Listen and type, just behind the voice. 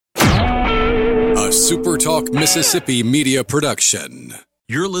a Super Talk Mississippi media production.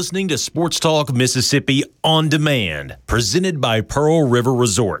 You're listening to Sports Talk Mississippi On Demand, presented by Pearl River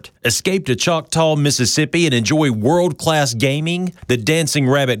Resort. Escape to Choctaw, Mississippi and enjoy world-class gaming, the Dancing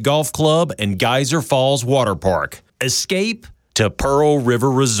Rabbit Golf Club, and Geyser Falls Water Park. Escape to Pearl River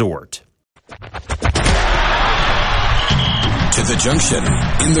Resort. To the junction,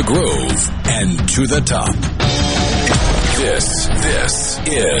 in the Grove, and to the top. This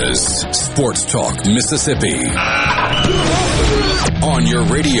is Sports Talk Mississippi. On your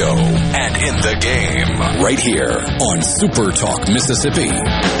radio and in the game, right here on Super Talk Mississippi.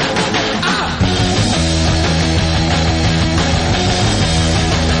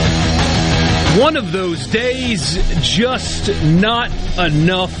 One of those days, just not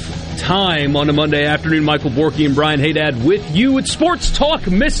enough time on a Monday afternoon. Michael Borky and Brian Haydad with you at Sports Talk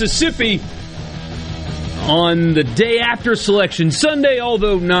Mississippi on the day after Selection Sunday,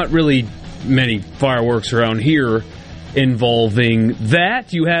 although not really many fireworks around here involving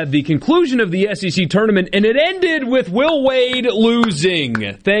that. You had the conclusion of the SEC tournament, and it ended with Will Wade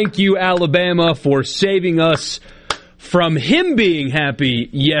losing. Thank you, Alabama, for saving us from him being happy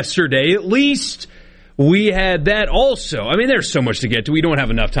yesterday. At least we had that also. I mean, there's so much to get to. We don't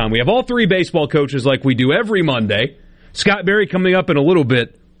have enough time. We have all three baseball coaches like we do every Monday. Scott Berry coming up in a little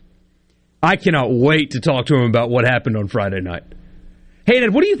bit. I cannot wait to talk to him about what happened on Friday night. Hey,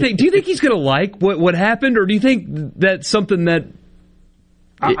 Ned, what do you think? Do you think he's going to like what happened, or do you think that's something that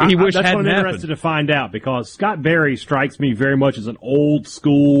he wish hadn't happened? That's what I'm interested to find out, because Scott Berry strikes me very much as an old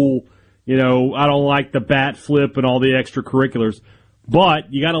school, I don't like the bat flip and all the extracurriculars,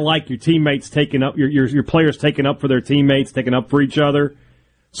 but you got to like your teammates taking up, your players taking up for their teammates, taking up for each other.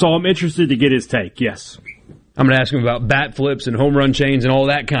 So I'm interested to get his take, yes. I'm going to ask him about bat flips and home run chains and all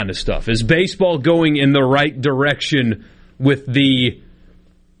that kind of stuff. Is baseball going in the right direction with the,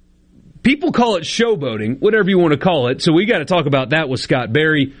 people call it showboating, whatever you want to call it. So we got to talk about that with Scott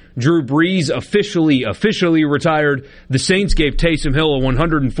Berry. Drew Brees officially retired. The Saints gave Taysom Hill a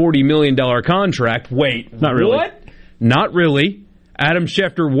 $140 million contract. Wait, not really. What? Not really. Adam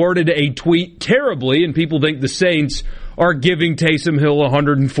Schefter worded a tweet terribly, and people think the Saints are giving Taysom Hill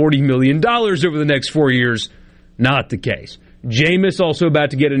 $140 million over the next 4 years. Not the case. Jameis also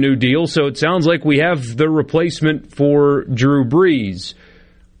about to get a new deal, so it sounds like we have the replacement for Drew Brees.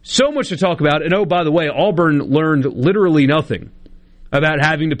 So much to talk about. And oh, by the way, Auburn learned literally nothing about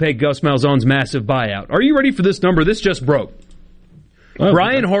having to pay Gus Malzahn's massive buyout. Are you ready for this number? This just broke.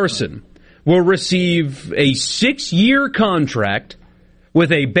 Brian Harsin will receive a 6-year contract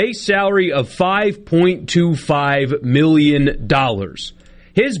with a base salary of $5.25 million.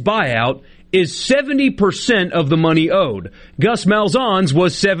 His buyout is 70% of the money owed. Gus Malzahn's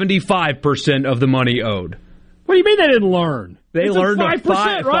was 75% of the money owed. What do you mean they didn't learn? They learned 5%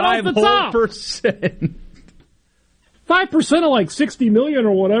 right off the top. 5%. 5% of like $60 million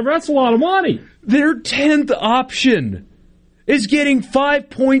or whatever, that's a lot of money. Their 10th option is getting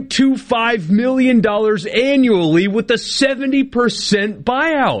 $5.25 million annually with a 70%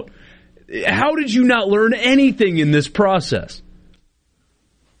 buyout. How did you not learn anything in this process?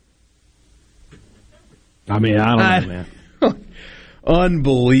 I mean, I don't know, man.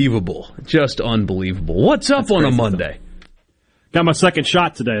 Unbelievable. Just unbelievable. What's up on a Monday? Got my second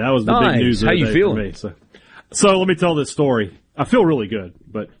shot today. That was the big news of the day. How you feeling? For me. So let me tell this story. I feel really good,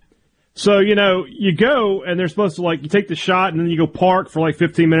 but so, you go and they're supposed to, you take the shot and then you go park for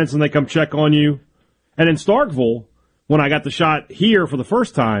 15 minutes and they come check on you. And in Starkville, when I got the shot here for the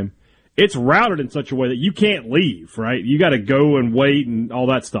first time, it's routed in such a way that you can't leave, right? You got to go and wait and all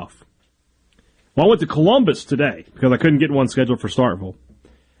that stuff. Well, I went to Columbus today because I couldn't get one scheduled for Starkville.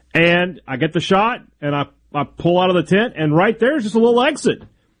 And I get the shot and I pull out of the tent and right there's just a little exit.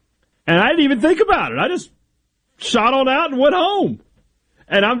 And I didn't even think about it. I just shot on out and went home.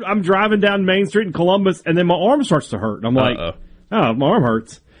 And I'm driving down Main Street in Columbus, and then my arm starts to hurt. And I'm like, oh, my arm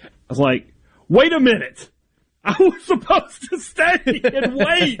hurts. I was like, wait a minute. I was supposed to stay and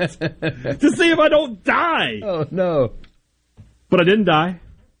wait to see if I don't die. Oh, no. But I didn't die.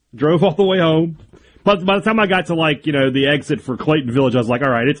 Drove all the way home. But by the time I got to, the exit for Clayton Village, I was like,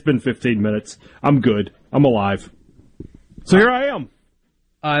 all right, it's been 15 minutes. I'm good. I'm alive. So here I am.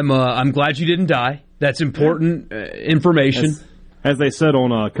 I'm glad you didn't die. That's important information. As they said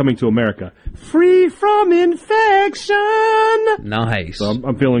on Coming to America, free from infection. Nice. So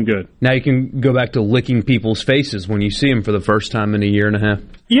I'm feeling good. Now you can go back to licking people's faces when you see them for the first time in a year and a half.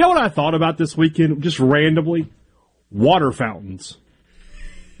 You know what I thought about this weekend, just randomly? Water fountains.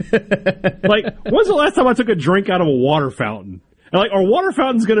 When's the last time I took a drink out of a water fountain? And are water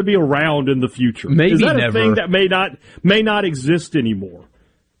fountains going to be around in the future? Maybe Is that never. A thing that may not exist anymore?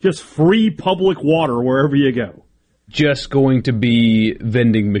 just free public water wherever you go. Just going to be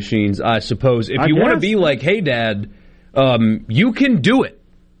vending machines, I suppose. If you want to be like, hey, Dad, you can do it.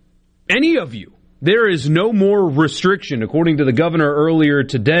 Any of you. There is no more restriction. According to the governor earlier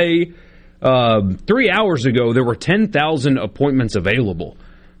today, 3 hours ago, there were 10,000 appointments available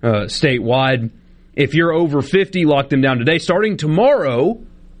statewide. If you're over 50, lock them down today. Starting tomorrow,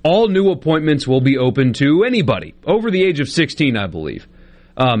 all new appointments will be open to anybody over the age of 16, I believe.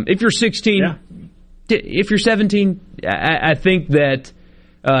 If you're 16, if you're 17, I think that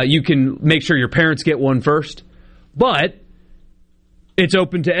you can make sure your parents get one first. But it's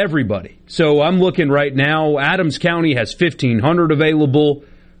open to everybody. So I'm looking right now. Adams County has 1,500 available.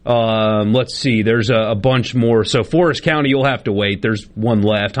 Let's see. There's a bunch more. So Forest County, you'll have to wait. There's one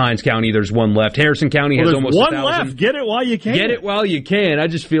left. Hinds County, there's one left. Harrison County has almost 1,000. One left. Get it while you can. Get it while you can. I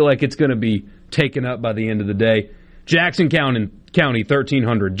just feel like it's going to be taken up by the end of the day. Jackson County,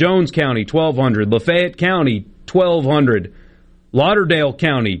 1,300. Jones County, 1,200. Lafayette County, 1,200. Lauderdale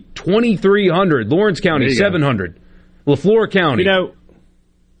County, 2,300. Lawrence County, 700. LaFleur County. You know,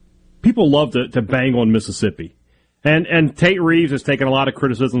 people love to bang on Mississippi. And Tate Reeves has taken a lot of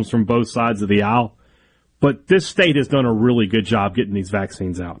criticisms from both sides of the aisle. But this state has done a really good job getting these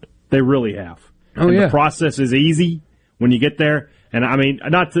vaccines out. They really have. The process is easy when you get there. And, I mean,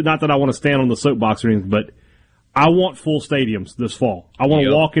 not that I want to stand on the soapbox or anything, but I want full stadiums this fall. I want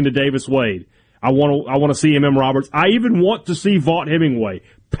to walk into Davis Wade. I want to see M.M. Roberts. I even want to see Vaught Hemingway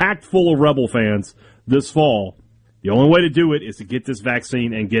packed full of Rebel fans this fall. The only way to do it is to get this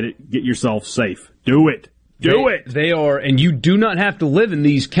vaccine and get yourself safe. Do it. Do it. They are, and you do not have to live in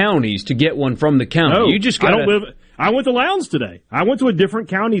these counties to get one from the county. No, you just gotta, I went to Lowndes today. I went to a different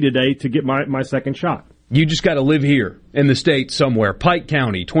county today to get my second shot. You just got to live here in the state somewhere. Pike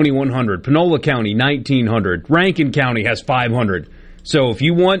County, 2,100. Panola County, 1,900. Rankin County has 500. So if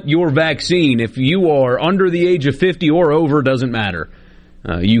you want your vaccine, if you are under the age of 50 or over, doesn't matter.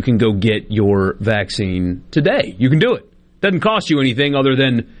 You can go get your vaccine today. You can do it. Doesn't cost you anything other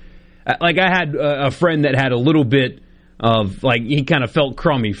than, like I had a friend that had a little bit of, like, he kind of felt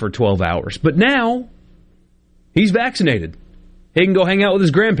crummy for 12 hours. But now, he's vaccinated. He can go hang out with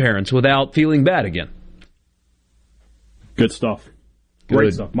his grandparents without feeling bad again. Good stuff.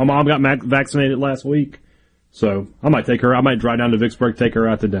 Great stuff. My mom got vaccinated last week, so I might drive down to Vicksburg, take her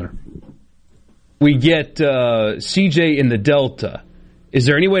out to dinner. We get CJ in the Delta. Is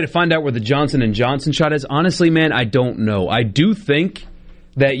there any way to find out where the Johnson & Johnson shot is? Honestly, man, I don't know. I do think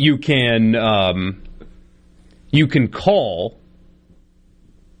that you can call.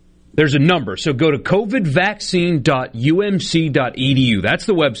 There's a number. So go to covidvaccine.umc.edu. That's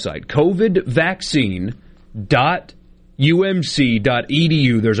the website,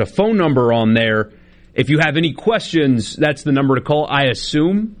 covidvaccine.umc.edu. There's a phone number on there. If you have any questions, that's the number to call. I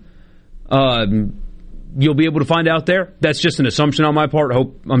assume you'll be able to find out there. That's just an assumption on my part. I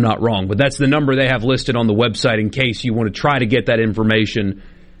hope I'm not wrong. But that's the number they have listed on the website in case you want to try to get that information.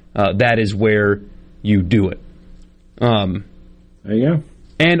 That is where you do it. There you go.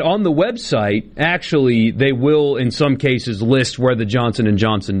 And on the website, actually, they will, in some cases, list where the Johnson &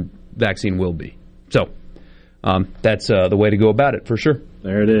 Johnson vaccine will be. So that's the way to go about it, for sure.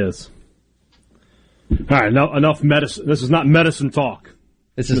 There it is. All right, enough medicine. This is not medicine talk.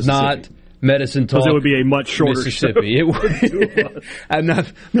 This is not medicine talk. Because it would be a much shorter Mississippi. It would. I'm not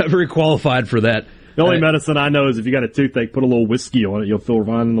very qualified for that. The only medicine I know is if you got a toothache, put a little whiskey on it, you'll feel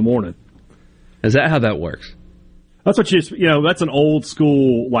fine in the morning. Is that how that works? That's what that's an old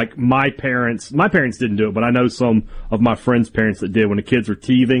school, like my parents didn't do it, but I know some of my friends' parents that did. When the kids were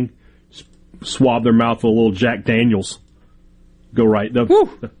teething, swab their mouth with a little Jack Daniels. Go right.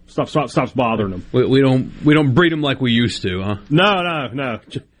 Stops bothering them. We don't breed them like we used to, huh? No.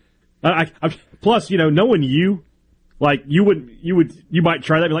 Plus, knowing you, like you might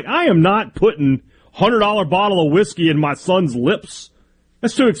try that. Be like, I am not putting $100 bottle of whiskey in my son's lips.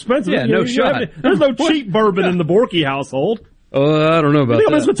 That's too expensive. Yeah, no shot. There's no cheap bourbon in the Borky household. I don't know about that.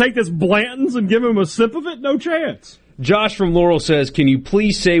 I'm just going to take this Blanton's and give him a sip of it? No chance. Josh from Laurel says, can you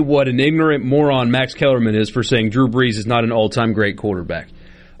please say what an ignorant moron Max Kellerman is for saying Drew Brees is not an all-time great quarterback?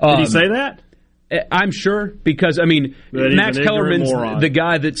 Did he say that? I'm sure, because, Max Kellerman's the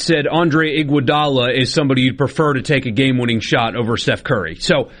guy that said Andre Iguodala is somebody you'd prefer to take a game-winning shot over Steph Curry.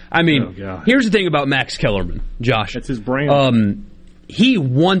 So, here's the thing about Max Kellerman, Josh. That's his brand. He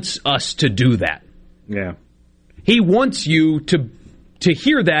wants us to do that. Yeah. He wants you to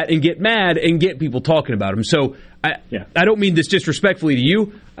hear that and get mad and get people talking about him. So, I don't mean this disrespectfully to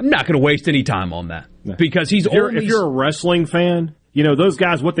you. I'm not going to waste any time on that. Yeah. Because if you're a wrestling fan, those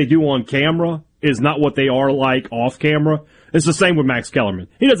guys, what they do on camera is not what they are like off camera. It's the same with Max Kellerman.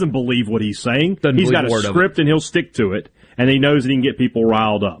 He doesn't believe what he's saying. He's got a script and he'll stick to it, and he knows that he can get people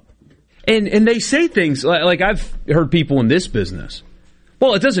riled up. And they say things like I've heard people in this business.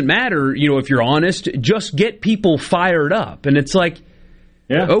 Well, it doesn't matter, if you're honest, just get people fired up. And it's like,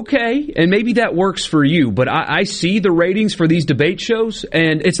 okay, and maybe that works for you, but I see the ratings for these debate shows,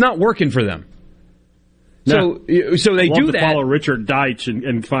 and it's not working for them. So they do that. Follow Richard Deitch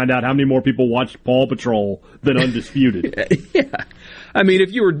and find out how many more people watched Paw Patrol than Undisputed. Yeah. I mean,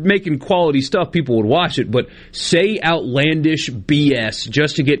 if you were making quality stuff, people would watch it, but say outlandish BS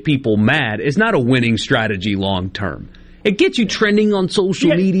just to get people mad is not a winning strategy long term. It gets you trending on social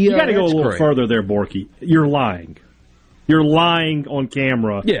media. You got to go a little further there, Borky. You're lying. You're lying on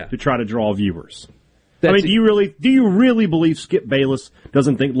camera to try to draw viewers. Do you really believe Skip Bayless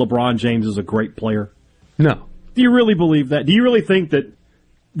doesn't think LeBron James is a great player? No. Do you really believe that? Do you really think that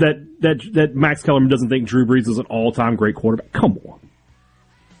Max Kellerman doesn't think Drew Brees is an all-time great quarterback? Come on.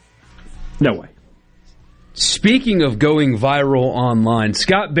 No way. Speaking of going viral online,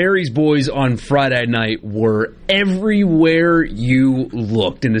 Scott Berry's boys on Friday night were everywhere you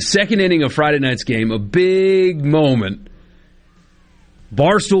looked. In the second inning of Friday night's game, a big moment.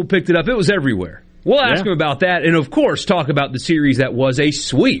 Barstool picked it up. It was everywhere. We'll ask him about that and, of course, talk about the series that was a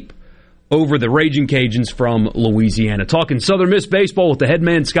sweep over the Raging Cajuns from Louisiana. Talking Southern Miss baseball with the head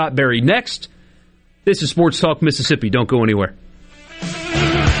man, Scott Berry. Next, this is Sports Talk Mississippi. Don't go anywhere.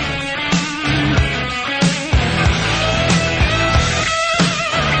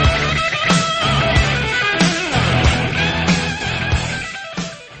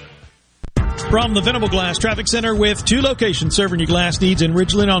 From the Venable Glass Traffic Center with 2 locations serving your glass needs in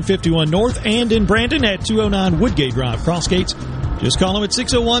Ridgeland on 51 North and in Brandon at 209 Woodgate Drive, Crossgates. Just call them at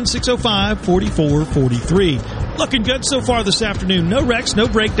 601-605-4443. Looking good so far this afternoon. No wrecks, no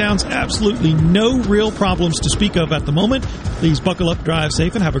breakdowns, absolutely no real problems to speak of at the moment. Please buckle up, drive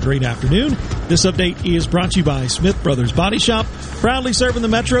safe, and have a great afternoon. This update is brought to you by Smith Brothers Body Shop, proudly serving the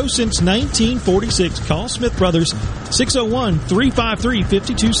Metro since 1946. Call Smith Brothers,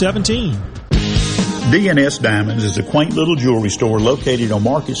 601-353-5217. D&S Diamonds is a quaint little jewelry store located on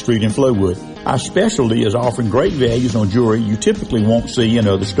Market Street in Flowood. Our specialty is offering great values on jewelry you typically won't see in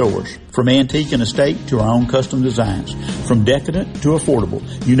other stores. From antique and estate to our own custom designs. From decadent to affordable,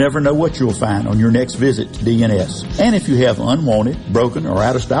 you never know what you'll find on your next visit to D&S. And if you have unwanted, broken, or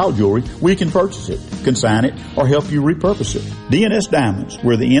out-of-style jewelry, we can purchase it, consign it, or help you repurpose it. D&S Diamonds,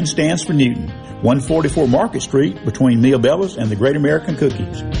 where the N stands for Newton. 144 Market Street between Neil Bella's and the Great American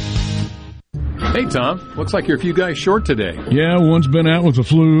Cookies. Hey, Tom. Looks like you're a few guys short today. Yeah, one's been out with the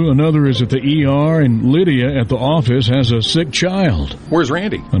flu, another is at the ER, and Lydia at the office has a sick child. Where's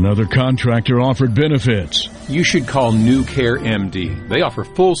Randy? Another contractor offered benefits. You should call New Care MD. They offer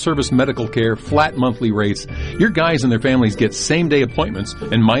full-service medical care, flat monthly rates. Your guys and their families get same-day appointments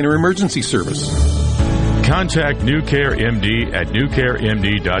and minor emergency service. Contact New Care MD at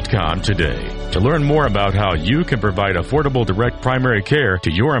newcaremd.com today to learn more about how you can provide affordable direct primary care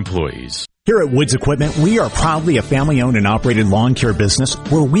to your employees. Here at Woods Equipment, we are proudly a family-owned and operated lawn care business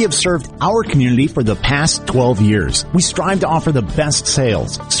where we have served our community for the past 12 years. We strive to offer the best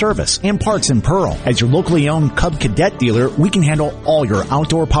sales, service, and parts in Pearl. As your locally owned Cub Cadet dealer, we can handle all your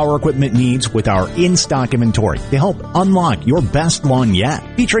outdoor power equipment needs with our in-stock inventory to help unlock your best lawn yet.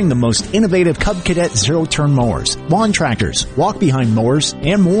 Featuring the most innovative Cub Cadet zero-turn mowers, lawn tractors, walk-behind mowers,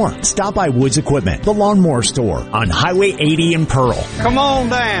 and more. Stop by Woods Equipment, the lawnmower store on Highway 80 in Pearl. Come on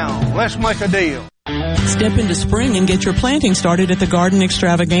down. Let's make a deal. Step into spring and get your planting started at the Garden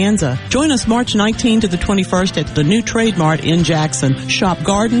Extravaganza. Join us March 19 to the 21st at the new Trade Mart in Jackson. Shop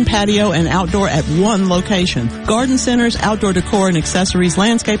garden, patio, and outdoor at one location. Garden centers, outdoor decor and accessories,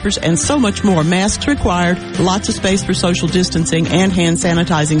 landscapers, and so much more. Masks required, lots of space for social distancing, and hand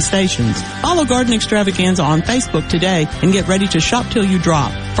sanitizing stations. Follow Garden Extravaganza on Facebook today and get ready to shop till you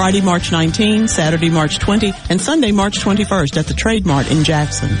drop. Friday, March 19, Saturday, March 20, and Sunday, March 21st at the Trade Mart in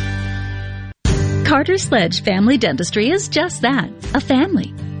Jackson. Carter Sledge Family Dentistry is just that, a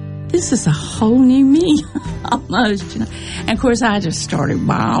family. This is a whole new me, almost, you know. And, of course, I just started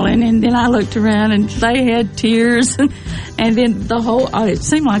bawling, and then I looked around, and they had tears, and then it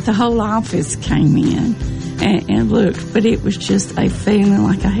seemed like the whole office came in and looked, but it was just a feeling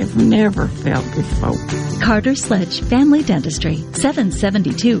like I have never felt before. Carter Sledge Family Dentistry,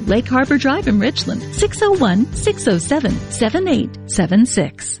 772 Lake Harbor Drive in Richland,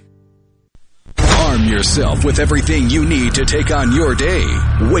 601-607-7876. Arm yourself with everything you need to take on your day.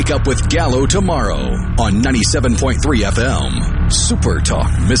 Wake up with Gallo tomorrow on 97.3 FM. Super Talk,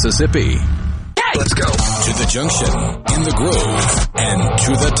 Mississippi. Let's go to the junction, in the Grove, and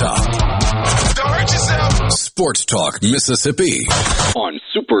to the top. Sports Talk Mississippi on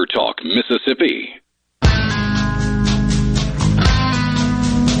Super Talk Mississippi.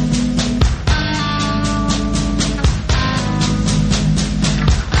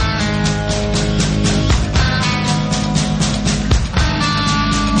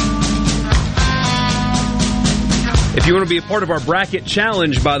 If you want to be a part of our bracket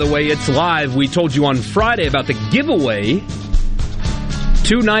challenge, by the way, it's live. We told you on Friday about the giveaway.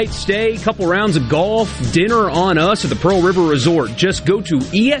 2-night stay, couple rounds of golf, dinner on us at the Pearl River Resort. Just go to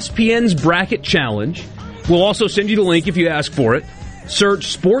ESPN's Bracket Challenge. We'll also send you the link if you ask for it. Search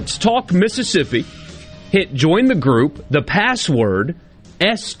Sports Talk Mississippi. Hit join the group. The password,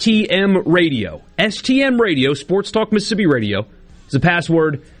 STM Radio. STM Radio, Sports Talk Mississippi Radio, is the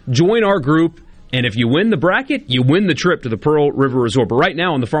password. Join our group. And if you win the bracket, you win the trip to the Pearl River Resort. But right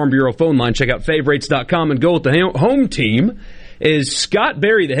now on the Farm Bureau phone line, check out favorites.com and go with the home team. Is Scott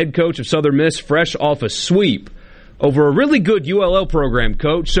Berry, the head coach of Southern Miss, fresh off a sweep over a really good ULL program,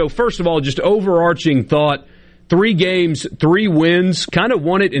 Coach. So first of all, just overarching thought, 3 games, 3 wins, kind of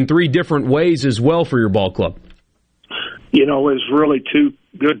won it in 3 different ways as well for your ball club. You know, it was really 2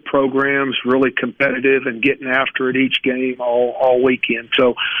 good programs, really competitive and getting after it each game all weekend.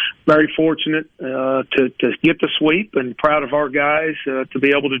 So very fortunate to get the sweep and proud of our guys to be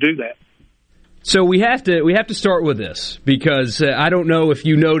able to do that. So we have to start with this because I don't know if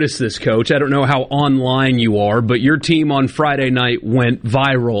you noticed this, Coach. I don't know how online you are, but your team on Friday night went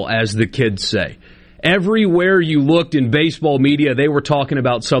viral, as the kids say. Everywhere you looked in baseball media, they were talking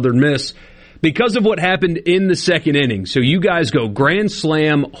about Southern Miss because of what happened in the second inning. So you guys go grand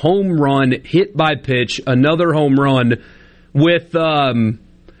slam, home run, hit by pitch, another home run with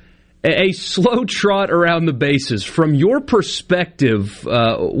a slow trot around the bases. From your perspective,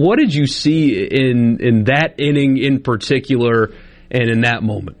 what did you see in that inning in particular and in that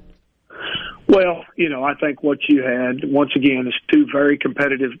moment? Well, you know, I think what you had, once again, is 2 very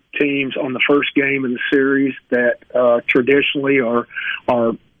competitive teams on the first game in the series that traditionally are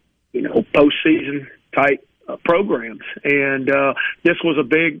you know, postseason type programs. And this was a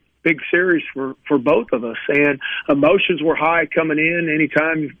big series for both of us. And emotions were high coming in.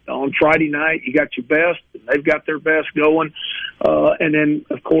 Anytime on Friday night you got your best, they've got their best going. And then,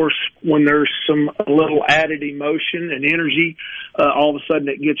 of course, when there's a little added emotion and energy, all of a sudden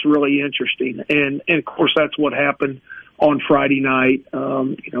it gets really interesting. And of course, that's what happened on Friday night.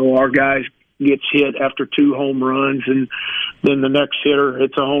 You know, our guys gets hit after 2 home runs, and then the next hitter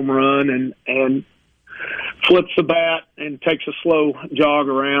hits a home run and flips the bat and takes a slow jog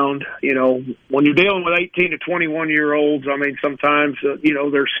around. You know, when you're dealing with 18 to 21-year-olds, I mean, sometimes, you know,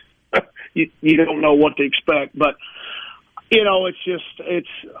 there's you don't know what to expect. But, you know, it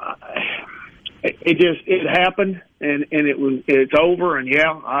happened, and it's over. And,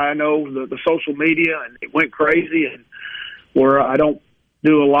 yeah, I know the social media, and it went crazy, and where I don't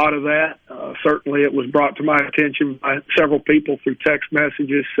do a lot of that. Certainly it was brought to my attention by several people through text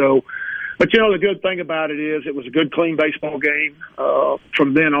messages. So, but you know, the good thing about it is it was a good, clean baseball game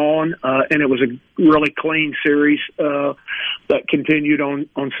from then on, and it was a really clean series that continued on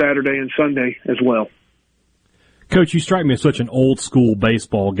Saturday and Sunday as well. Coach, you strike me as such an old-school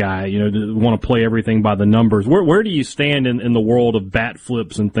baseball guy, you know, to want to play everything by the numbers. Where do you stand in the world of bat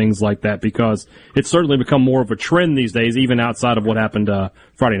flips and things like that? Because it's certainly become more of a trend these days, even outside of what happened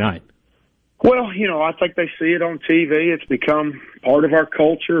Friday night. Well, you know, I think they see it on TV. It's become part of our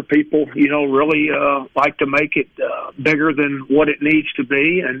culture. People, you know, really like to make it bigger than what it needs to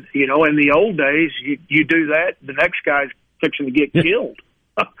be. And, you know, in the old days, you do that, the next guy's fixing to get killed.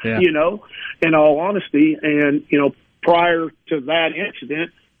 Yeah. You know, in all honesty. And, you know, prior to that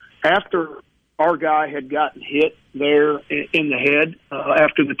incident, after our guy had gotten hit there in the head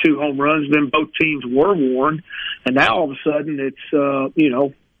after the 2 home runs, then both teams were warned. And now all of a sudden it's, you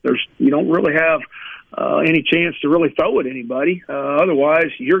know, you don't really have any chance to really throw at anybody.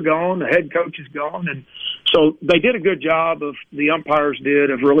 Otherwise, you're gone. The head coach is gone. And so they did a good job the umpires did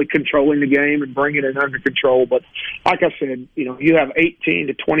of really controlling the game and bringing it under control. But like I said, you know, you have 18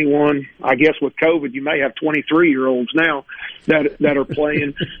 to 21. I guess with COVID, you may have 23-year-olds now that are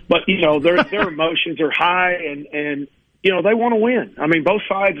playing. But, you know, their emotions are high and, you know, they want to win. I mean, both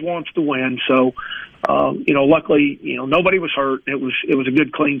sides wants to win. So, you know, luckily, you know, nobody was hurt. It was a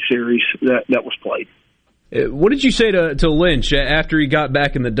good, clean series that was played. What did you say to Lynch after he got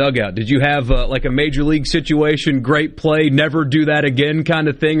back in the dugout? Did you have like a major league situation, great play, never do that again kind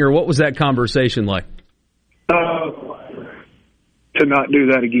of thing, or what was that conversation like? To not do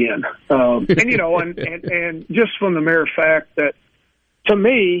that again. And, you know, and just from the mere fact that, to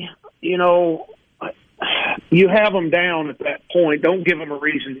me, you know, you have them down at that point. Don't give them a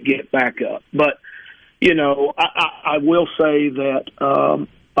reason to get back up. But I will say that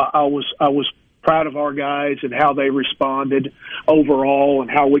I was proud of our guys and how they responded overall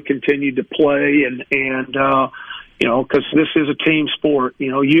and how we continued to play and because this is a team sport.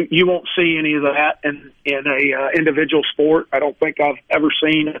 You won't see any of that in a individual sport. I don't think I've ever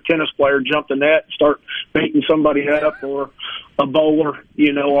seen a tennis player jump the net and start beating somebody up, or a bowler,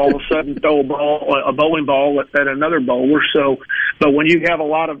 all of a sudden throw a bowling ball at another bowler. So, but when you have a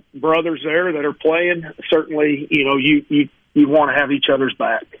lot of brothers there that are playing, certainly, you want to have each other's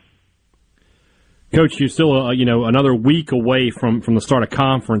back. Coach, you're still, another week away from the start of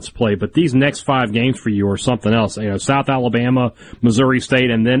conference play, but these next 5 games for you are something else. South Alabama, Missouri State,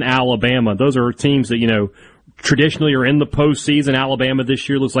 and then Alabama. Those are teams that, traditionally are in the postseason. Alabama this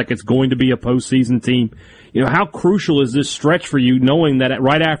year looks like it's going to be a postseason team. How crucial is this stretch for you, knowing that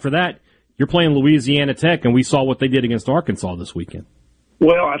right after that, you're playing Louisiana Tech, and we saw what they did against Arkansas this weekend?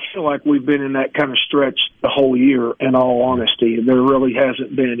 Well, I feel like we've been in that kind of stretch the whole year, in all honesty. There really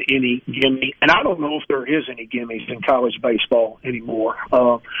hasn't been any gimme. And I don't know if there is any gimmies in college baseball anymore.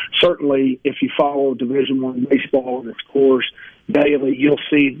 Certainly, if you follow Division I baseball and its course daily, you'll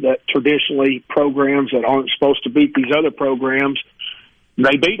see that traditionally programs that aren't supposed to beat these other programs,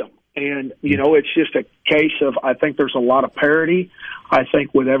 they beat them. And, it's just a case of, I think there's a lot of parity. I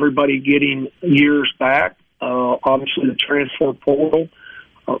think with everybody getting years back, obviously the transfer portal,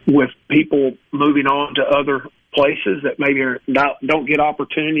 with people moving on to other places that maybe don't get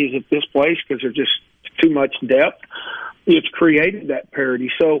opportunities at this place because there's just too much depth, it's created that parity.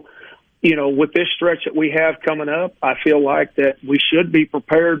 So, with this stretch that we have coming up, I feel like that we should be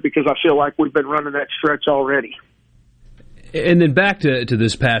prepared because I feel like we've been running that stretch already. And then back to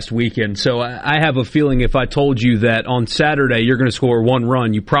this past weekend. So I have a feeling if I told you that on Saturday you're going to score 1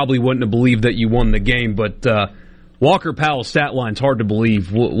 run, you probably wouldn't have believed that you won the game. But Walker Powell's stat line's hard to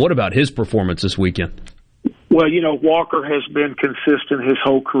believe. What about his performance this weekend? Well, Walker has been consistent his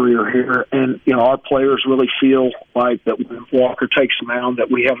whole career here, and, our players really feel like that when Walker takes the mound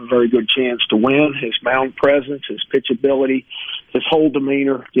that we have a very good chance to win. His mound presence, his pitchability, his whole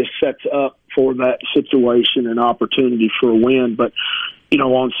demeanor just sets up for that situation and opportunity for a win. But,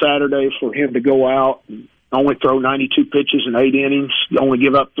 on Saturday for him to go out and only throw 92 pitches in 8 innings, only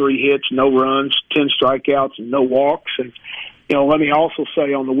give up 3 hits, no runs, 10 strikeouts, and no walks. And, let me also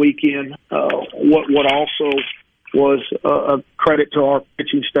say on the weekend, what also was a credit to our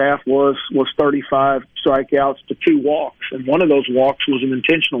pitching staff was 35 strikeouts to 2 walks. And one of those walks was an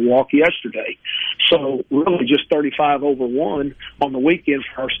intentional walk yesterday. So really just 35 over 1 on the weekend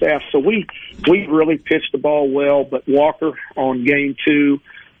for our staff. So we really pitched the ball well, but Walker on game 2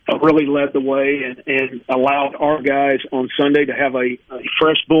 really led the way and allowed our guys on Sunday to have a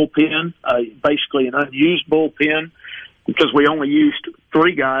fresh bullpen, basically an unused bullpen, because we only used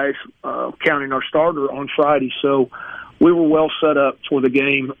 3 guys, counting our starter, on Friday. So we were well set up for the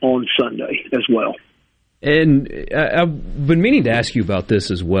game on Sunday as well. And I've been meaning to ask you about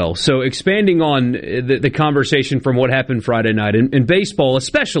this as well. So expanding on the conversation from what happened Friday night, in baseball,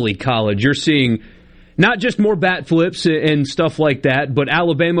 especially college, you're seeing not just more bat flips and stuff like that, but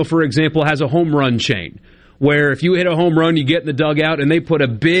Alabama, for example, has a home run chain, where if you hit a home run, you get in the dugout, and they put a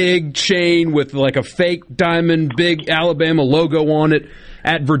big chain with like a fake diamond, big Alabama logo on it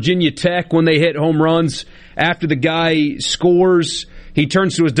at Virginia Tech when they hit home runs. After the guy scores, he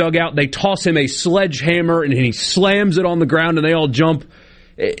turns to his dugout, they toss him a sledgehammer, and he slams it on the ground, and they all jump.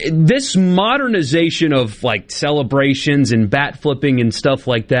 This modernization of like celebrations and bat flipping and stuff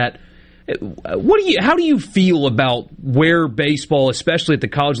like that, how do you feel about where baseball, especially at the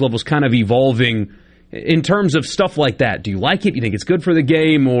college level, is kind of evolving in terms of stuff like that? Do you like it? Do you think it's good for the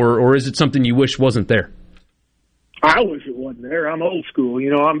game, or is it something you wish wasn't there? I wish it wasn't there. I'm old school.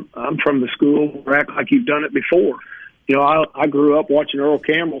 I'm from the school where act like you've done it before. I grew up watching Earl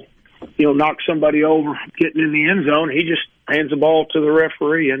Campbell, knock somebody over, getting in the end zone. He just hands the ball to the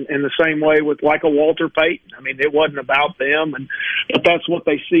referee, and the same way with like a Walter Payton. I mean, it wasn't about them, but that's what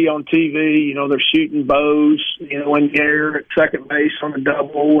they see on TV. They're shooting bows, in the air at second base on a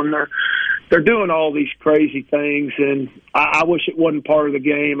double, and they're doing all these crazy things. And I wish it wasn't part of the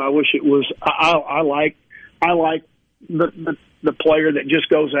game. I wish it was. I like the player that just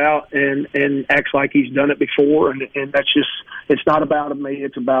goes out and acts like he's done it before, and that's just, it's not about me,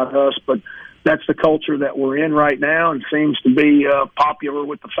 it's about us. But that's the culture that we're in right now, and seems to be popular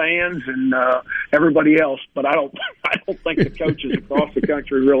with the fans and everybody else. But I don't think the coaches across the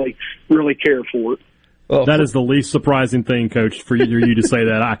country really care for it. Well, that is the least surprising thing, Coach, for you to say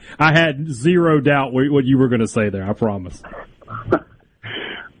that. I had zero doubt what you were going to say there, I promise.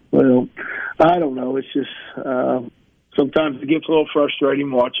 Well, I don't know. It's just sometimes it gets a little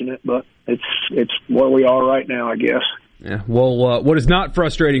frustrating watching it, but it's where we are right now, I guess. Yeah. Well, what is not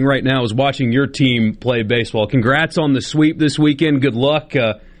frustrating right now is watching your team play baseball. Congrats on the sweep this weekend. Good luck.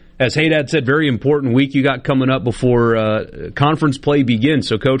 As Haydad said, very important week you got coming up before conference play begins.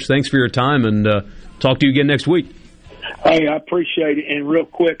 So, Coach, thanks for your time, and talk to you again next week. Hey, I appreciate it. And real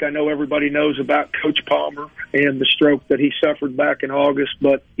quick, I know everybody knows about Coach Palmer and the stroke that he suffered back in August,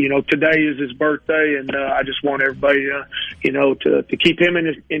 but, today is his birthday, and I just want everybody, to keep him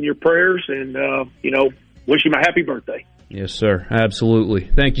in your prayers and, wish him a happy birthday. Yes, sir. Absolutely.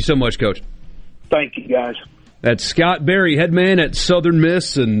 Thank you so much, Coach. Thank you, guys. That's Scott Berry, head man at Southern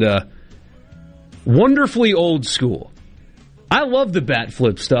Miss, and wonderfully old school. I love the bat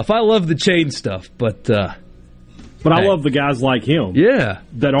flip stuff. I love the chain stuff, but I love the guys like him. Yeah,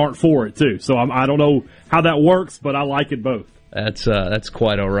 that aren't for it too. So I don't know how that works, but I like it both. That's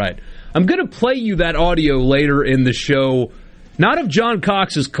quite all right. I'm going to play you that audio later in the show, not of John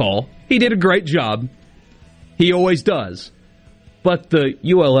Cox's call. He did a great job. He always does. But the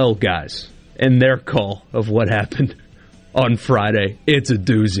ULL guys and their call of what happened on Friday. It's a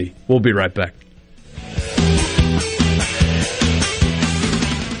doozy. We'll be right back.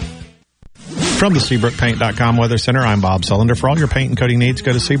 From the SeabrookPaint.com Weather Center, I'm Bob Sullender. For all your paint and coating needs,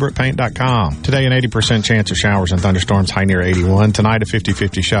 go to SeabrookPaint.com. Today, an 80% chance of showers and thunderstorms, high near 81. Tonight, a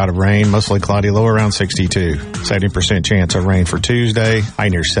 50-50 shot of rain, mostly cloudy, low around 62. 70% chance of rain for Tuesday, high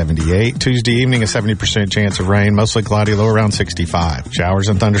near 78. Tuesday evening, a 70% chance of rain, mostly cloudy, low around 65. Showers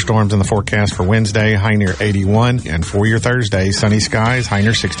and thunderstorms in the forecast for Wednesday, high near 81. And for your Thursday, sunny skies, high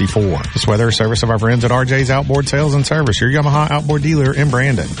near 64. This weather is service of our friends at RJ's Outboard Sales and Service, your Yamaha outboard dealer in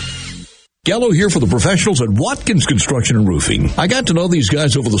Brandon. Gallo here for the professionals at Watkins Construction and Roofing. I got to know these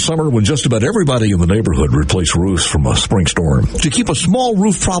guys over the summer when just about everybody in the neighborhood replaced roofs from a spring storm. To keep a small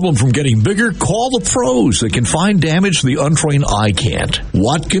roof problem from getting bigger, call the pros that can find damage the untrained eye can't.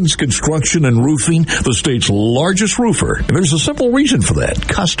 Watkins Construction and Roofing, the state's largest roofer. And there's a simple reason for that.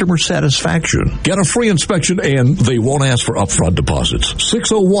 Customer satisfaction. Get a free inspection and they won't ask for upfront deposits.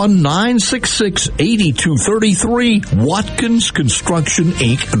 601-966-8233.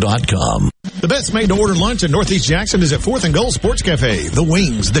 WatkinsConstructionInc.com. The best made-to-order lunch in Northeast Jackson is at 4th and Gold Sports Cafe. The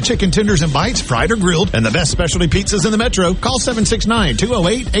wings, the chicken tenders and bites, fried or grilled, and the best specialty pizzas in the metro. Call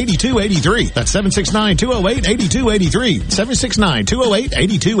 769-208-8283. That's 769-208-8283.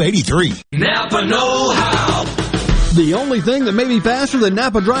 769-208-8283. Napa know-how. The only thing that may be faster than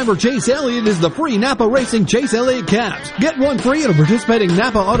Napa driver Chase Elliott is the free Napa Racing Chase Elliott caps. Get one free at a participating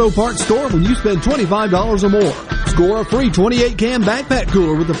Napa Auto Parts store when you spend $25 or more. Score a free 28-can backpack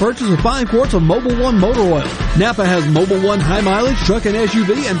cooler with the purchase of 5 quarts of Mobil 1 motor oil. Napa has Mobil 1 high mileage, truck and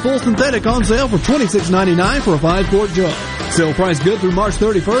SUV, and full synthetic on sale for $26.99 for a 5-quart jug. Sale price good through March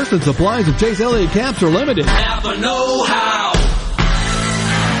 31st, and supplies of Chase Elliott caps are limited. Napa know-how.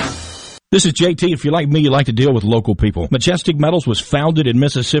 This is JT. If you're like me, you like to deal with local people. Majestic Metals was founded in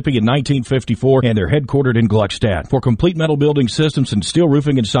Mississippi in 1954, and they're headquartered in Gluckstadt. For complete metal building systems and steel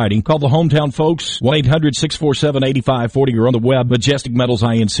roofing and siding, call the hometown folks, 1-800-647-8540, or on the web,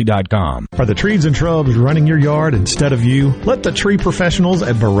 majesticmetalsinc.com. Are the trees and shrubs running your yard instead of you? Let the tree professionals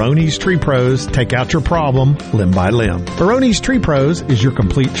at Baroni's Tree Pros take out your problem limb by limb. Baroni's Tree Pros is your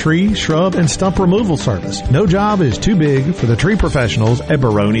complete tree, shrub, and stump removal service. No job is too big for the tree professionals at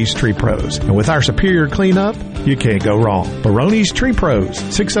Baroni's Tree Pros. And with our superior cleanup, you can't go wrong. Baroni's Tree Pros,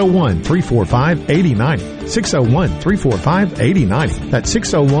 601-345-8090. 601-345-8090. That's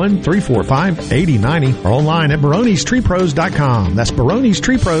 601-345-8090. Or online at baronestreepros.com. That's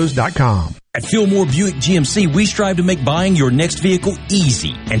baronestreepros.com. At Fillmore Buick GMC, we strive to make buying your next vehicle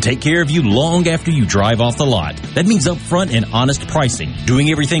easy and take care of you long after you drive off the lot. That means upfront and honest pricing,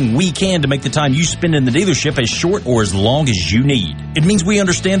 doing everything we can to make the time you spend in the dealership as short or as long as you need. It means we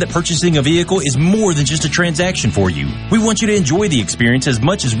understand that purchasing a vehicle is more than just a transaction for you. We want you to enjoy the experience as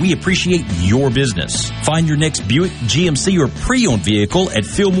much as we appreciate your business. Find your next Buick, GMC, or pre-owned vehicle at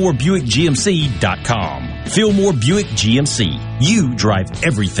FillmoreBuickGMC.com. Fillmore Buick GMC. You drive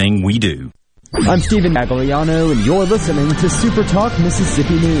everything we do. I'm Stephen Magliano, and you're listening to Super Talk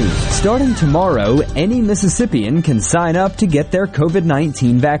Mississippi News. Starting tomorrow, any Mississippian can sign up to get their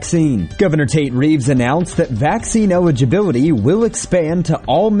COVID-19 vaccine. Governor Tate Reeves announced that vaccine eligibility will expand to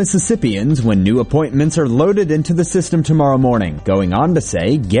all Mississippians when new appointments are loaded into the system tomorrow morning, going on to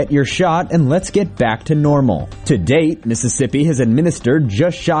say, get your shot and let's get back to normal. To date, Mississippi has administered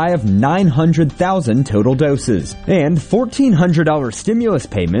just shy of 900,000 total doses, and $1,400 stimulus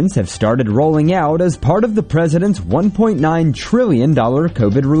payments have started rolling rolling out as part of the president's $1.9 trillion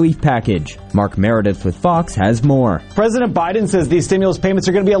COVID relief package. Mark Meredith with Fox has more. President Biden says these stimulus payments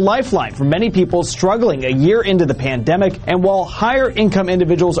are going to be a lifeline for many people struggling a year into the pandemic. And while higher income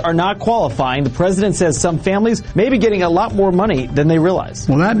individuals are not qualifying, the president says some families may be getting a lot more money than they realize.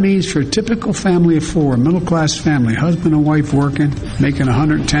 Well, that means for a typical family of four, middle-class family, husband and wife working, making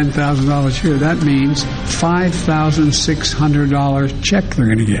 $110,000 a year, that means $5,600 check they're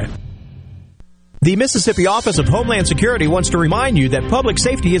going to get. The Mississippi Office of Homeland Security wants to remind you that public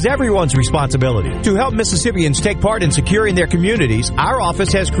safety is everyone's responsibility. To help Mississippians take part in securing their communities, our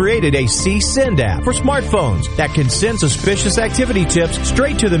office has created a CSend app for smartphones that can send suspicious activity tips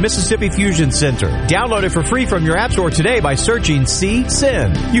straight to the Mississippi Fusion Center. Download it for free from your app store today by searching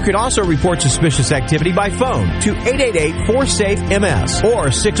CSend. You can also report suspicious activity by phone to 888-4SAFE-MS or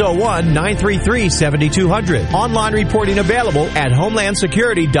 601-933-7200. Online reporting available at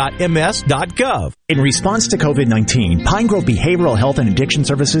homelandsecurity.ms.gov. In response to COVID-19, Pine Grove Behavioral Health and Addiction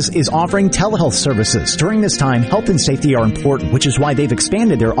Services is offering telehealth services. During this time, health and safety are important, which is why they've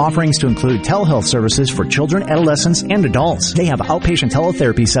expanded their offerings to include telehealth services for children, adolescents, and adults. They have outpatient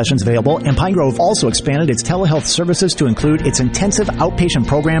teletherapy sessions available, and Pine Grove also expanded its telehealth services to include its intensive outpatient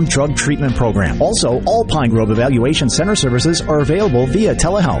program drug treatment program. Also, all Pine Grove Evaluation Center services are available via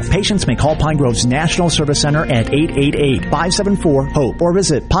telehealth. Patients may call Pine Grove's National Service Center at 888-574-HOPE or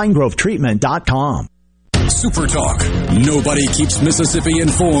visit pinegrovetreatment.com. Super Talk. Nobody keeps Mississippi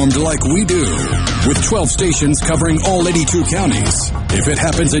informed like we do. With 12 stations covering all 82 counties. If it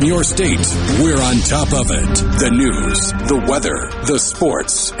happens in your state, we're on top of it. The news, the weather, the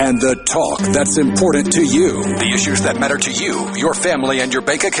sports, and the talk that's important to you. The issues that matter to you, your family, and your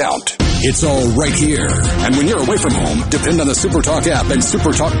bank account. It's all right here. And when you're away from home, depend on the Super Talk app and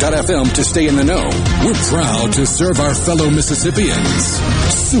supertalk.fm to stay in the know. We're proud to serve our fellow Mississippians.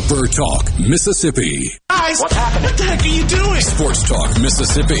 Super Talk Mississippi. Guys, what happened? What the heck are you doing? Sports Talk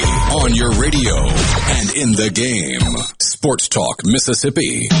Mississippi on your radio and in the game. Sports Talk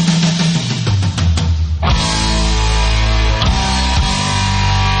Mississippi.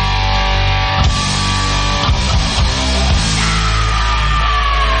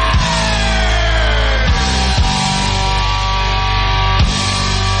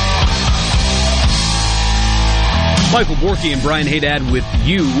 Michael Borky and Brian Haydad with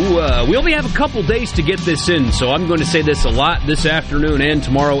you. We only have a couple days to get this in, so I'm going to say this a lot this afternoon and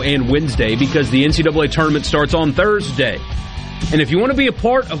tomorrow and Wednesday because the NCAA tournament starts on Thursday. And if you want to be a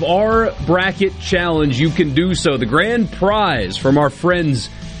part of our bracket challenge, you can do so. The grand prize from our friends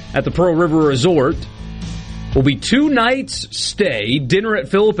at the Pearl River Resort will be 2 nights stay, dinner at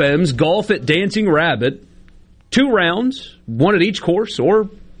Philip M's, golf at Dancing Rabbit, 2 rounds, 1 at each course, or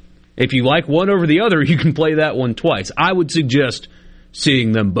if you like one over the other, you can play that one twice. I would suggest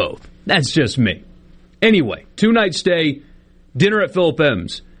seeing them both. That's just me. Anyway, 2-night stay, dinner at Philip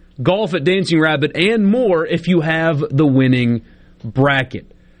M's, golf at Dancing Rabbit, and more if you have the winning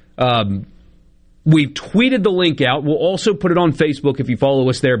bracket. We've tweeted the link out. We'll also put it on Facebook if you follow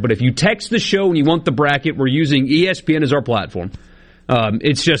us there. But if you text the show and you want the bracket, we're using ESPN as our platform.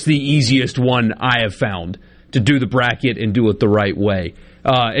 It's just the easiest one I have found to do the bracket and do it the right way.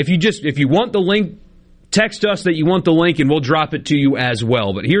 If you want the link, text us that you want the link and we'll drop it to you as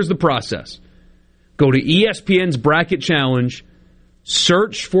well. But here's the process. Go to ESPN's Bracket Challenge,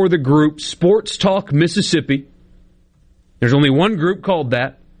 search for the group Sports Talk Mississippi. There's only one group called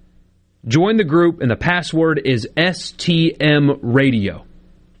that. Join the group and the password is STM Radio.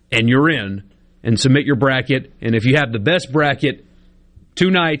 And you're in. And submit your bracket. And if you have the best bracket,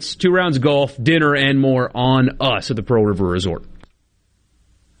 2 nights, 2 rounds of golf, dinner, and more on us at the Pearl River Resort.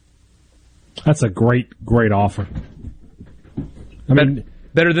 That's a great offer.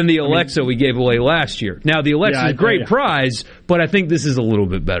 Better than the Alexa we gave away last year. Now, the Alexa is a great prize, but I think this is a little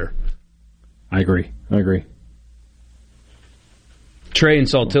bit better. I agree. Trey and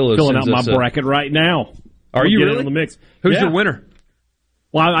Saltillo filling out my bracket right now. Are you really? In the mix. Who's your winner?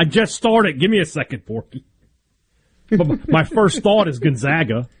 Well, I just started. Give me a second, Porky. My first thought is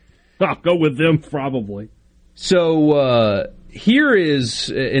Gonzaga. I'll go with them probably. So here is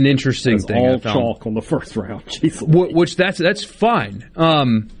an interesting thing. All chalk on the first round. Which that's fine.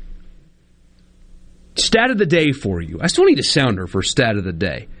 Stat of the day for you. I still need a sounder for stat of the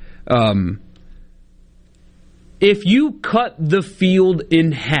day. If you cut the field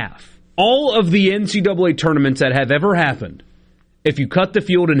in half, all of the NCAA tournaments that have ever happened, if you cut the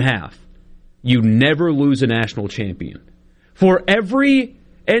field in half, you never lose a national champion. For every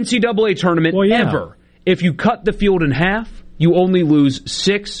NCAA tournament ever, if you cut the field in half, you only lose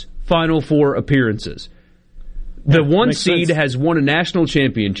 6 Final Four appearances. The one seed has won a national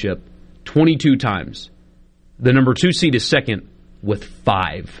championship 22 times. The number 2 seed is second with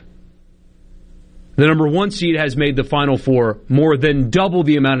 5. The number 1 seed has made the Final Four more than double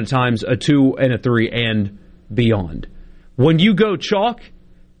the amount of times, a 2 and a 3 and beyond. When you go chalk,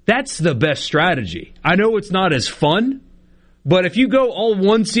 that's the best strategy. I know it's not as fun, but if you go all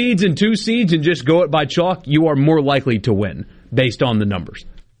 1 seeds and 2 seeds and just go it by chalk, you are more likely to win based on the numbers.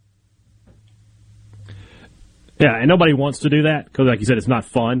 Yeah, and nobody wants to do that because, like you said, it's not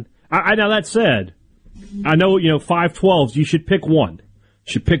fun. Now, that said, I know, 5 12s, you should pick one.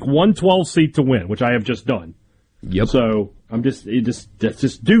 You should pick 1 12 seed to win, which I have just done. Yep. So I'm just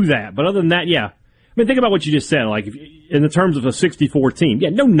do that. But other than that, yeah. I mean, think about what you just said. Like, in the terms of a 64 team, yeah,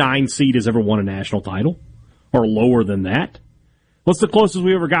 no 9 seed has ever won a national title or lower than that. What's the closest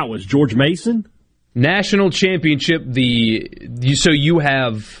we ever got? Was George Mason? National championship, so you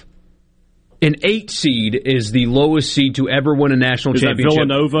have an 8 seed is the lowest seed to ever win a national championship. That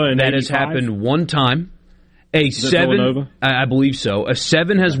Villanova in that 85? Has happened one time. A 7, Villanova? I believe so. A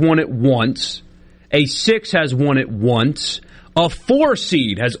 7 has won it once. A 6 has won it once. A 4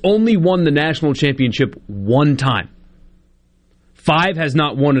 seed has only won the national championship one time. 5 has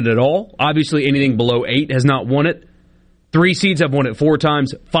not won it at all. Obviously, anything below 8 has not won it. 3 seeds have won it 4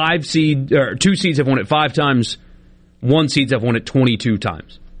 times. 2 seeds have won it 5 times. 1 seeds have won it 22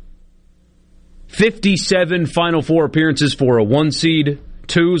 times. 57 Final Four appearances for a 1 seed.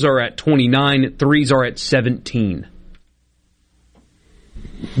 2s are at 29. 3s are at 17.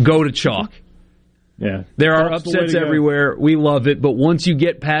 Go to chalk. Yeah. There are upsets everywhere. We love it. But once you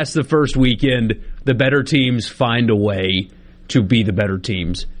get past the first weekend, the better teams find a way to be the better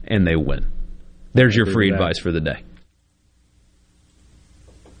teams, and they win. There's your free advice for the day.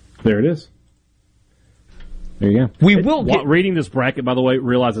 There it is. There you go. We will get... Reading this bracket, by the way,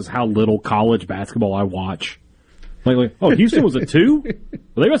 realizes how little college basketball I watch. Like, Houston was a 2?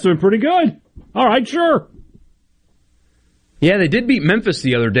 Well, they must have been pretty good. All right, sure. Yeah, they did beat Memphis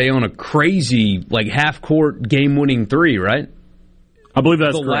the other day on a crazy, half-court game-winning 3, right? I believe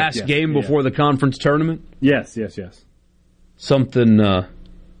that's the correct, last game before the conference tournament? Yes. Something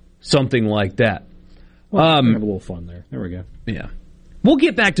like that. Well, have a little fun there. There we go. Yeah. We'll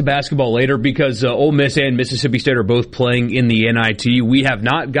get back to basketball later because Ole Miss and Mississippi State are both playing in the NIT. We have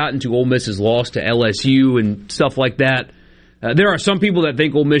not gotten to Ole Miss's loss to LSU and stuff like that. There are some people that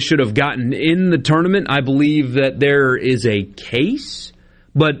think Ole Miss should have gotten in the tournament. I believe that there is a case,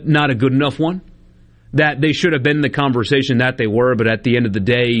 but not a good enough one, that they should have been in the conversation that they were, but at the end of the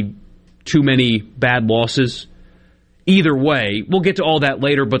day, too many bad losses. Either way, we'll get to all that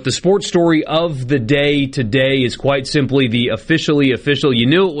later, but the sports story of the day today is quite simply the officially official. You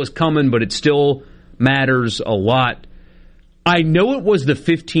knew it was coming, but it still matters a lot. I know it was the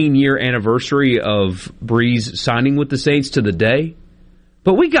 15-year anniversary of Breeze signing with the Saints to the day,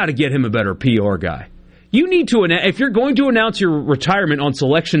 but we got to get him a better PR guy. You need to, if you're going to announce your retirement on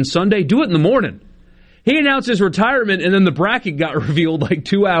Selection Sunday, do it in the morning. He announced his retirement, and then the bracket got revealed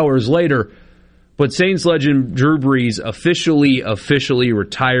 2 hours later. But Saints legend Drew Brees officially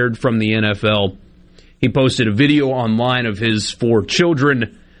retired from the NFL. He posted a video online of his 4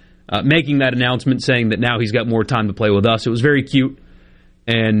 children making that announcement, saying that now he's got more time to play with us. It was very cute.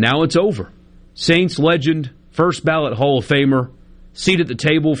 And now it's over. Saints legend, first ballot Hall of Famer, seat at the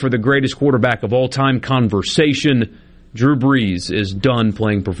table for the greatest quarterback of all time conversation. Drew Brees is done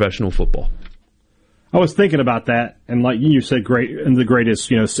playing professional football. I was thinking about that, and like you said, great and the greatest,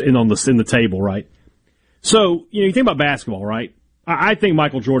 in the table, right? So, you think about basketball, right? I think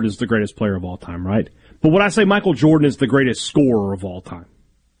Michael Jordan is the greatest player of all time, right? But would I say Michael Jordan is the greatest scorer of all time?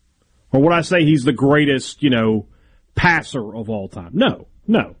 Or would I say he's the greatest, passer of all time? No.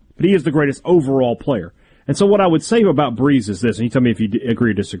 But he is the greatest overall player. And so what I would say about Brees is this, and you tell me if you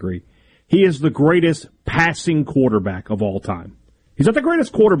agree or disagree. He is the greatest passing quarterback of all time. He's not the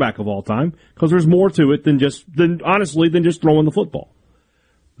greatest quarterback of all time because there's more to it than just throwing the football.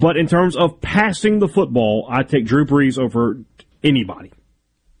 But in terms of passing the football, I take Drew Brees over anybody.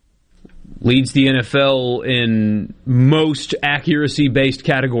 Leads the NFL in most accuracy-based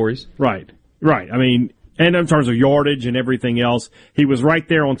categories. Right. I mean, and in terms of yardage and everything else, he was right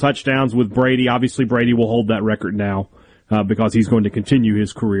there on touchdowns with Brady. Obviously, Brady will hold that record now because he's going to continue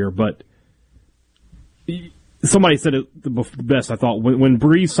his career. But somebody said it the best, I thought. When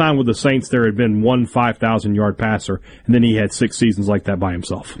Brees signed with the Saints, there had been one 5,000-yard passer, and then he had 6 seasons like that by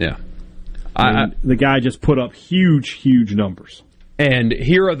himself. Yeah. The guy just put up huge numbers. And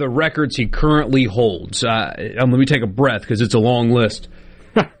here are the records he currently holds. Let me take a breath because it's a long list.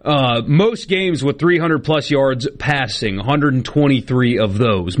 Most games with 300-plus yards passing, 123 of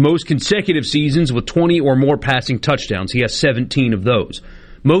those. Most consecutive seasons with 20 or more passing touchdowns. He has 17 of those.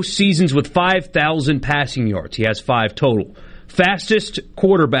 Most seasons with 5,000 passing yards. He has 5 total. Fastest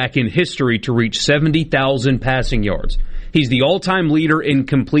quarterback in history to reach 70,000 passing yards. He's the all-time leader in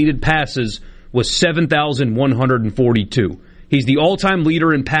completed passes with 7,142. He's the all-time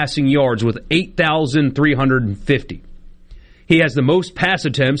leader in passing yards with 8,350. He has the most pass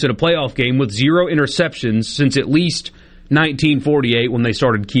attempts in a playoff game with 0 interceptions since at least 1948 when they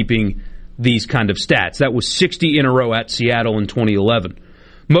started keeping these kind of stats. That was 60 in a row at Seattle in 2011.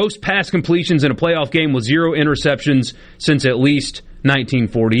 Most pass completions in a playoff game with 0 interceptions since at least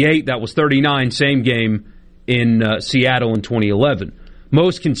 1948. That was 39, same game in Seattle in 2011.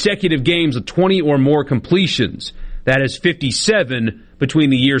 Most consecutive games with 20 or more completions. That is 57 between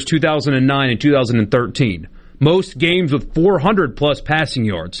the years 2009 and 2013. Most games with 400-plus passing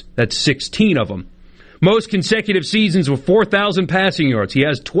yards. That's 16 of them. Most consecutive seasons with 4,000 passing yards. He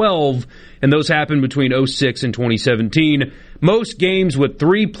has 12, and those happened between 2006 and 2017. Most games with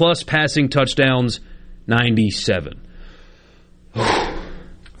 3-plus passing touchdowns, 97.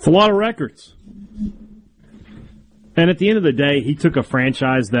 It's a lot of records. And at the end of the day, he took a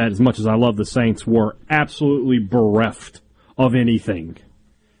franchise that, as much as I love the Saints, were absolutely bereft of anything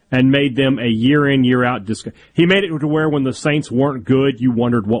and made them a year-in, year-out discussion. He made it to where when the Saints weren't good, you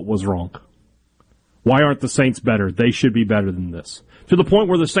wondered what was wrong. Why aren't the Saints better? They should be better than this. To the point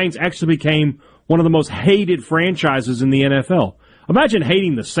where the Saints actually became one of the most hated franchises in the NFL. Imagine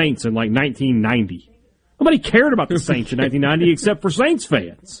hating the Saints in, 1990. Nobody cared about the Saints in 1990 except for Saints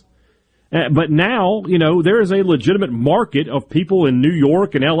fans. But now, there is a legitimate market of people in New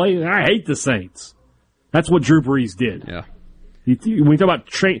York and L.A. I hate the Saints. That's what Drew Brees did. Yeah. When we talk about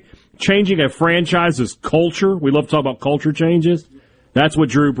changing a franchise's culture, we love to talk about culture changes. That's what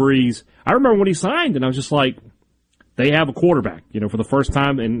Drew Brees... I remember when he signed, and I was just like, they have a quarterback, for the first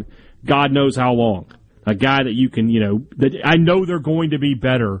time in God knows how long. A guy that you can, that I know they're going to be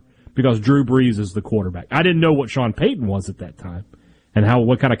better because Drew Brees is the quarterback. I didn't know what Sean Payton was at that time and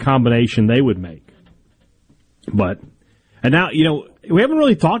what kind of combination they would make. And now, we haven't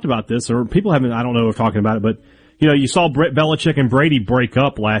really talked about this, or people haven't, I don't know if talking about it, but, you saw Brett Belichick and Brady break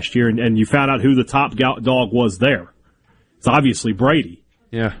up last year, and you found out who the top dog was there. It's obviously Brady.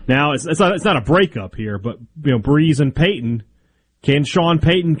 Yeah. Now, it's not a breakup here, but, Brees and Peyton, can Sean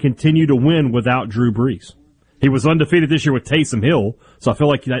Payton continue to win without Drew Brees? He was undefeated this year with Taysom Hill, so I feel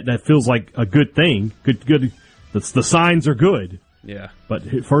like that feels like a good thing. Good. The signs are good. Yeah. But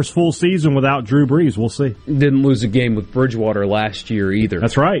first full season without Drew Brees, we'll see. Didn't lose a game with Bridgewater last year either.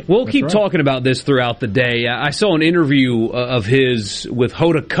 That's right. We'll keep talking about this throughout the day. I saw an interview of his with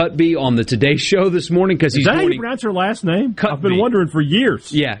Hoda Kotb on the Today Show this morning because he's. Is that how you pronounce her last name? Kotb. I've been wondering for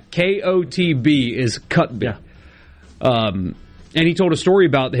years. Yeah, Kotb is Kotb. Yeah. And he told a story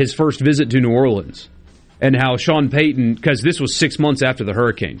about his first visit to New Orleans and how Sean Payton, because this was 6 months after the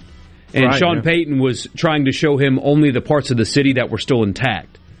hurricane. And right, Sean Payton was trying to show him only the parts of the city that were still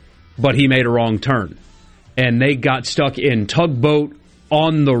intact. But he made a wrong turn. And they got stuck in tugboat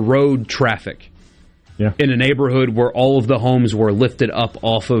on the road traffic. Yeah. In a neighborhood where all of the homes were lifted up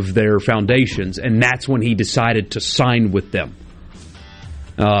off of their foundations. And that's when he decided to sign with them.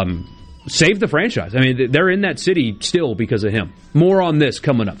 Save the franchise. I mean, they're in that city still because of him. More on this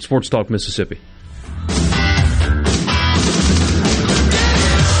coming up. Sports Talk Mississippi.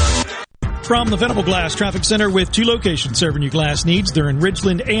 From the Venable Glass Traffic Center with 2 locations serving your glass needs. They're in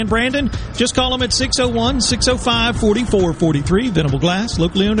Ridgeland and Brandon. Just call them at 601-605-4443. Venable Glass,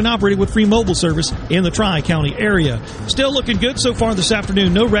 locally owned and operated with free mobile service in the Tri-County area. Still looking good so far this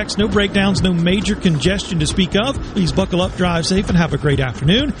afternoon. No wrecks, no breakdowns, no major congestion to speak of. Please buckle up, drive safe, and have a great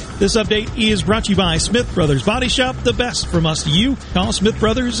afternoon. This update is brought to you by Smith Brothers Body Shop, the best from us to you. Call Smith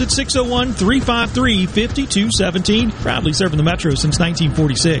Brothers at 601-353-5217. Proudly serving the Metro since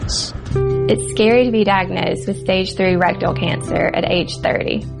 1946. It's scary to be diagnosed with stage 3 rectal cancer at age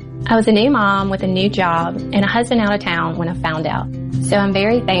 30. I was a new mom with a new job and a husband out of town when I found out. So I'm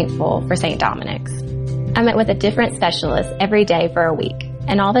very thankful for St. Dominic's. I met with a different specialist every day for a week.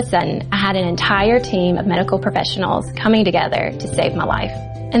 And all of a sudden, I had an entire team of medical professionals coming together to save my life.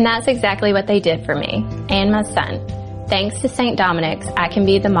 And that's exactly what they did for me and my son. Thanks to St. Dominic's, I can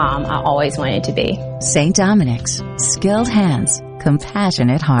be the mom I always wanted to be. St. Dominic's. Skilled hands.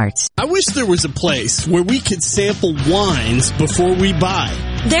 Compassionate hearts. I wish there was a place where we could sample wines before we buy.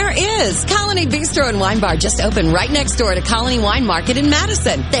 There is. Colony Bistro and Wine Bar just opened right next door to Colony Wine Market in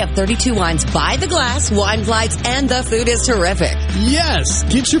Madison. They have 32 wines by the glass, wine flights, and the food is terrific. Yes.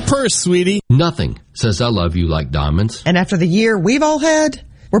 Get your purse, sweetie. Nothing says I love you like diamonds. And after the year we've all had,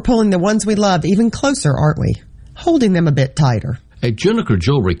 we're pulling the ones we love even closer, aren't we? Holding them a bit tighter. At Juniker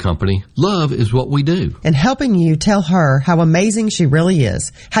Jewelry Company, love is what we do. And helping you tell her how amazing she really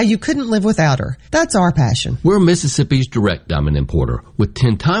is, how you couldn't live without her. That's our passion. We're Mississippi's direct diamond importer, with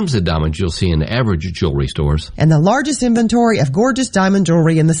 10 times the diamonds you'll see in the average jewelry stores. And the largest inventory of gorgeous diamond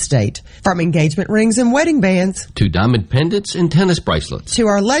jewelry in the state. From engagement rings and wedding bands, to diamond pendants and tennis bracelets, to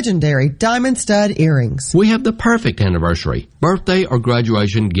our legendary diamond stud earrings. We have the perfect anniversary, birthday, or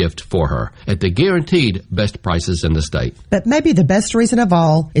graduation gift for her at the guaranteed best prices in the state. But maybe the best reason of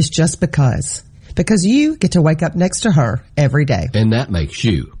all is just because. Because you get to wake up next to her every day. And that makes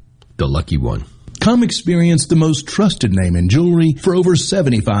you the lucky one. Come experience the most trusted name in jewelry for over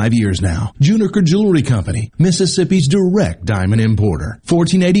 75 years now. Juniker Jewelry Company, Mississippi's direct diamond importer.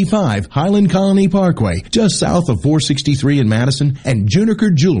 1485 Highland Colony Parkway, just south of 463 in Madison, and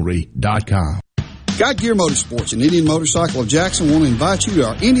JunikerJewelry.com. Got Gear Motorsports and Indian Motorcycle of Jackson want to invite you to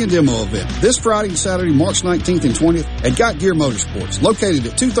our Indian Demo event this Friday and Saturday, March 19th and 20th at Got Gear Motorsports, located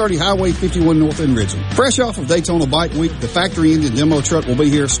at 230 Highway 51 North in Ridgeland. Fresh off of Daytona Bike Week, the factory Indian Demo truck will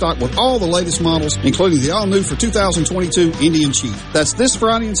be here stocked with all the latest models, including the all-new for 2022 Indian Chief. That's this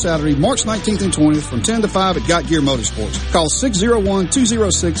Friday and Saturday, March 19th and 20th from 10 to 5 at Got Gear Motorsports. Call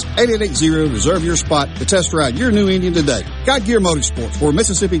 601-206-8880 to reserve your spot to test ride your new Indian today. Got Gear Motorsports, where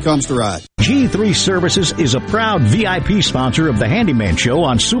Mississippi comes to ride. G3 Services is a proud VIP sponsor of the Handyman Show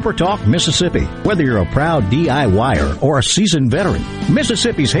on Super Talk Mississippi. Whether you're a proud DIYer or a seasoned veteran,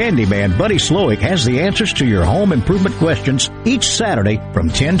 Mississippi's handyman Buddy Slowick has the answers to your home improvement questions each Saturday from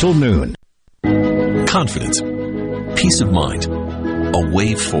 10 till noon. Confidence, peace of mind, a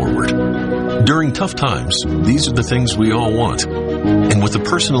way forward. During tough times, these are the things we all want. And with the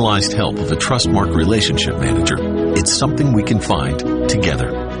personalized help of a Trustmark relationship manager, it's something we can find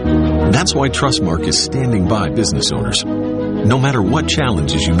together. That's why Trustmark is standing by business owners. No matter what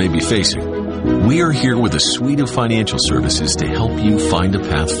challenges you may be facing, we are here with a suite of financial services to help you find a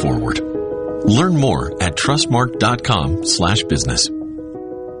path forward. Learn more at trustmark.com/business.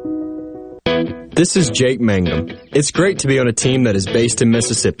 This is Jake Mangum. It's great to be on a team that is based in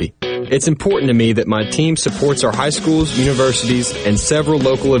Mississippi. It's important to me that my team supports our high schools, universities, and several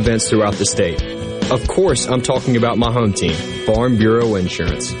local events throughout the state. Of course, I'm talking about my home team, Farm Bureau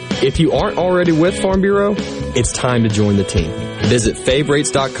Insurance. If you aren't already with Farm Bureau, it's time to join the team. Visit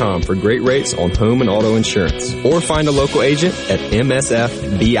favrates.com for great rates on home and auto insurance, or find a local agent at msfbins.com.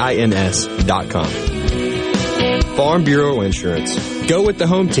 Farm Bureau Insurance. Go with the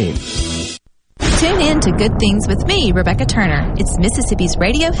home team. Tune in to Good Things with me, Rebecca Turner. It's Mississippi's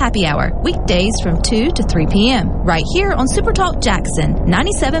Radio Happy Hour, weekdays from 2 to 3 p.m., right here on Super Talk Jackson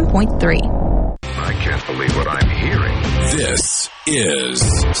 97.3. I can't believe what I'm hearing. This is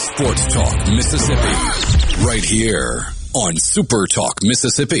Sports Talk Mississippi, right here on Super Talk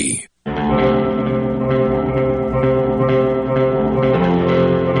Mississippi.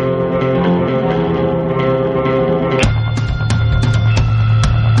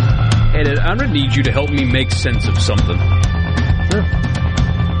 I'm going to need you to help me make sense of something. Sure.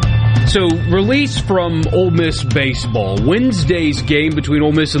 So, release from Ole Miss baseball. Wednesday's game between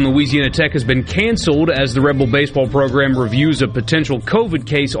Ole Miss and Louisiana Tech has been canceled as the Rebel baseball program reviews a potential COVID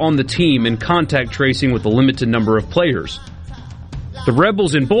case on the team and contact tracing with a limited number of players. The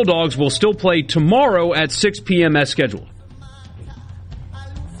Rebels and Bulldogs will still play tomorrow at 6 p.m. as scheduled.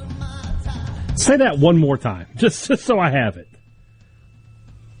 Say that one more time, just so I have it.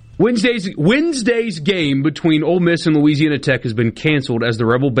 Wednesday's game between Ole Miss and Louisiana Tech has been canceled as the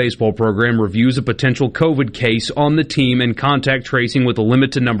Rebel baseball program reviews a potential COVID case on the team and contact tracing with a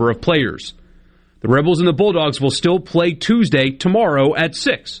limited number of players. The Rebels and the Bulldogs will still play Tuesday, tomorrow at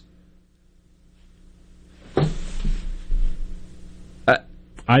 6.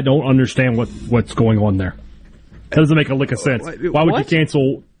 I don't understand what's going on there. That doesn't make a lick of sense. Why would you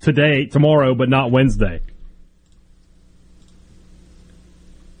cancel tomorrow, but not Wednesday?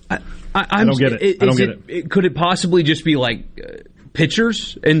 I don't get it. I don't get it. Could it possibly just be like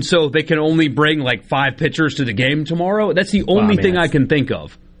pitchers, and so they can only bring like 5 pitchers to the game tomorrow? That's the only thing I can think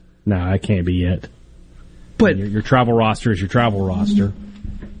of. No, that can't be it. But your travel roster is your travel roster.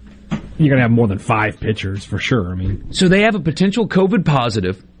 You're going to have more than 5 pitchers for sure. I mean, so they have a potential COVID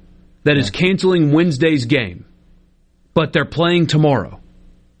positive that is canceling Wednesday's game, but they're playing tomorrow.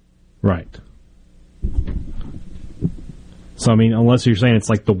 Right. So, I mean, unless you're saying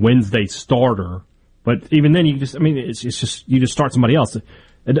it's like the Wednesday starter, but even then, it's just you just start somebody else.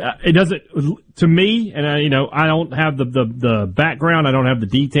 It doesn't, to me, and I don't have the background, I don't have the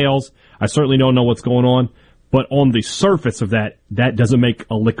details, I certainly don't know what's going on, but on the surface of that doesn't make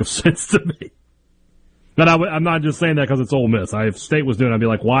a lick of sense to me. But I'm not just saying that because it's Ole Miss. If State was doing it, I'd be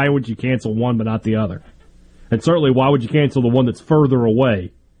like, why would you cancel one but not the other? And certainly, why would you cancel the one that's further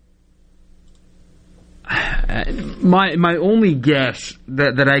away? My only guess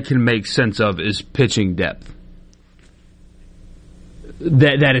that I can make sense of is pitching depth.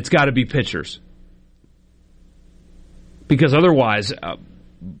 That it's got to be pitchers. Because otherwise,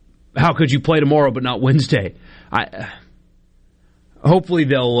 how could you play tomorrow but not Wednesday? Hopefully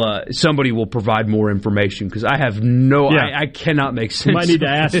somebody will provide more information, because I have I cannot make sense. You might need to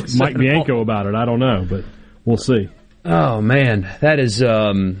ask Mike Bianco about it. I don't know, but we'll see. Oh man, that is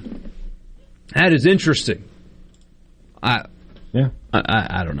interesting. I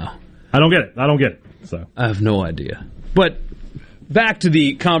don't know. I don't get it. So I have no idea. But back to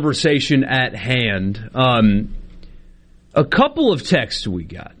the conversation at hand. A couple of texts we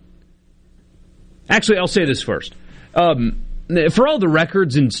got. Actually, I'll say this first. For all the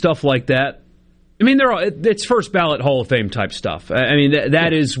records and stuff like that, I mean, it's first ballot Hall of Fame type stuff. I mean,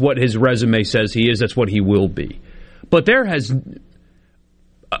 that is what his resume says he is. That's what he will be. But there has,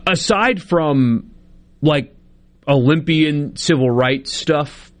 aside from like Olympian civil rights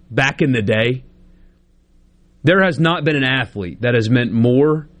stuff back in the day, there has not been an athlete that has meant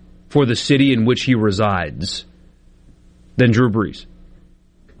more for the city in which he resides than Drew Brees.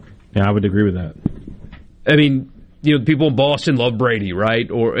 Yeah, I would agree with that. I mean, people in Boston love Brady,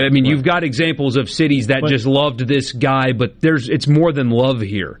 right? Or I mean, You've got examples of cities that just loved this guy, but it's more than love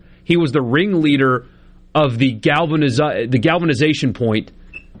here. He was the ringleader of the galvanization point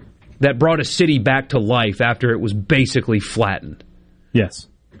that brought a city back to life after it was basically flattened. Yes.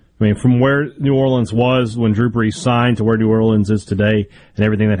 I mean, from where New Orleans was when Drew Brees signed to where New Orleans is today, and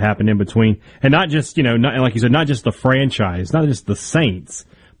everything that happened in between. And not just, like you said, not just the franchise, not just the Saints,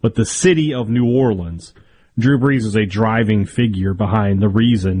 but the city of New Orleans. Drew Brees is a driving figure behind the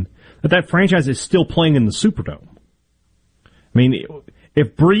reason that franchise is still playing in the Superdome. I mean,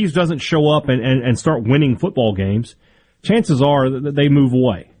 if Brees doesn't show up and start winning football games, chances are that they move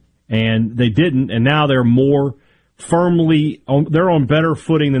away. And they didn't, and now they're more firmly they're on better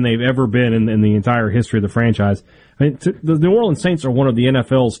footing than they've ever been in the entire history of the franchise. I mean, the New Orleans Saints are one of the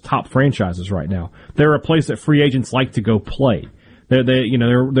NFL's top franchises right now. They're a place that free agents like to go play.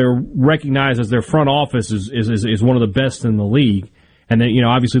 They're recognized as their front office is one of the best in the league, and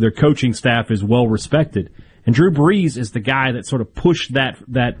obviously their coaching staff is well respected. And Drew Brees is the guy that sort of pushed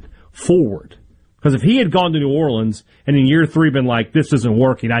that forward. Because if he had gone to New Orleans and in year 3 been like, this isn't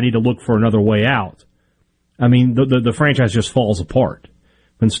working, I need to look for another way out, I mean, the franchise just falls apart.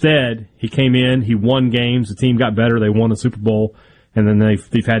 Instead, he came in, he won games, the team got better, they won the Super Bowl, and then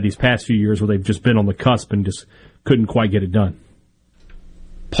they've had these past few years where they've just been on the cusp and just couldn't quite get it done.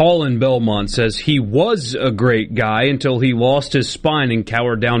 Paul in Belmont says he was a great guy until he lost his spine and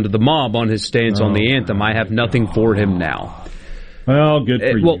cowered down to the mob on his stance on the anthem. I have nothing for him now. Well, good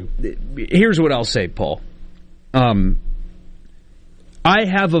for you. Well, here's what I'll say, Paul. I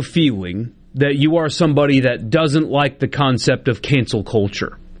have a feeling that you are somebody that doesn't like the concept of cancel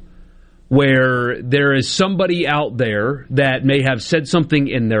culture, where there is somebody out there that may have said something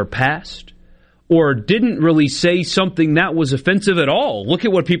in their past or didn't really say something that was offensive at all. Look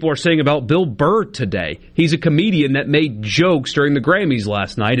at what people are saying about Bill Burr today. He's a comedian that made jokes during the Grammys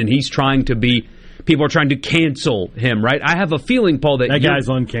last night, and people are trying to cancel him, right? I have a feeling, Paul, that guy's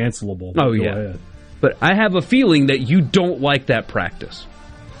uncancelable. Oh, yeah. Ahead. But I have a feeling that you don't like that practice.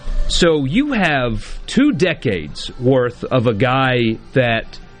 So you have 2 decades worth of a guy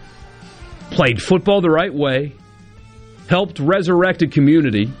that played football the right way, helped resurrect a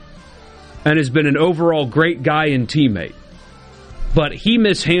community, and has been an overall great guy and teammate. But he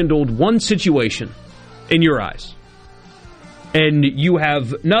mishandled one situation in your eyes. And you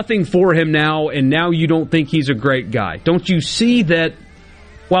have nothing for him now, and now you don't think he's a great guy. Don't you see that,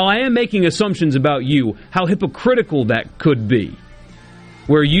 while I am making assumptions about you, how hypocritical that could be?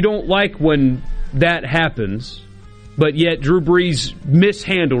 Where you don't like when that happens, but yet Drew Brees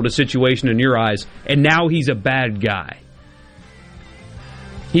mishandled a situation in your eyes, and now he's a bad guy.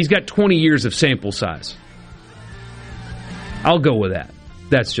 He's got 20 years of sample size. I'll go with that.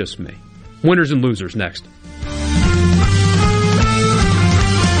 That's just me. Winners and losers next.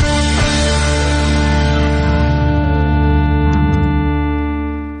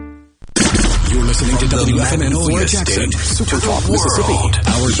 Listening to WFMN Fort Jackson, Super Talk, Mississippi.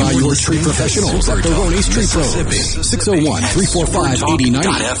 Powered by your tree professionals at Baroni's Tree Pros.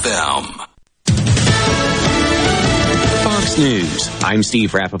 601-345-89.FM. Fox News. I'm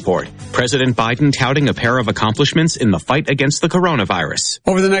Steve Rappaport. President Biden touting a pair of accomplishments in the fight against the coronavirus.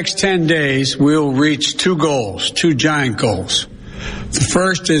 Over the next 10 days, we'll reach 2 goals, 2 giant goals. The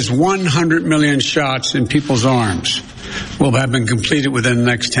first is 100 million shots in people's arms. will have been completed within the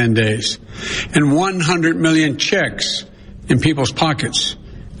next 10 days. And 100 million checks in people's pockets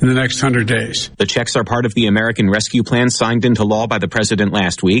in the next 100 days. The checks are part of the American Rescue Plan signed into law by the president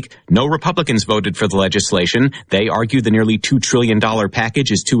last week. No Republicans voted for the legislation. They argue the nearly $2 trillion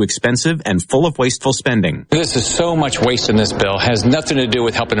package is too expensive and full of wasteful spending. This is so much waste in this bill. It has nothing to do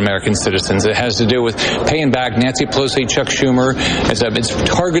with helping American citizens. It has to do with paying back Nancy Pelosi, Chuck Schumer. It's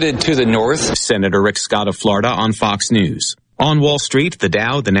targeted to the North. Senator Rick Scott of Florida on Fox News. On Wall Street, the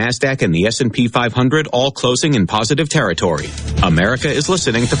Dow, the Nasdaq, and the S&P 500 all closing in positive territory. America is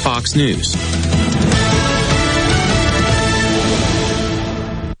listening to Fox News.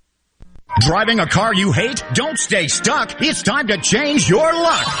 Driving a car you hate? Don't stay stuck. It's time to change your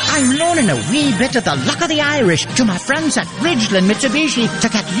luck. I'm loaning a wee bit of the luck of the Irish to my friends at Ridgeland Mitsubishi to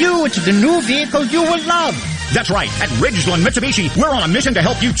get you into the new vehicle you will love. That's right. At Ridgeland Mitsubishi, we're on a mission to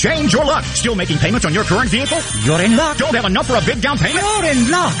help you change your luck. Still making payments on your current vehicle? You're in luck. Don't have enough for a big down payment? You're in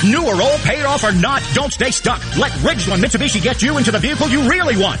luck. New or old, paid off or not, don't stay stuck. Let Ridgeland Mitsubishi get you into the vehicle you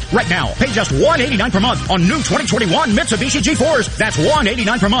really want. Right now, pay just $189 per month on new 2021 Mitsubishi G4s. That's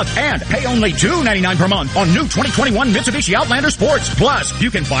 $189 per month. And pay only $299 per month on new 2021 Mitsubishi Outlander Sports. Plus,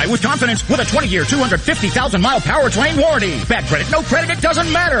 you can buy with confidence with a 20-year, 250,000-mile powertrain warranty. Bad credit, no credit, it doesn't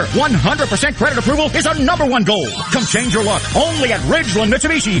matter. 100% credit approval is our #1 goal. Come change your luck only at Ridgeland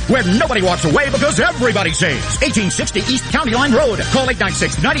Mitsubishi, where nobody walks away because everybody saves. 1860 East County Line Road. Call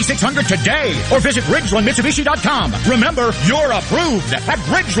 896-9600 today or visit RidgelandMitsubishi.com. Remember, you're approved at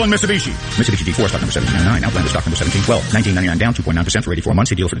Ridgeland Mitsubishi. Mitsubishi G4 stock number 1799. Outlander stock number 1712. $19.99 down, 2.9% for 84 months.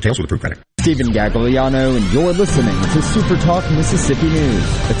 See dealer for details with approved credit. Stephen Gagliano, and you're listening to Super Talk Mississippi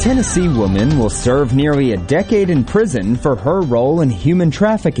News. A Tennessee woman will serve nearly a decade in prison for her role in human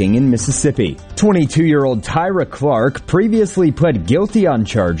trafficking in Mississippi. 22-year-old Tyra Clark previously pled guilty on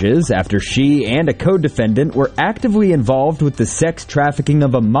charges after she and a co-defendant were actively involved with the sex trafficking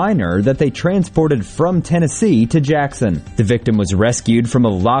of a minor that they transported from Tennessee to Jackson. The victim was rescued from a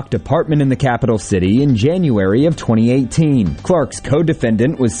locked apartment in the capital city in January of 2018. Clark's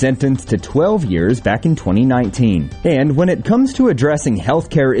co-defendant was sentenced to 12 years back in 2019. And when it comes to addressing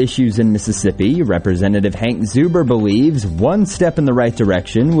healthcare issues in Mississippi, Representative Hank Zuber believes one step in the right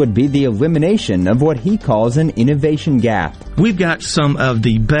direction would be the elimination of what he calls an innovation gap. We've got some of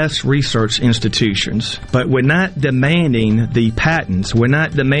the best research institutions, but we're not demanding the patents. We're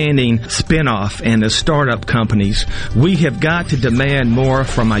not demanding spin-off and the startup companies. We have got to demand more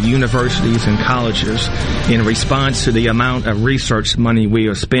from our universities and colleges in response to the amount of research money we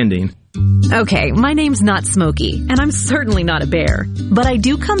are spending. Okay, my name's not Smokey, and I'm certainly not a bear. But I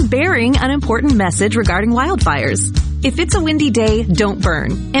do come bearing an important message regarding wildfires. If it's a windy day, don't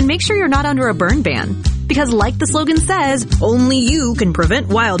burn. And make sure you're not under a burn ban. Because like the slogan says, only you can prevent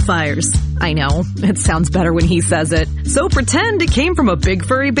wildfires. I know, it sounds better when he says it. So pretend it came from a big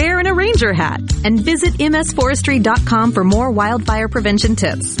furry bear in a ranger hat. And visit msforestry.com for more wildfire prevention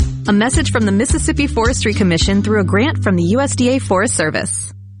tips. A message from the Mississippi Forestry Commission through a grant from the USDA Forest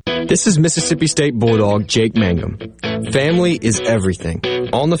Service. This is Mississippi State Bulldog Jake Mangum. Family is everything.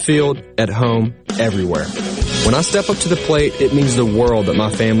 On the field, at home, everywhere. When I step up to the plate, it means the world that my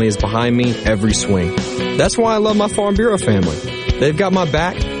family is behind me every swing. That's why I love my Farm Bureau family. They've got my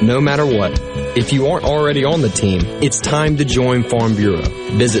back no matter what. If you aren't already on the team, it's time to join Farm Bureau.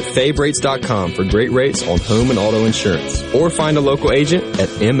 Visit favrates.com for great rates on home and auto insurance, or find a local agent at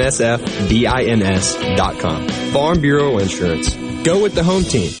msfbins.com. Farm Bureau Insurance. Go with the home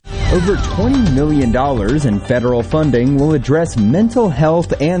team. Over $20 million in federal funding will address mental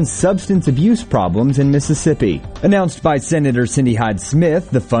health and substance abuse problems in Mississippi. Announced by Senator Cindy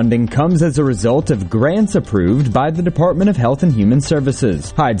Hyde-Smith, the funding comes as a result of grants approved by the Department of Health and Human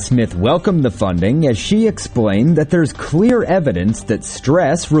Services. Hyde-Smith welcomed the funding as she explained that there's clear evidence that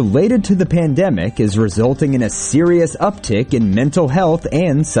stress related to the pandemic is resulting in a serious uptick in mental health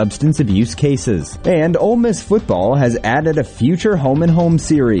and substance abuse cases. And Ole Miss football has added a future home and home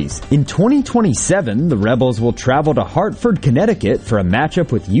series. In 2027, the Rebels will travel to Hartford, Connecticut for a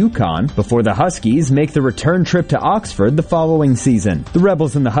matchup with UConn before the Huskies make the return trip to Oxford the following season. The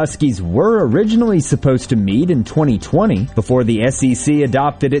Rebels and the Huskies were originally supposed to meet in 2020 before the SEC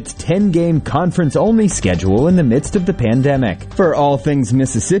adopted its 10-game conference-only schedule in the midst of the pandemic. For all things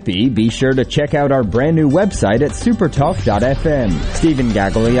Mississippi, be sure to check out our brand new website at supertalk.fm. Stephen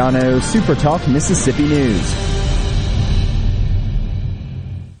Gagliano, Supertalk Mississippi News.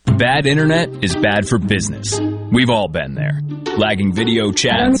 Bad internet is bad for business. We've all been there. Lagging video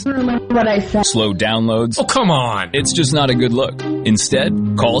chats, slow downloads. Oh, come on. It's just not a good look.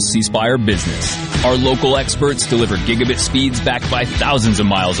 Instead, call C Spire Business. Our local experts deliver gigabit speeds backed by thousands of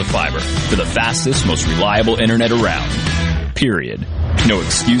miles of fiber for the fastest, most reliable internet around. Period. No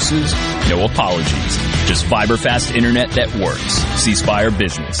excuses, no apologies. Just fiber-fast internet that works. C Spire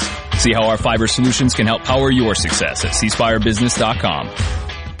Business. See how our fiber solutions can help power your success at cspirebusiness.com.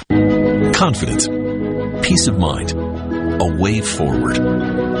 Confidence, peace of mind, a way forward.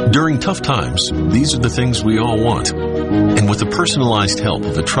 During tough times, these are the things we all want. And with the personalized help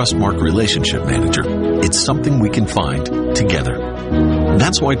of a Trustmark relationship manager, it's something we can find together.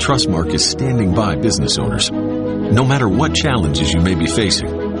 That's why Trustmark is standing by business owners. No matter what challenges you may be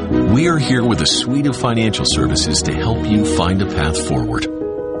facing, we are here with a suite of financial services to help you find a path forward.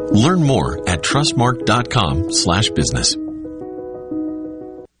 Learn more at trustmark.com/business.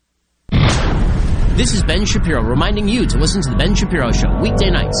 This is Ben Shapiro reminding you to listen to The Ben Shapiro Show weekday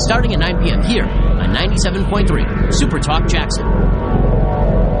nights starting at 9 p.m. here on 97.3 Super Talk Jackson.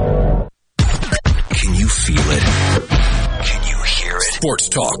 Can you feel it? Can you hear it? Sports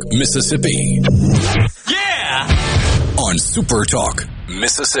Talk Mississippi. Yeah! On Super Talk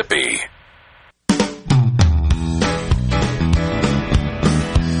Mississippi.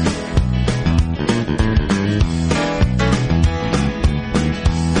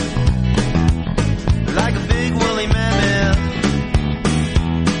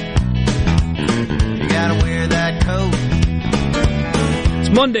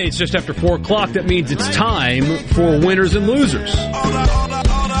 Monday, it's just after 4 o'clock. That means it's time for winners and losers. All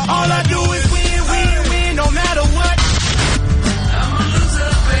I do is win, win, win, no matter what. I'm a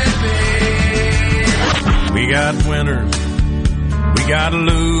loser, baby. We got winners. We got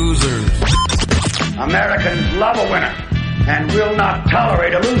losers. Americans love a winner and will not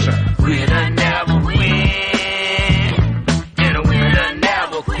tolerate a loser. Winner never win, and a winner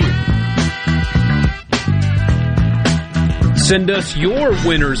never quit. Send us your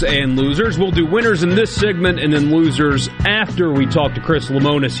winners and losers. We'll do winners in this segment and then losers after we talk to Chris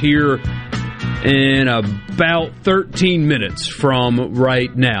Lemonis here in about 13 minutes from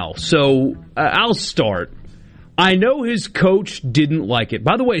right now. So I'll start. I know his coach didn't like it.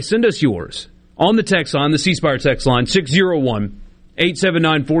 By the way, send us yours on the text line, the C Spire text line,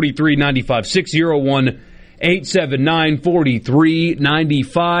 601-879-4395,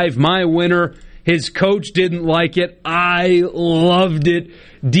 601-879-4395. My winner. His coach didn't like it. I loved it.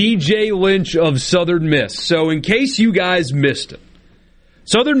 DJ Lynch of Southern Miss. So in case you guys missed it,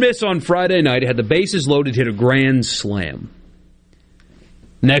 Southern Miss on Friday night had the bases loaded, hit a grand slam.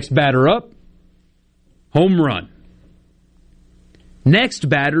 Next batter up, home run. Next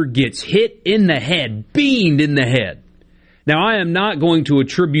batter gets hit in the head, beamed in the head. Now, I am not going to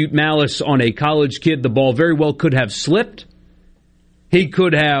attribute malice on a college kid. The ball very well could have slipped. He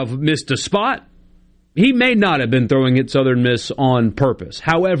could have missed a spot. He may not have been throwing at Southern Miss on purpose.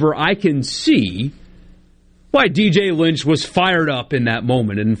 However, I can see why DJ Lynch was fired up in that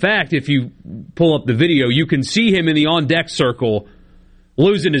moment. In fact, if you pull up the video, you can see him in the on-deck circle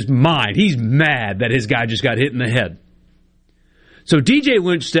losing his mind. He's mad that his guy just got hit in the head. So DJ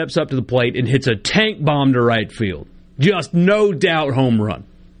Lynch steps up to the plate and hits a tank bomb to right field. Just no doubt home run.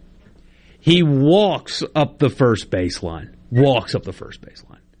 He walks up the first baseline.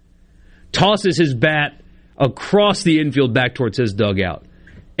 Tosses his bat across the infield back towards his dugout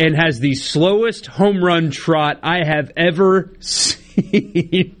and has the slowest home run trot I have ever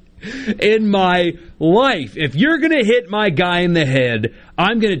seen in my life. If you're going to hit my guy in the head,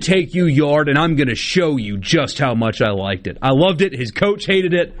 I'm going to take you yard and I'm going to show you just how much I liked it. I loved it. His coach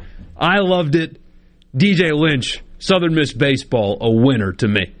hated it. I loved it. DJ Lynch, Southern Miss baseball, a winner to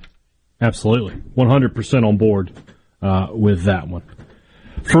me. Absolutely. 100% on board with that one.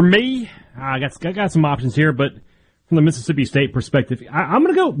 For me, I got some options here, but from the Mississippi State perspective, I'm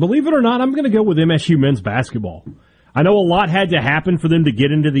going to go, believe it or not, I'm going to go with MSU men's basketball. I know a lot had to happen for them to get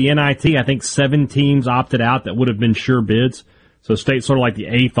into the NIT. I think 7 teams opted out that would have been sure bids. So State's sort of like the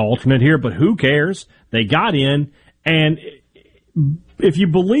 8th alternate here, but who cares? They got in, and if you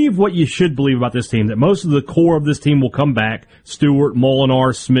believe what you should believe about this team, that most of the core of this team will come back, Stewart,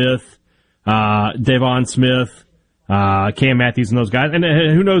 Molinar, Smith, Devon Smith, Cam Matthews and those guys. And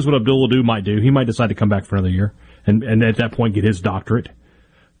who knows what Abdul Adu might do. He might decide to come back for another year and at that point get his doctorate.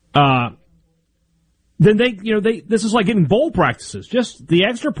 Then this is like getting bowl practices. Just the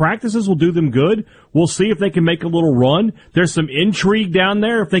extra practices will do them good. We'll see if they can make a little run. There's some intrigue down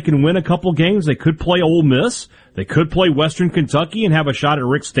there. If they can win a couple games, they could play Ole Miss. They could play Western Kentucky and have a shot at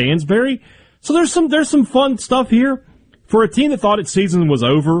Rick Stansbury. So there's some fun stuff here. for a team that thought its season was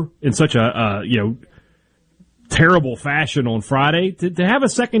over in such a terrible fashion on Friday, to have a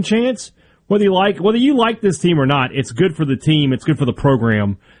second chance, whether you like this team or not, it's good for the team, it's good for the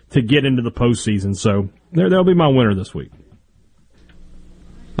program to get into the postseason. So there'll be my winner this week.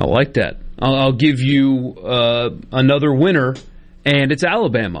 I like that. I'll give you another winner, and it's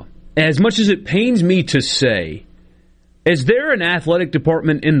Alabama. As much as it pains me to say, is there an athletic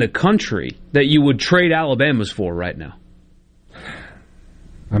department in the country that you would trade Alabama's for right now?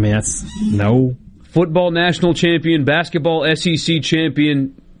 I mean, that's no. Football national champion, basketball SEC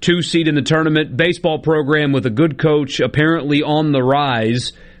champion, 2 seed in the tournament, baseball program with a good coach, apparently on the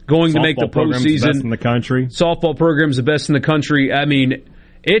rise, going to make the postseason. Best in the country. Softball program's the best in the country. I mean,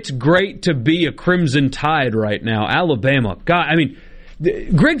 it's great to be a Crimson Tide right now. Alabama. God, I mean,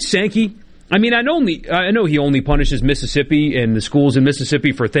 Greg Sankey, I mean, I know he only punishes Mississippi and the schools in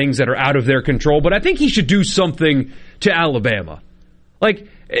Mississippi for things that are out of their control, but I think he should do something to Alabama. Like,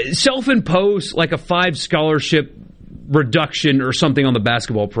 self-impose, like a 5 scholarship reduction or something on the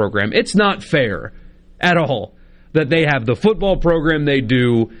basketball program. It's not fair at all that they have the football program they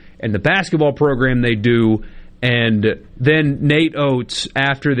do and the basketball program they do, and then Nate Oates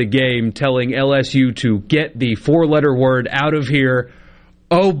after the game telling LSU to get the 4-letter word out of here.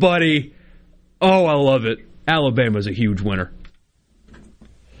 Oh, buddy. Oh, I love it. Alabama's a huge winner.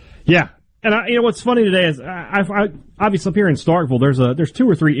 Yeah. And what's funny today is, I obviously up here in Starkville, there's 2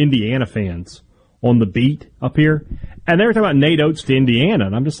 or 3 Indiana fans on the beat up here, and they were talking about Nate Oates to Indiana,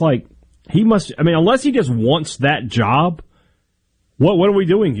 and I'm just like, unless he just wants that job, what are we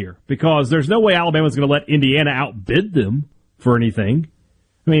doing here? Because there's no way Alabama's going to let Indiana outbid them for anything.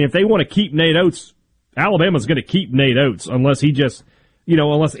 I mean, if they want to keep Nate Oates, Alabama's going to keep Nate Oates unless he just,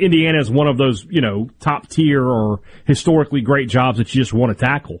 unless Indiana is one of those, top tier or historically great jobs that you just want to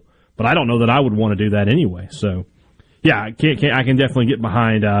tackle. But I don't know that I would want to do that anyway. So, yeah, I can definitely get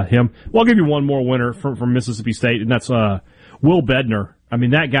behind him. Well, I'll give you one more winner from Mississippi State, and that's Will Bednar. I mean,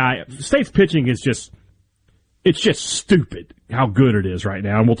 that guy, State's pitching is just stupid how good it is right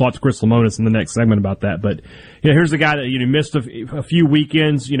now. And we'll talk to Chris Lemonis in the next segment about that. But here's the guy that missed a few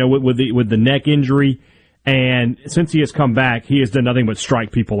weekends, with the neck injury. And since he has come back, he has done nothing but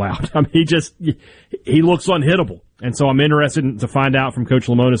strike people out. I mean, he looks unhittable. And so I'm interested to find out from Coach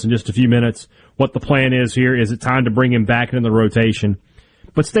Lemonis in just a few minutes what the plan is here. Is it time to bring him back into the rotation?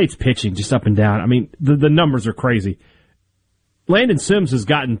 But State's pitching just up and down. I mean, the numbers are crazy. Landon Sims has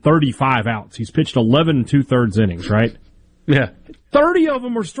gotten 35 outs. He's pitched 11 2/3 innings, right? Yeah. 30 of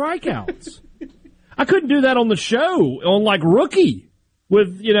them are strikeouts. I couldn't do that on the show, on like Rookie,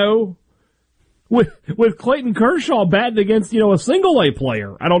 with Clayton Kershaw batting against, a single A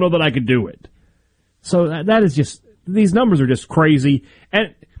player. I don't know that I could do it. So that is just, these numbers are just crazy.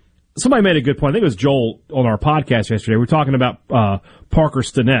 And somebody made a good point. I think it was Joel on our podcast yesterday. We were talking about Parker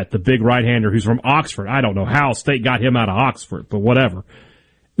Stinnett, the big right-hander who's from Oxford. I don't know how State got him out of Oxford, but whatever.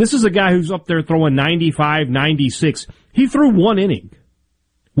 This is a guy who's up there throwing 95, 96. He threw 1 inning.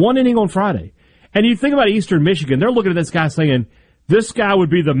 1 inning on Friday. And you think about Eastern Michigan, they're looking at this guy saying, this guy would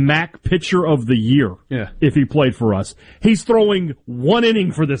be the MAC pitcher of the year if he played for us. He's throwing 1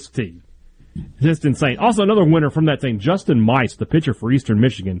 inning for this team. Just insane. Also, another winner from that team, Justin Mice, the pitcher for Eastern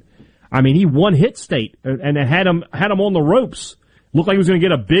Michigan. I mean, he one-hit State and had him on the ropes. Looked like he was going to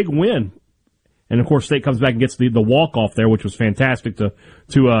get a big win. And, of course, State comes back and gets the walk-off there, which was fantastic to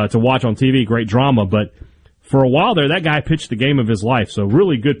watch on TV. Great drama. But for a while there, that guy pitched the game of his life. So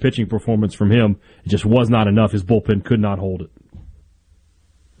really good pitching performance from him. It just was not enough. His bullpen could not hold it.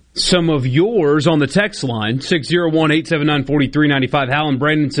 Some of yours on the text line, 601-879-4395. Hal and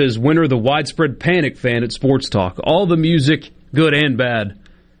Brandon says, winner, the widespread panic fan at Sports Talk. All the music, good and bad,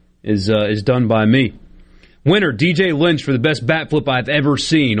 is done by me. Winner, DJ Lynch for the best bat flip I've ever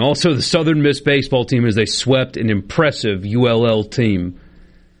seen. Also, the Southern Miss baseball team as they swept an impressive ULL team.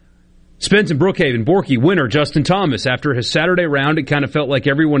 Spence and Brookhaven, Borky, winner, Justin Thomas. After his Saturday round, it kind of felt like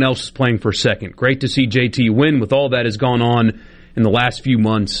everyone else was playing for second. Great to see JT win with all that has gone on in the last few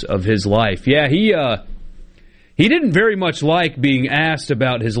months of his life. Yeah, he didn't very much like being asked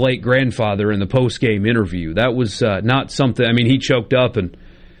about his late grandfather in the post-game interview. That was not something. I mean, he choked up and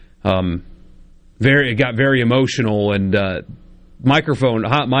it got very emotional. And Hot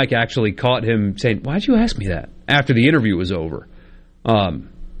Mike actually caught him saying, "Why'd you ask me that?" after the interview was over.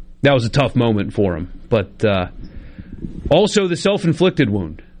 That was a tough moment for him. But also the self-inflicted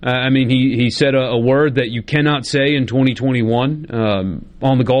wound. I mean, he said a word that you cannot say in 2021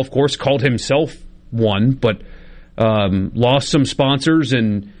 on the golf course, called himself one, but lost some sponsors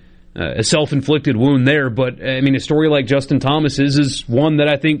and a self-inflicted wound there. But, I mean, a story like Justin Thomas's is one that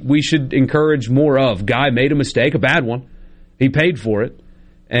I think we should encourage more of. Guy made a mistake, a bad one, He paid for it,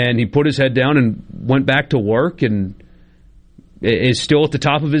 and he put his head down and went back to work and is still at the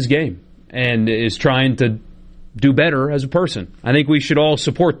top of his game and is trying to do better as a person. I think we should all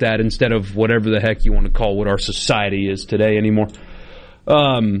support that instead of whatever the heck you want to call what our society is today anymore.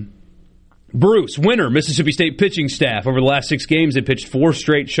 Bruce, winner, Mississippi State pitching staff. Over the last 6 games, they pitched 4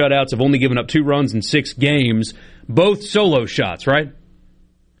 straight shutouts, have only given up 2 runs in 6 games. Both solo shots, right?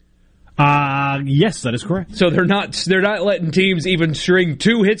 Yes, that is correct. So they're not letting teams even string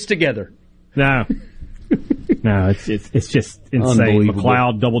 2 hits together. No. No, it's just insane.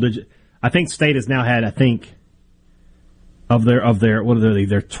 McLeod double digit. I think State has now had, of their what are they?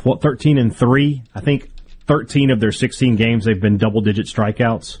 They're 13-3. I think 13 of their 16 games they've been double digit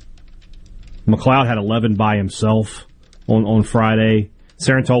strikeouts. McLeod had 11 by himself on Friday.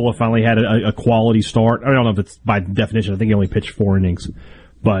 Sarantola finally had a quality start. I don't know if it's by definition. I think he only pitched 4 innings,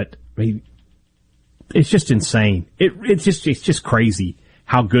 but it's just insane. It's just crazy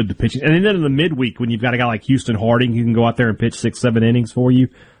how good the pitching. And then in the midweek, when you've got a guy like Houston Harding who can go out there and pitch 6-7 innings for you,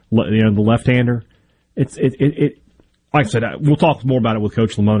 the left-hander. It like I said, we'll talk more about it with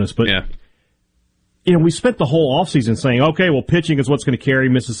Coach Lemonis, but yeah. We spent the whole offseason saying, okay, well, pitching is what's going to carry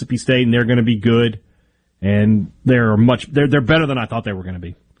Mississippi State, and they're going to be good, and they're better than I thought they were going to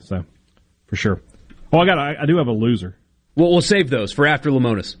be. So, for sure. Oh, I do have a loser. Well, we'll save those for after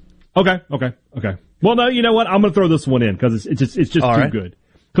Lemonis. Okay. Well, no, you know what? I'm going to throw this one in because it's just too good.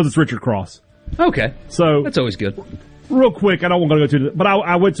 Because it's Richard Cross. Okay, so that's always good. Real quick, I don't want to go to, but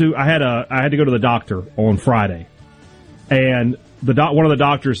I had to go to the doctor on Friday, and one of the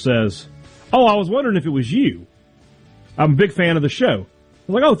doctors says, "Oh, I was wondering if it was you. I'm a big fan of the show."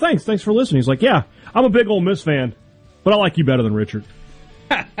 I'm like, "Oh, thanks for listening." He's like, "Yeah, I'm a big Ole Miss fan, but I like you better than Richard."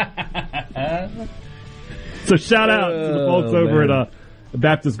 So shout out to the folks over at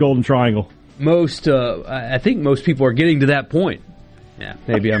Baptist Golden Triangle. I think most people are getting to that point. Yeah,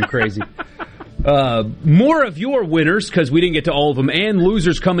 maybe I'm crazy. More of your winners, because we didn't get to all of them, and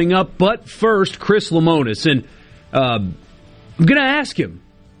losers coming up. But first, Chris Lemonis. And I'm going to ask him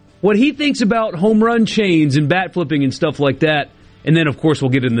what he thinks about home run chains and bat flipping and stuff like that. And then, of course, we'll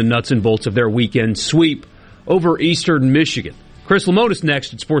get in the nuts and bolts of their weekend sweep over Eastern Michigan. Chris Lemonis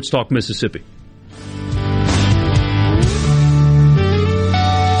next at Sports Talk Mississippi.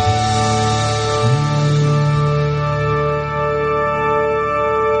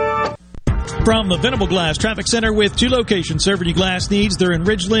 From the Venable Glass Traffic Center with 2 locations serving your glass needs. They're in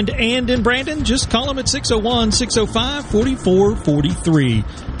Ridgeland and in Brandon. Just call them at 601-605-4443.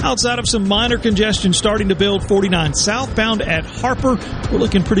 Outside of some minor congestion starting to build 49 southbound at Harper. We're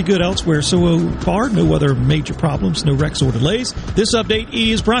looking pretty good elsewhere so far. No other major problems, no wrecks or delays. This update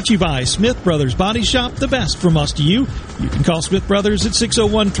is brought to you by Smith Brothers Body Shop, the best from us to you. You can call Smith Brothers at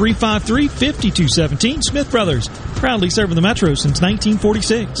 601-353-5217. Smith Brothers, proudly serving the Metro since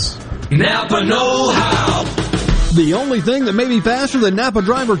 1946. Napa know-how. The only thing that may be faster than Napa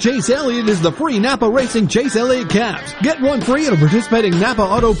driver Chase Elliott is the free Napa Racing Chase Elliott caps. Get one free at a participating Napa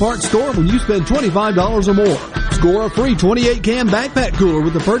Auto Parts store when you spend $25 or more. Score a free 28-can backpack cooler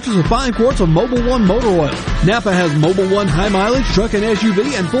with the purchase of 5 quarts of Mobil 1 motor oil. Napa has Mobil 1 high mileage, truck and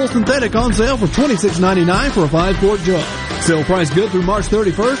SUV, and full synthetic on sale for $26.99 for a 5-quart jug. Sale price good through March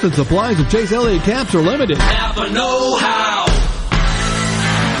 31st, and supplies of Chase Elliott caps are limited. Napa know-how.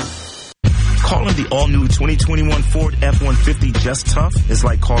 Calling the all-new 2021 Ford F-150 just tough is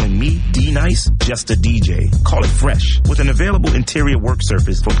like calling me, D-Nice, just a DJ. Call it fresh, with an available interior work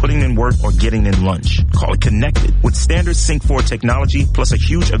surface for putting in work or getting in lunch. Call it connected, with standard Sync 4 technology, plus a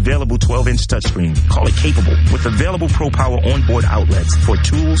huge available 12-inch touchscreen. Call it capable, with available Pro-Power onboard outlets for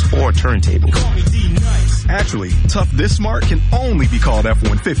tools or turntables. Call me D-Nice. Actually, tough this smart can only be called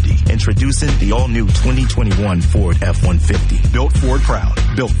F-150. Introducing the all-new 2021 Ford F-150. Built Ford proud,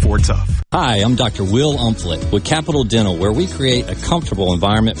 built Ford tough. Hi, I'm Dr. Will Umflett with Capital Dental, where we create a comfortable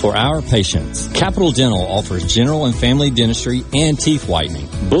environment for our patients. Capital Dental offers general and family dentistry and teeth whitening.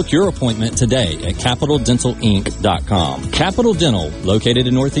 Book your appointment today at CapitalDentalInc.com. Capital Dental, located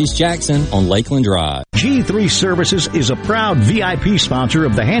in Northeast Jackson on Lakeland Drive. G3 Services is a proud VIP sponsor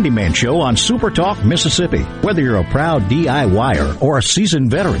of the Handyman Show on Super Talk Mississippi. Whether you're a proud DIYer or a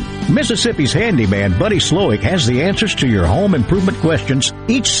seasoned veteran, Mississippi's handyman Buddy Slowick has the answers to your home improvement questions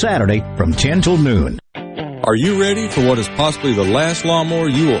each Saturday from 10 till noon. Are you ready for what is possibly the last lawnmower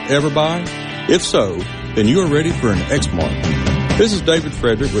you will ever buy? If so, then you are ready for an Exmark. This is David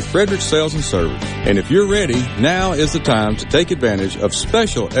Frederick with Frederick Sales and Service. And if you're ready, now is the time to take advantage of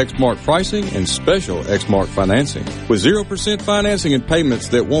special Exmark pricing and special Exmark financing. With 0% financing and payments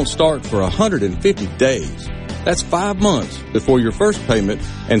that won't start for 150 days. That's 5 months before your first payment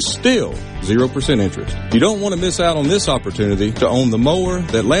and still 0% interest. You don't want to miss out on this opportunity to own the mower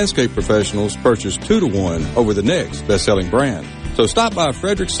that landscape professionals purchase 2-to-1 over the next best-selling brand. So stop by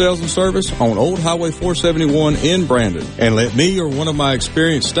Frederick Sales and Service on Old Highway 471 in Brandon and let me or one of my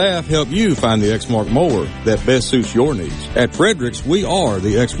experienced staff help you find the Exmark mower that best suits your needs. At Fredericks, we are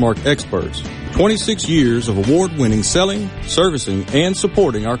the Exmark experts. 26 years of award-winning selling, servicing, and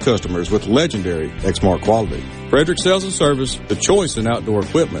supporting our customers with legendary Exmark quality. Frederick Sales and Service, the choice in outdoor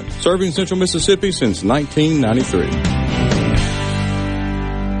equipment, serving Central Mississippi since 1993.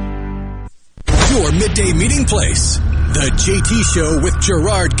 Your midday meeting place. The JT Show with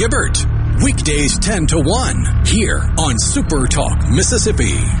Gerard Gibbert. Weekdays 10 to 1 here on Super Talk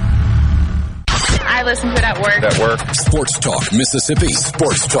Mississippi. I listen to it at work. Sports Talk Mississippi.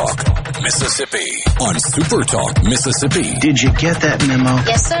 Sports Talk Mississippi on Super Talk Mississippi. Did you get that memo?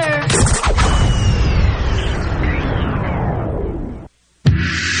 Yes, sir.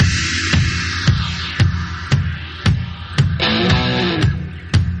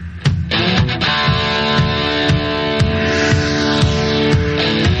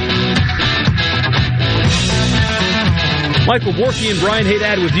 Michael Borky and Brian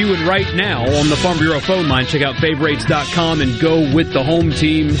Haydad with you, and right now on the Farm Bureau phone line, check out favorites.com and go with the home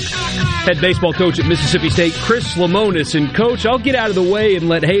team. Head baseball coach at Mississippi State, Chris Lemonis. And, Coach, I'll get out of the way and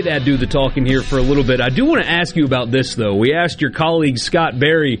let Haydad do the talking here for a little bit. I do want to ask you about this, though. We asked your colleague, Scott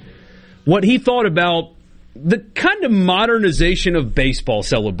Berry, what he thought about the kind of modernization of baseball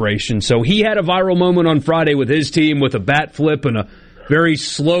celebration. So he had a viral moment on Friday with his team with a bat flip and a very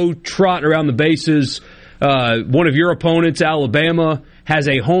slow trot around the bases. One of your opponents, Alabama, has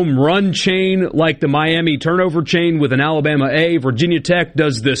a home run chain like the Miami turnover chain with an Alabama A. Virginia Tech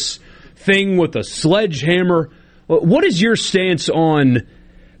does this thing with a sledgehammer. What is your stance on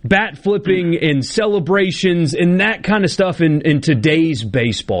bat flipping and celebrations and that kind of stuff in today's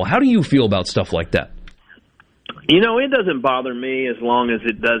baseball? How do you feel about stuff like that? You know, it doesn't bother me as long as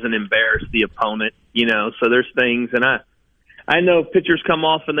it doesn't embarrass the opponent, you know. So there's things, and I know pitchers come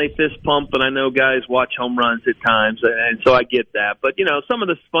off and they fist pump, and I know guys watch home runs at times, and so I get that. But, you know, some of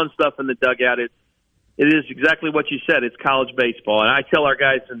the fun stuff in the dugout, it is exactly what you said. It's college baseball. And I tell our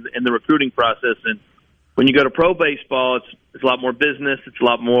guys in the recruiting process, and when you go to pro baseball, it's a lot more business, it's a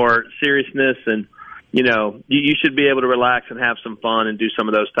lot more seriousness, and, you know, you should be able to relax and have some fun and do some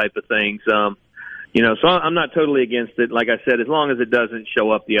of those type of things. You know, so I'm not totally against it, like I said, as long as it doesn't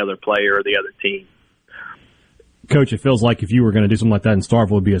show up the other player or the other team. Coach, it feels like if you were going to do something like that in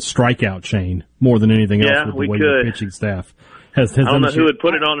Starkville, it would be a strikeout chain more than anything else with the way your pitching staff has I don't know who would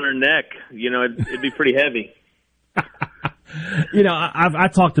put it on their neck. You know, it'd be pretty heavy. You know, I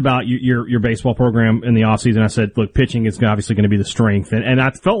talked about your baseball program in the offseason. I said, look, pitching is obviously going to be the strength. And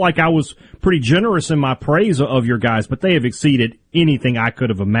I felt like I was pretty generous in my praise of your guys, but they have exceeded anything I could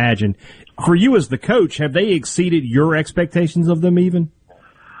have imagined. For you as the coach, have they exceeded your expectations of them even?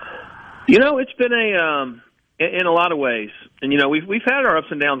 You know, it's been in a lot of ways. And, you know, we've had our ups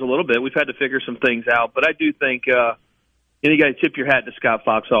and downs a little bit. We've had to figure some things out. But I do think, you know, you got to tip your hat to Scott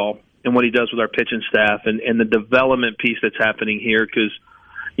Foxhall and what he does with our pitching staff and the development piece that's happening here. Because,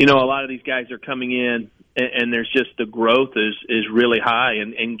 you know, a lot of these guys are coming in and there's just the growth is really high.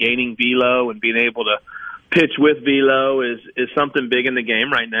 And gaining velo and being able to pitch with velo is something big in the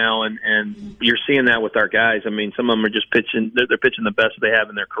game right now. And you're seeing that with our guys. I mean, some of them are just pitching. They're pitching the best they have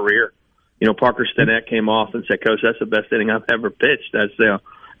in their career. You know, Parker Stinnett came off and said, Coach, that's the best inning I've ever pitched. I said,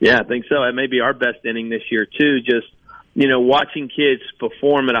 yeah, I think so. It may be our best inning this year, too. Just, you know, watching kids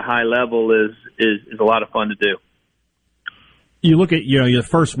perform at a high level is a lot of fun to do. You look at, you know, your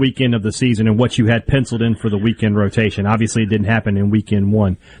first weekend of the season and what you had penciled in for the weekend rotation. Obviously, it didn't happen in weekend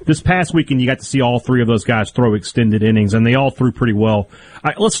one. This past weekend, you got to see all three of those guys throw extended innings, and they all threw pretty well.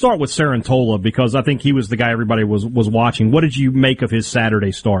 Let's start with Sarantola, because I think he was the guy everybody was watching. What did you make of his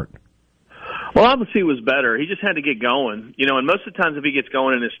Saturday start? Well, obviously he was better. He just had to get going. You know, and most of the times if he gets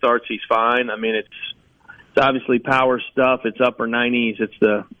going in his starts, he's fine. I mean, it's obviously power stuff. It's upper 90s. It's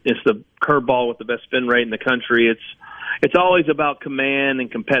the curveball with the best spin rate in the country. It's always about command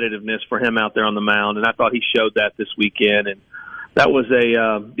and competitiveness for him out there on the mound, and I thought he showed that this weekend. And that was you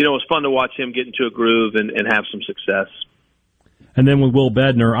know, it was fun to watch him get into a groove and have some success. And then with Will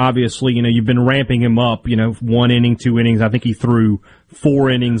Bednar, obviously, you know, you've been ramping him up, you know, 1 inning, 2 innings. I think he threw 4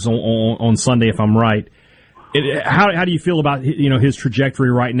 innings on Sunday, if I'm right. How do you feel about, you know, his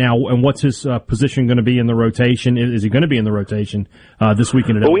trajectory right now, and what's his position going to be in the rotation? Is he going to be in the rotation this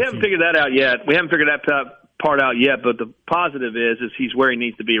weekend? Well, we haven't figured that out yet. We haven't figured that part out yet, but the positive is he's where he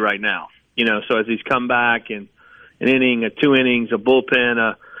needs to be right now. You know, so as he's come back and an inning, 2 innings, a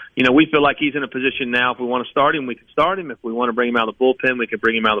bullpen, we feel like he's in a position now. If we want to start him, we can start him. If we want to bring him out of the bullpen, we can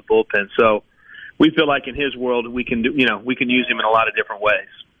bring him out of the bullpen. So we feel like in his world, we can we can use him in a lot of different ways.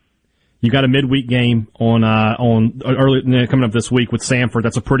 You got a midweek game on early coming up this week with Samford.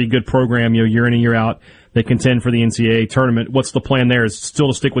 That's a pretty good program. Year in and year out, they contend for the NCAA tournament. What's the plan there? Is it still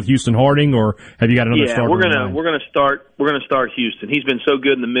to stick with Houston Harding, or have you got another starter? We're gonna start Houston. He's been so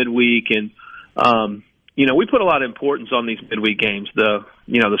good in the midweek, and we put a lot of importance on these midweek games. The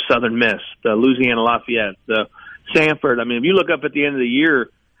Southern Miss, the Louisiana Lafayette, the Samford. I mean, if you look up at the end of the year,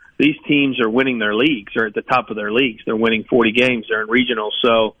 these teams are winning their leagues. They're at the top of their leagues. They're winning 40 games. They're in regionals.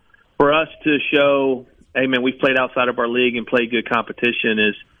 So for us to show, hey man, we've played outside of our league and played good competition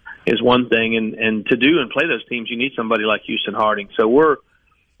is one thing, and to do and play those teams, you need somebody like Houston Harding. So we're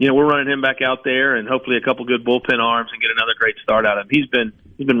running him back out there, and hopefully a couple good bullpen arms and get another great start out of him.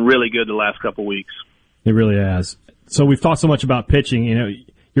 He's been really good the last couple weeks. It really has. So we've talked so much about pitching.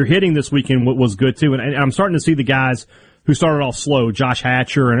 Your hitting this weekend was good too, and I'm starting to see the guys who started off slow, Josh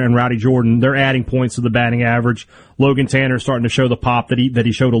Hatcher and Rowdy Jordan, they're adding points to the batting average. Logan Tanner starting to show the pop that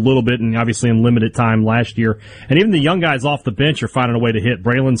he showed a little bit, and obviously in limited time last year. And even the young guys off the bench are finding a way to hit.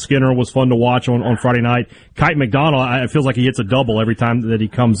 Braylon Skinner was fun to watch on Friday night. Kite McDonald, it feels like he hits a double every time that he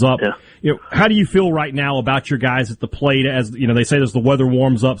comes up. Yeah. How do you feel right now about your guys at the plate? As they say, as the weather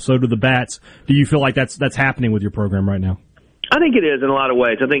warms up, so do the bats. Do you feel like that's happening with your program right now? I think it is in a lot of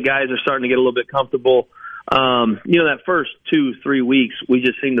ways. I think guys are starting to get a little bit comfortable. That first 2-3 weeks, we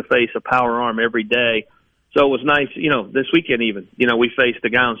just seemed to face a power arm every day. So it was nice, this weekend even. We faced a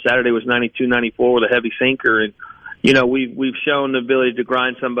guy on Saturday was 92, 94 with a heavy sinker. And, we've shown the ability to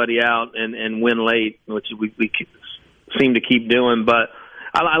grind somebody out and win late, which we seem to keep doing. But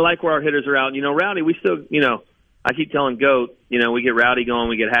I like where our hitters are out. Rowdy, we still, I keep telling Goat, we get Rowdy going,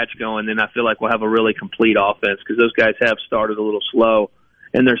 we get Hatch going, then I feel like we'll have a really complete offense because those guys have started a little slow.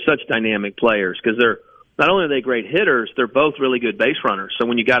 And they're such dynamic players because not only are they great hitters, they're both really good base runners. So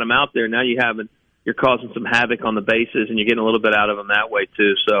when you got them out there, now you're causing some havoc on the bases, and you're getting a little bit out of them that way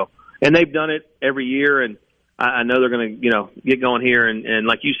too. So, and they've done it every year, and I know they're going to, get going here. And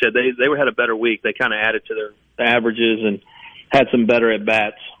like you said, they had a better week. They kind of added to their averages and had some better at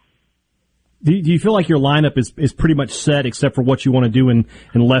bats. Do you feel like your lineup is pretty much set except for what you want to do in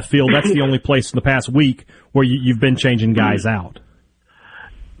left field? That's the only place in the past week where you've been changing guys out.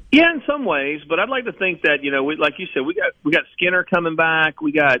 Yeah, in some ways, but I'd like to think that like you said, we got Skinner coming back.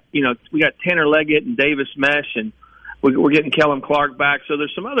 We got Tanner Leggett and Davis Mesh, and we're getting Kellum Clark back. So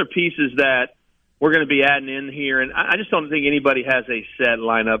there's some other pieces that we're going to be adding in here, and I just don't think anybody has a set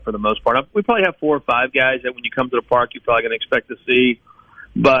lineup for the most part. We probably have 4 or 5 guys that when you come to the park, you're probably going to expect to see.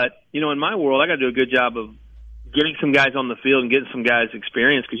 But in my world, I got to do a good job of getting some guys on the field and getting some guys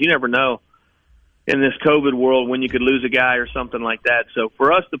experience because you never know in this COVID world when you could lose a guy or something like that. So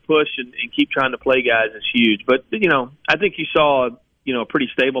for us to push and keep trying to play guys is huge. But, I think you saw, a pretty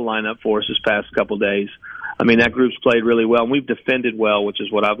stable lineup for us this past couple of days. I mean, that group's played really well, and we've defended well, which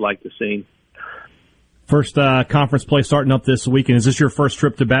is what I'd like to see. First conference play starting up this weekend. Is this your first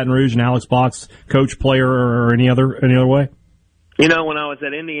trip to Baton Rouge and Alex Box, coach, player, or any other way? When I was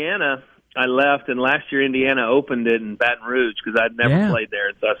at Indiana, I left, and last year Indiana opened it in Baton Rouge because I'd never played there.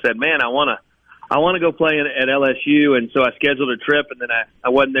 And so I said, man, I want to go play at LSU, and so I scheduled a trip, and then I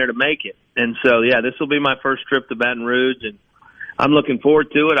wasn't there to make it. And so, this will be my first trip to Baton Rouge, and I'm looking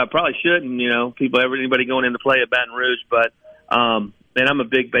forward to it. I probably shouldn't, anybody going in to play at Baton Rouge, but man, I'm a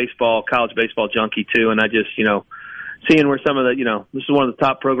big college baseball junkie too, and I just, seeing where some of the, this is one of the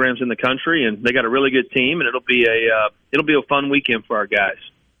top programs in the country, and they got a really good team, and it'll be a fun weekend for our guys.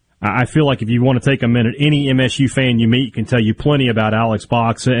 I feel like if you want to take a minute, any MSU fan you meet can tell you plenty about Alex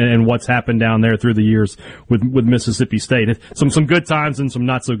Box and what's happened down there through the years with Mississippi State. Some good times and some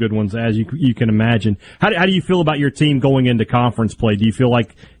not so good ones, as you can imagine. How do you feel about your team going into conference play? Do you feel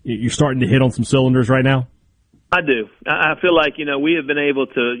like you're starting to hit on some cylinders right now? I do. I feel like, we have been able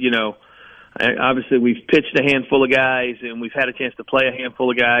to, obviously we've pitched a handful of guys and we've had a chance to play a handful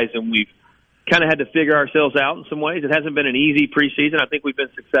of guys, and we've kind of had to figure ourselves out in some ways. It hasn't been an easy preseason. I think we've been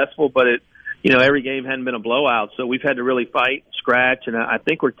successful, but every game hadn't been a blowout. So we've had to really fight, scratch, and I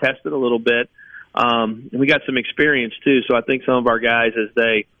think we're tested a little bit. And we got some experience too. So I think some of our guys, as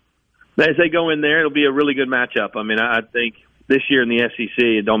they go in there, it'll be a really good matchup. I mean, I think this year in the SEC,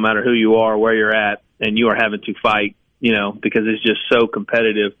 it don't matter who you are, where you're at, and you are having to fight, because it's just so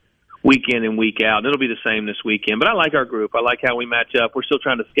competitive week in and week out. And it'll be the same this weekend. But I like our group. I like how we match up. We're still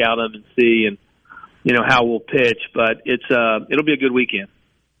trying to scout them and see and how we'll pitch. But it'll be a good weekend.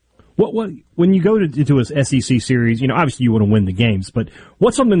 What when you go into a SEC series, obviously you want to win the games, but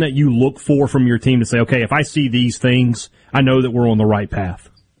what's something that you look for from your team to say, okay, if I see these things, I know that we're on the right path?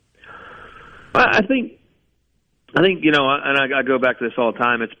 I think and I go back to this all the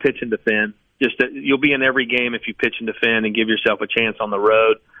time. It's pitch and defend. Just that you'll be in every game if you pitch and defend and give yourself a chance on the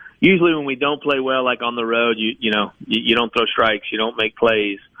road. Usually, when we don't play well, like on the road, you don't throw strikes, you don't make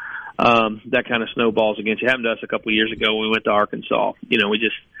plays. That kind of snowballs against you. It happened to us a couple of years ago when we went to Arkansas.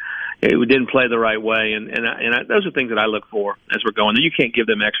 We didn't play the right way, and those are things that I look for as we're going. You can't give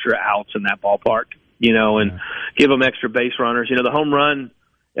them extra outs in that ballpark, and give them extra base runners. The home run.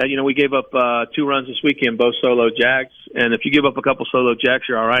 We gave up 2 runs this weekend, both solo jacks. And if you give up a couple solo jacks,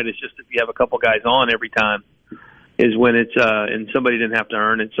 you're all right. It's just if you have a couple guys on every time is when it's and somebody didn't have to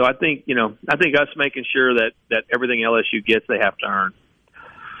earn it. So I think us making sure that everything LSU gets, they have to earn.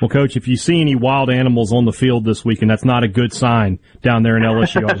 Well, Coach, if you see any wild animals on the field this weekend, that's not a good sign down there in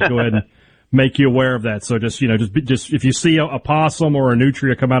LSU. I'll just go ahead and make you aware of that. So just if you see a possum or a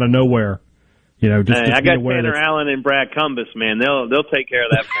nutria come out of nowhere, I got Tanner Allen and Brad Cumbus, man. They'll take care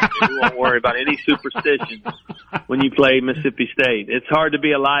of that for you. We won't worry about any superstitions when you play Mississippi State. It's hard to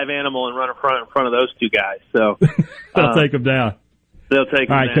be a live animal and run in front of those two guys. So they'll take them down. They'll take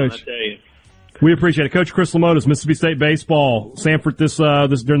them down, Coach. I tell you. We appreciate it. Coach Chris Lemonis, Mississippi State baseball, Sanford this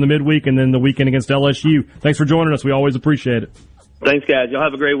during the midweek and then the weekend against LSU. Thanks for joining us. We always appreciate it. Thanks, guys. Y'all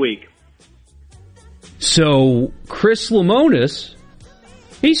have a great week. So, Chris Lemonis,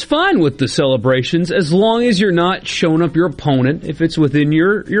 he's fine with the celebrations as long as you're not showing up your opponent. If it's within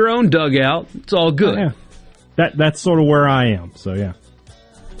your own dugout, it's all good. Oh, yeah. That's sort of where I am, so yeah.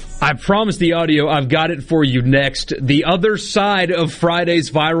 I promised the audio. I've got it for you next. The other side of Friday's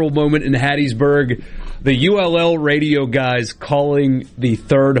viral moment in Hattiesburg, the ULL radio guys calling the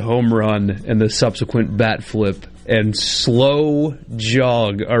third home run and the subsequent bat flip and slow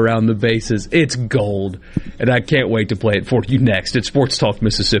jog around the bases. It's gold, and I can't wait to play it for you next at Sports Talk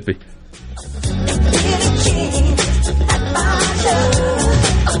Mississippi.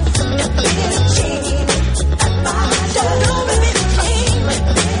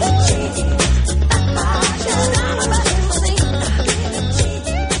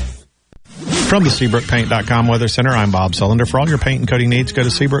 From the SeabrookPaint.com Weather Center, I'm Bob Sullender. For all your paint and coating needs, go to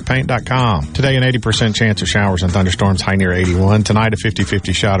SeabrookPaint.com. Today, an 80% chance of showers and thunderstorms, high near 81. Tonight, a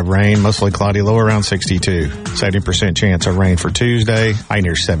 50-50 shot of rain, mostly cloudy, low around 62. 70% chance of rain for Tuesday, high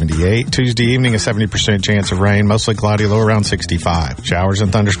near 78. Tuesday evening, a 70% chance of rain, mostly cloudy, low around 65. Showers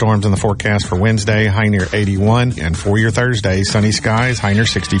and thunderstorms in the forecast for Wednesday, high near 81. And for your Thursday, sunny skies, high near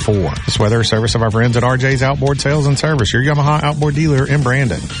 64. This weather is service of our friends at RJ's Outboard Sales and Service, your Yamaha outboard dealer in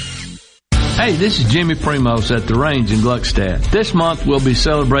Brandon. Hey, this is Jimmy Primos at The Range in Gluckstadt. This month we'll be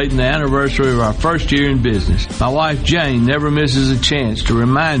celebrating the anniversary of our first year in business. My wife Jane never misses a chance to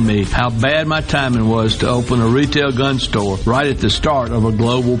remind me how bad my timing was to open a retail gun store right at the start of a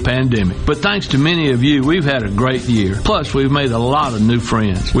global pandemic. But thanks to many of you, we've had a great year. Plus, we've made a lot of new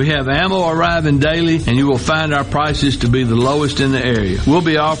friends. We have ammo arriving daily, and you will find our prices to be the lowest in the area. We'll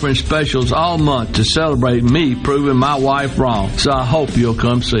be offering specials all month to celebrate me proving my wife wrong. So I hope you'll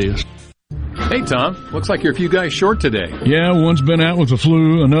come see us. Hey, Tom. Looks like you're a few guys short today. Yeah, one's been out with the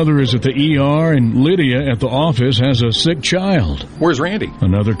flu, another is at the ER, and Lydia at the office has a sick child. Where's Randy?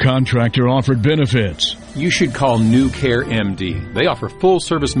 Another contractor offered benefits. You should call New Care MD. They offer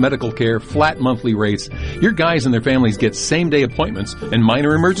full-service medical care, flat monthly rates. Your guys and their families get same-day appointments and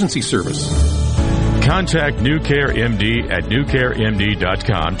minor emergency service. Contact New Care MD at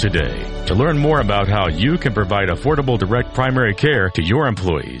newcaremd.com today to learn more about how you can provide affordable direct primary care to your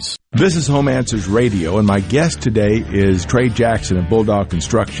employees. This is Home Answers Radio, and my guest today is Trey Jackson of Bulldog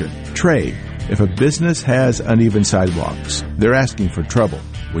Construction. Trey, if a business has uneven sidewalks, they're asking for trouble.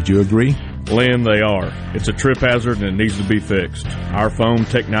 Would you agree? Lynn, they are. It's a trip hazard and it needs to be fixed. Our foam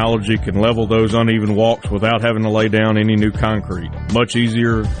technology can level those uneven walks without having to lay down any new concrete. Much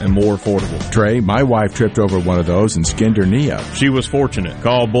easier and more affordable. Trey, my wife tripped over one of those and skinned her knee up. She was fortunate.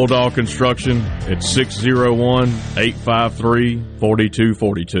 Call Bulldog Construction at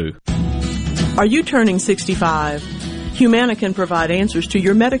 601-853-4242. Are you turning 65? Humana can provide answers to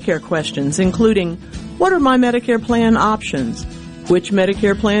your Medicare questions, including, what are my Medicare plan options? Which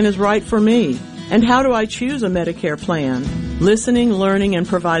Medicare plan is right for me? And how do I choose a Medicare plan? Listening, learning, and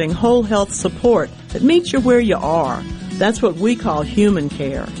providing whole health support that meets you where you are. That's what we call human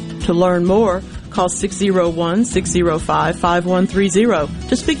care. To learn more, call 601-605-5130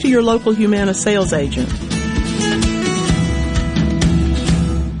 to speak to your local Humana sales agent.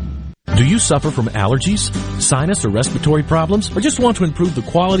 Do you suffer from allergies, sinus, or respiratory problems, or just want to improve the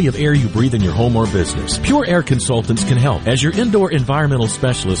quality of air you breathe in your home or business? Pure Air Consultants can help. As your indoor environmental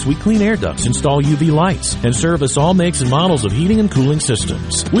specialists, we clean air ducts, install UV lights, and service all makes and models of heating and cooling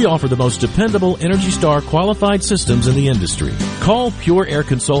systems. We offer the most dependable Energy Star qualified systems in the industry. Call Pure Air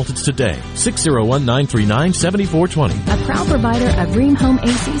Consultants today, 601-939-7420. A proud provider of Rheem Home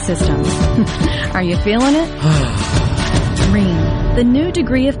AC systems. Are you feeling it? Rheem, the new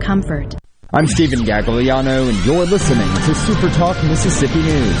degree of comfort. I'm Stephen Gagliano, and you're listening to Super Talk Mississippi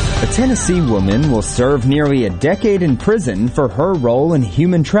News. A Tennessee woman will serve nearly a decade in prison for her role in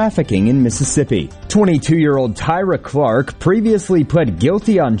human trafficking in Mississippi. 22-year-old Tyra Clark previously pled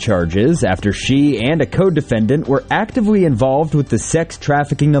guilty on charges after she and a co-defendant were actively involved with the sex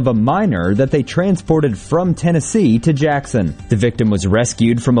trafficking of a minor that they transported from Tennessee to Jackson. The victim was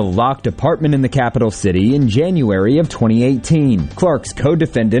rescued from a locked apartment in the capital city in January of 2018. Clark's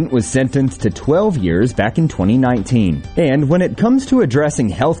co-defendant was sentenced to 12 years back in 2019. And when it comes to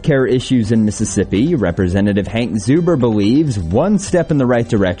addressing healthcare issues in Mississippi, Representative Hank Zuber believes one step in the right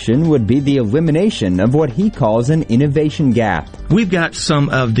direction would be the elimination of what he calls an innovation gap. We've got some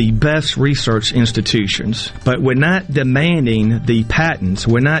of the best research institutions, but we're not demanding the patents.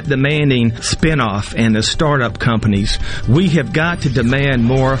 We're not demanding spin-off and the startup companies. We have got to demand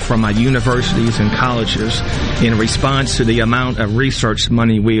more from our universities and colleges in response to the amount of research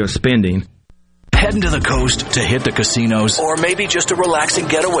money we are spending. Heading to the coast to hit the casinos, or maybe just a relaxing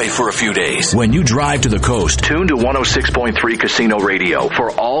getaway for a few days. When you drive to the coast, tune to 106.3 Casino Radio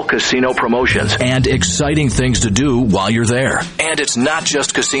for all casino promotions and exciting things to do while you're there. And it's not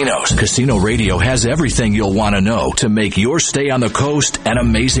just casinos. Casino Radio has everything you'll want to know to make your stay on the coast an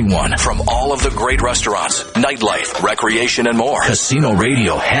amazing one. From all of the great restaurants, nightlife, recreation, and more, Casino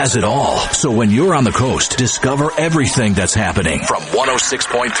Radio has it all. So when you're on the coast, discover everything that's happening from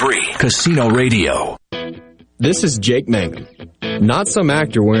 106.3 Casino Radio. This is Jake Mangum, not some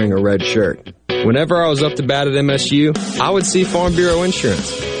actor wearing a red shirt. Whenever I was up to bat at MSU, I would see Farm Bureau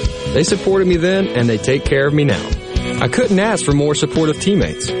Insurance. They supported me then, and they take care of me now. I couldn't ask for more supportive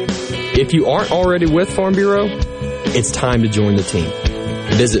teammates. If you aren't already with Farm Bureau, it's time to join the team.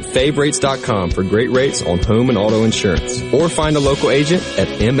 Visit favrates.com for great rates on home and auto insurance, or find a local agent at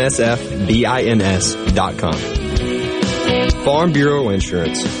msfbins.com. Farm Bureau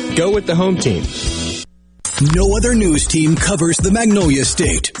Insurance. Go with the home team. No other news team covers the Magnolia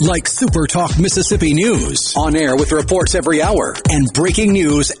State like Super Talk Mississippi News. On air with reports every hour and breaking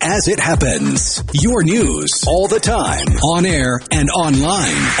news as it happens. Your news all the time. On air and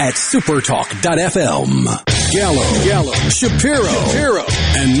online at supertalk.fm. Gallo, Shapiro,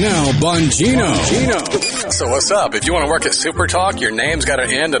 and now Bongino. So what's up? If you want to work at Super Talk, your name's got to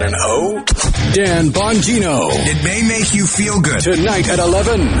end in an O? Dan Bongino. It may make you feel good. Tonight at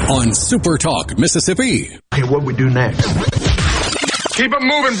 11 on Super Talk Mississippi. Okay, what we do next? Keep it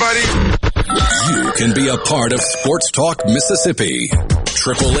moving, buddy. You can be a part of Sports Talk Mississippi.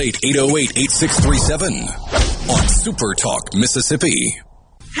 888-808-8637 on Super Talk Mississippi.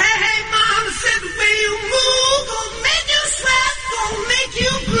 Hey, mama said the way you move gon' make you sweat, gon' make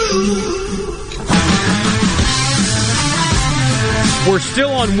you groove. We're still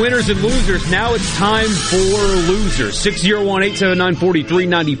on winners and losers. Now it's time for losers.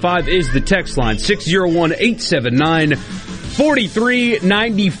 601-879-4395 is the text line.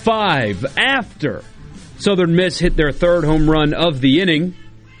 601-879-4395. After Southern Miss hit their third home run of the inning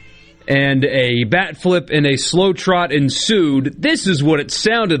and a bat flip and a slow trot ensued, this is what it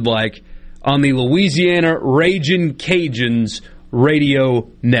sounded like on the Louisiana Ragin' Cajuns radio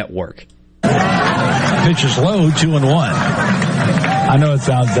network. Pitch is low, 2-1. I know it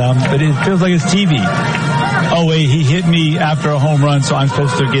sounds dumb, but it feels like it's TV. Oh, wait, he hit me after a home run, so I'm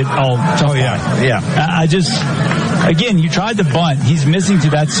supposed to get all... Oh, yeah. I just... Again, you tried to bunt. He's missing to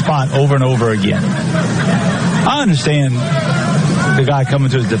that spot over and over again. I understand the guy coming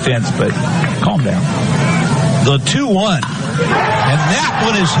to his defense, but calm down. The 2-1. And that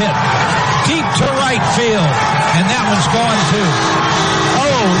one is hit deep to right field. And that one's gone, too.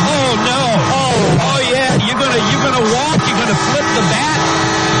 Oh, no. Oh, yeah. You're gonna walk. You're gonna flip the bat.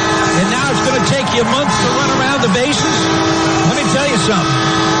 And now it's gonna take you months to run around the bases. Let me tell you something.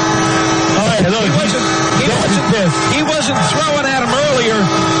 All right, look, he wasn't throwing at him earlier,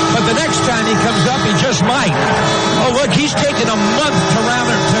 but the next time he comes up, he just might. Oh, look, he's taking a month to round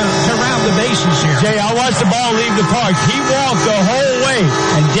the bases here. Jay, I watched the ball leave the park. He walked the whole way,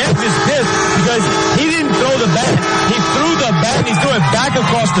 and Depp is pissed because he didn't throw the bat. He threw the bat, and he threw it back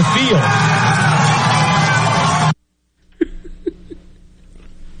across the field.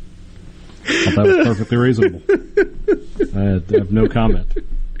 I thought that was perfectly reasonable. I have no comment.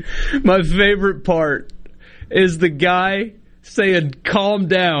 My favorite part is the guy saying calm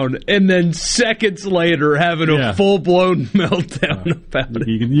down and then seconds later having a full-blown meltdown about it.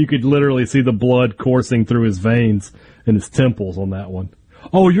 You could literally see the blood coursing through his veins and his temples on that one.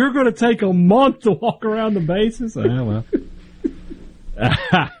 Oh, you're going to take a month to walk around the bases? Well.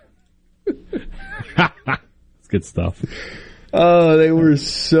 It's good stuff. Oh, they were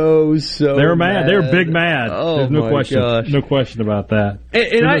so They were mad. They were big mad. Oh, there's no question. Gosh. No question about that.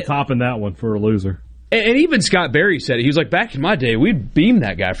 And I topping that one for a loser. And even Scott Berry said it. He was like, back in my day, we'd beam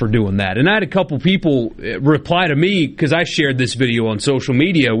that guy for doing that. And I had a couple people reply to me because I shared this video on social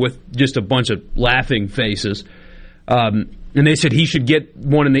media with just a bunch of laughing faces. And they said he should get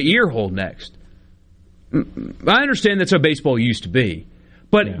one in the ear hole next. I understand that's how baseball used to be.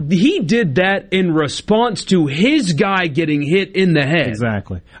 But he did that in response to his guy getting hit in the head.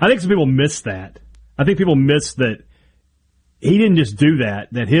 Exactly. I think some people miss that. I think people miss that he didn't just do that,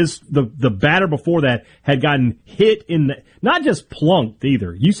 that the batter before that had gotten hit in the, not just plunked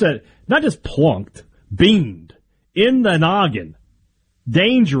either. You said, not just plunked, beamed in the noggin.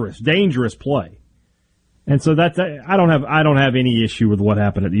 Dangerous play. And so that's, I don't have any issue with what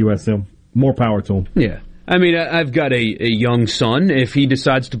happened at the USM. More power to him. Yeah. I mean, I've got a young son. If he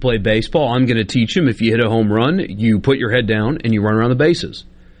decides to play baseball, I'm going to teach him if you hit a home run, you put your head down and you run around the bases.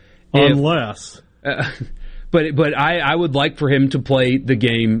 Unless. But I would like for him to play the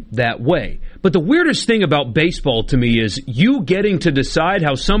game that way. But the weirdest thing about baseball to me is you getting to decide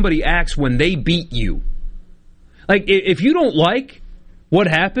how somebody acts when they beat you. Like, if you don't like what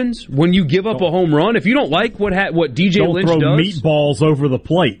happens when you give up a home run, if you don't like what DJ Lynch does... Don't throw meatballs over the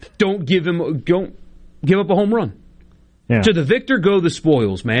plate. Don't give up a home run. Yeah. To the victor go the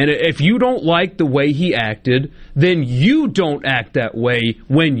spoils, man. If you don't like the way he acted, then you don't act that way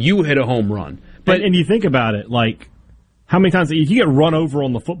when you hit a home run. But and you think about it, like, how many times if you get run over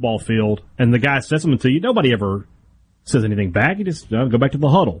on the football field and the guy says something to you, nobody ever says anything back. You just go back to the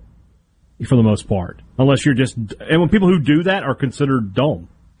huddle for the most part. Unless you're just... And when people who do that are considered dumb.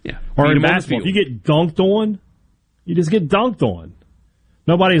 Yeah. Or in basketball, if you get dunked on, you just get dunked on.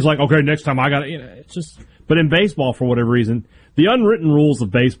 Nobody's like, okay, next time I got to... it's just... But in baseball, for whatever reason, the unwritten rules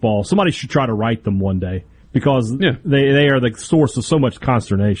of baseball, somebody should try to write them one day because they are the source of so much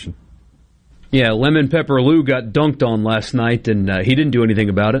consternation. Yeah, Lemon Pepper Lou got dunked on last night, and he didn't do anything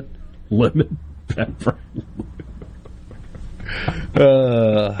about it. Lemon Pepper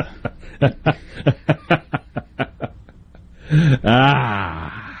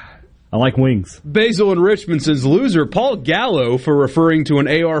I like wings. Basil in Richmond says, loser Paul Gallo for referring to an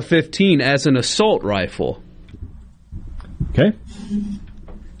AR-15 as an assault rifle. Okay.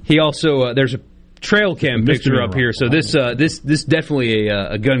 He also, there's a trail cam picture up here, so this definitely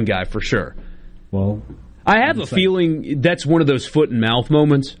a gun guy for sure. Well, I have a feeling that's one of those foot and mouth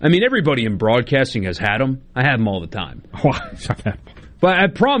moments. I mean, everybody in broadcasting has had them. I have them all the time. But I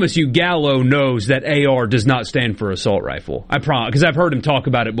promise you, Gallo knows that AR does not stand for assault rifle. I promise, because I've heard him talk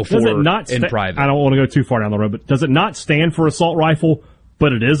about it before in private. I don't want to go too far down the road, but does it not stand for assault rifle,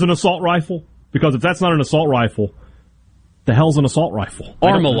 but it is an assault rifle? Because if that's not an assault rifle, the hell's an assault rifle?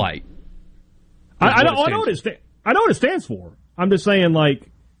 Armalite. I know what it stands for. I'm just saying,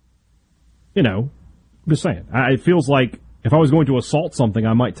 like, I'm just saying. It feels like if I was going to assault something,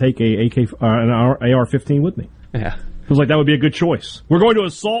 I might take an AR-15 with me. Yeah. Feels like that would be a good choice. We're going to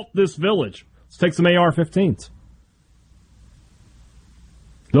assault this village. Let's take some AR-15s.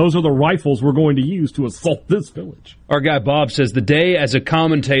 Those are the rifles we're going to use to assault this village. Our guy Bob says, the day as a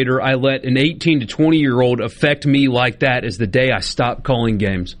commentator I let an 18 to 20-year-old affect me like that is the day I stopped calling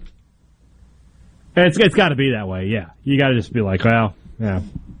games. And it's got to be that way, yeah. You got to just be like, well, yeah.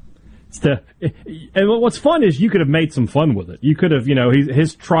 And what's fun is you could have made some fun with it. You could have,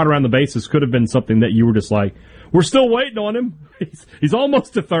 his trot around the bases could have been something that you were just like, we're still waiting on him. He's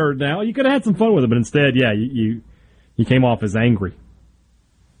almost to third now. You could have had some fun with it, but instead, yeah, you came off as angry.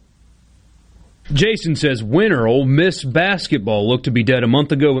 Jason says, winner, Ole Miss basketball looked to be dead a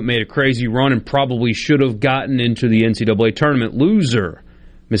month ago, but made a crazy run and probably should have gotten into the NCAA tournament. Loser,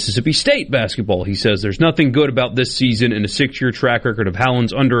 Mississippi State basketball. He says, there's nothing good about this season, and a 6-year track record of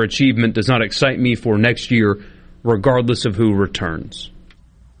Howland's underachievement does not excite me for next year, regardless of who returns.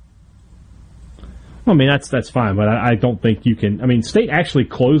 I mean, that's fine, but I don't think you can... I mean, State actually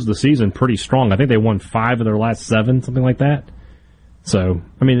closed the season pretty strong. I think they won 5 of their last 7, something like that. So,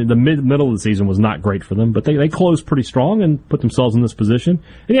 I mean, the middle of the season was not great for them, but they closed pretty strong and put themselves in this position.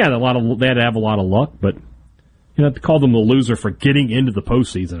 And yeah, they had to have a lot of luck, but You know, to call them the loser for getting into the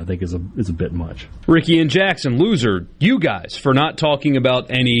postseason, I think, is a bit much. Ricky and Jackson, loser, you guys, for not talking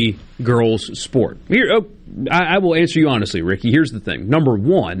about any girls' sport. Here, I will answer you honestly, Ricky. Here's the thing. Number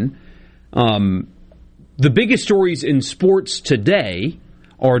one, the biggest stories in sports today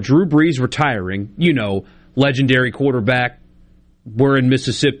are Drew Brees retiring. You know, legendary quarterback. We're in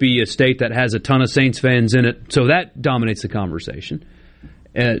Mississippi, a state that has a ton of Saints fans in it, so that dominates the conversation.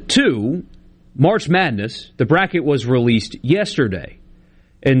 Two, March Madness, the bracket was released yesterday.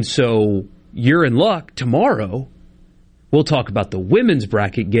 And so you're in luck. Tomorrow, we'll talk about the women's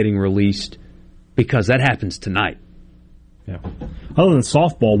bracket getting released because that happens tonight. Yeah. Other than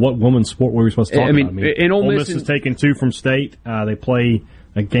softball, what women's sport were we supposed to talk about? In Ole Miss is taking 2 from state. They play,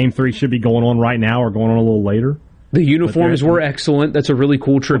 Game 3 should be going on right now or going on a little later. The uniforms were excellent. That's a really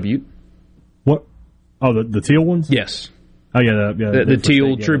cool tribute. What? Oh, the teal ones? Yes. Oh, yeah. The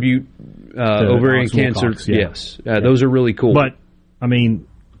teal tribute, ovarian cancer. Yes. Those are really cool. But, I mean,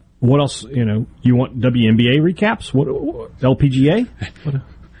 what else? You want WNBA recaps? What LPGA?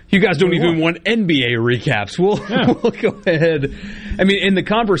 You guys don't even want NBA recaps. We'll go ahead. I mean, in the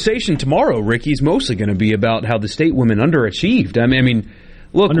conversation tomorrow, Ricky's mostly going to be about how the state women underachieved. I mean,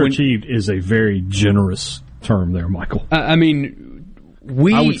 look. Underachieved is a very generous term there, Michael. I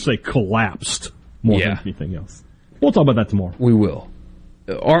would say collapsed more than anything else. We'll talk about that tomorrow. We will.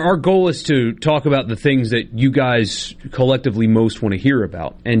 Our goal is to talk about the things that you guys collectively most want to hear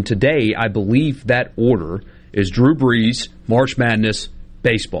about. And today, I believe that order is Drew Brees, March Madness,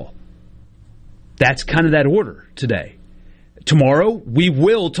 baseball. That's kind of that order today. Tomorrow, we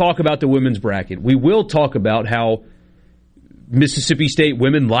will talk about the women's bracket. We will talk about how Mississippi State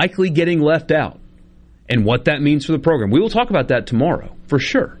women likely getting left out and what that means for the program. We will talk about that tomorrow, for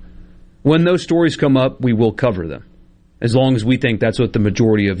sure. When those stories come up, we will cover them, as long as we think that's what the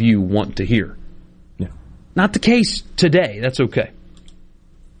majority of you want to hear. Yeah. Not the case today. That's okay.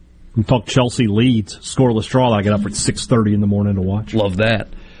 We talk Chelsea Leeds, scoreless draw. I get up at 6:30 in the morning to watch. Love that.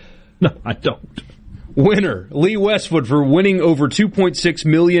 No, I don't. Winner, Lee Westwood, for winning over $2.6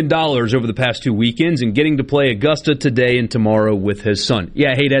 million over the past 2 weekends and getting to play Augusta today and tomorrow with his son.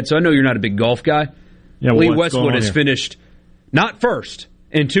 Yeah, hey, Dad, so I know you're not a big golf guy. Yeah, Lee Westwood has finished not first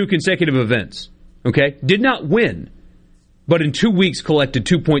in 2 consecutive events. Okay? Did not win, but in 2 weeks collected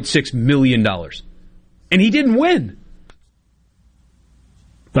 $2.6 million. And he didn't win.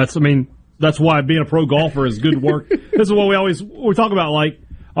 That's why being a pro golfer is good work. This is what we talk about,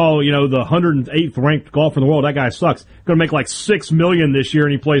 the 108th ranked golfer in the world. That guy sucks. Going to make like $6 million this year,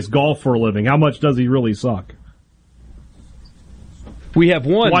 and he plays golf for a living. How much does he really suck? We have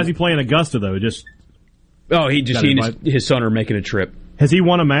one. Why is he playing Augusta though? He and his son are making a trip. Has he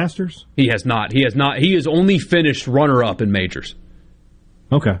won a Masters? He has not. He has only finished runner-up in majors.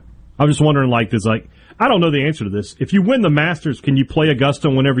 Okay. I'm just wondering, I don't know the answer to this. If you win the Masters, can you play Augusta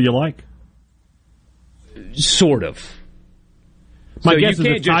whenever you like? Sort of. My guess is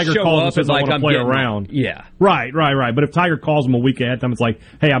if Tiger calls and says, I want to play around. Yeah. Right. But if Tiger calls him a week ahead of time, it's like,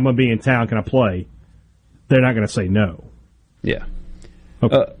 hey, I'm going to be in town. Can I play? They're not going to say no. Yeah.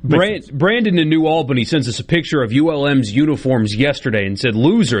 Okay. Brandon in New Albany sends us a picture of ULM's uniforms yesterday and said,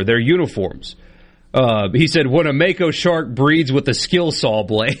 loser, their uniforms. He said, when a Mako shark breeds with a skill saw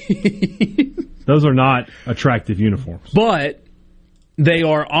blade. Those are not attractive uniforms. But they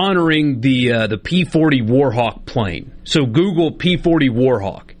are honoring the P-40 Warhawk plane. So Google P-40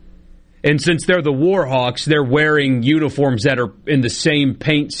 Warhawk. And since they're the Warhawks, they're wearing uniforms that are in the same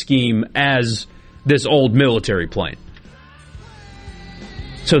paint scheme as this old military plane.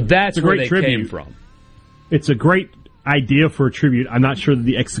 So that's where they came from. It's a great idea for a tribute. I'm not sure that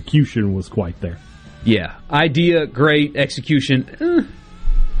the execution was quite there. Yeah. Idea, great. Execution, could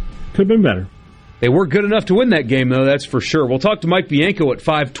have been better. They were good enough to win that game, though, that's for sure. We'll talk to Mike Bianco at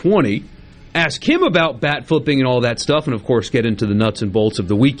 5:20, ask him about bat flipping and all that stuff, and, of course, get into the nuts and bolts of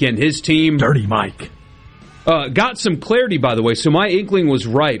the weekend. His team... Dirty Mike. Got some clarity, by the way, so my inkling was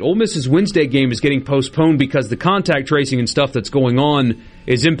right. Ole Miss's Wednesday game is getting postponed because the contact tracing and stuff that's going on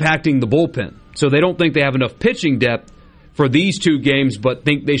is impacting the bullpen. So they don't think they have enough pitching depth for these 2 games, but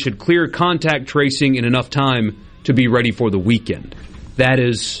think they should clear contact tracing in enough time to be ready for the weekend. That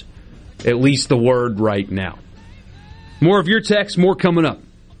is at least the word right now. More of your texts, more coming up.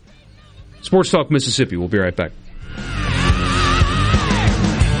 Sports Talk Mississippi. We'll be right back.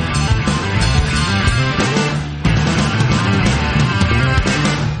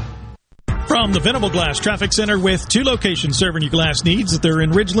 From the Venable Glass Traffic Center with 2 locations serving your glass needs. They're in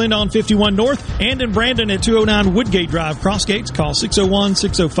Ridgeland on 51 North and in Brandon at 209 Woodgate Drive, Crossgates. Call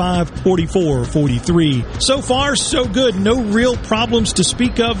 601-605-4443. So far, so good. No real problems to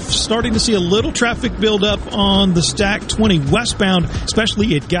speak of. Starting to see a little traffic build up on the Stack 20 westbound,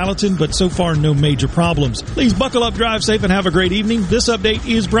 especially at Gallatin, but so far no major problems. Please buckle up, drive safe, and have a great evening. This update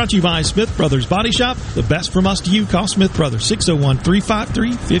is brought to you by Smith Brothers Body Shop. The best from us to you. Call Smith Brothers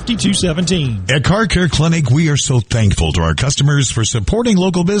 601-353-5217. At Car Care Clinic, we are so thankful to our customers for supporting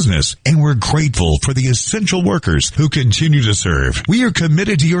local business, and we're grateful for the essential workers who continue to serve. We are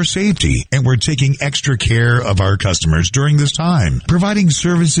committed to your safety, and we're taking extra care of our customers during this time, providing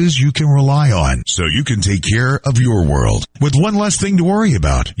services you can rely on so you can take care of your world. With one less thing to worry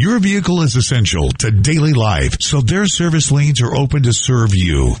about, your vehicle is essential to daily life, so their service lanes are open to serve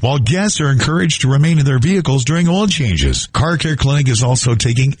you, while guests are encouraged to remain in their vehicles during oil changes. Car Care Clinic is also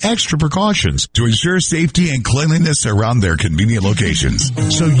taking extra precautions to ensure safety and cleanliness around their convenient locations,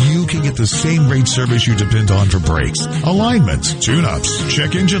 so you can get the same great service you depend on for brakes, alignments, tune-ups,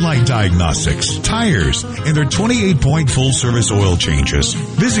 check engine light diagnostics, tires, and their 28-point full-service oil changes.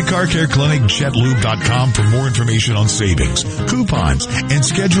 Visit CarCareClinicJetLube.com for more information on savings, coupons, and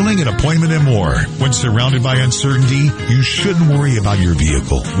scheduling an appointment and more. When surrounded by uncertainty, you shouldn't worry about your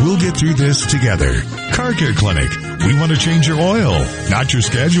vehicle. We'll get through this together. Car Care Clinic. We want to change your oil, not your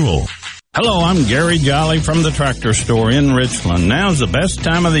schedule. Hello, I'm Gary Jolly from the Tractor Store in Richland. Now's the best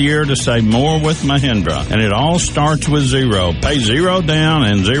time of the year to save more with Mahindra, and it all starts with zero. Pay zero down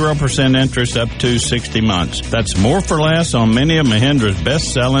and 0% interest up to 60 months. That's more for less on many of Mahindra's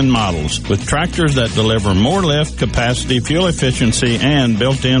best-selling models, with tractors that deliver more lift, capacity, fuel efficiency, and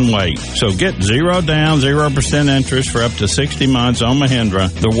built-in weight. So get zero down, 0% interest for up to 60 months on Mahindra,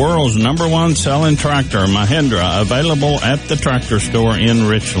 the world's #1 selling tractor, Mahindra, available at the Tractor Store in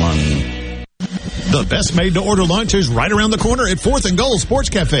Richland. The best made-to-order lunch is right around the corner at 4th and Gold Sports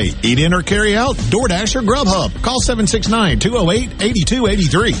Cafe. Eat in or carry out, DoorDash or Grubhub. Call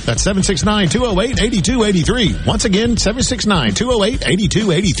 769-208-8283. That's 769-208-8283. Once again,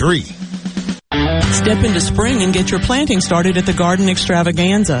 769-208-8283. Step into spring and get your planting started at the Garden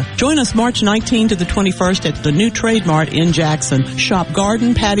Extravaganza. Join us March 19 to the 21st at the new Trade Mart in Jackson. Shop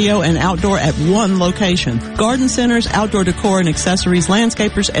garden, patio, and outdoor at one location. Garden centers, outdoor decor and accessories,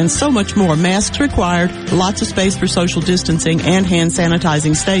 landscapers, and so much more. Masks required, lots of space for social distancing, and hand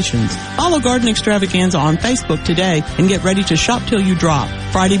sanitizing stations. Follow Garden Extravaganza on Facebook today and get ready to shop till you drop.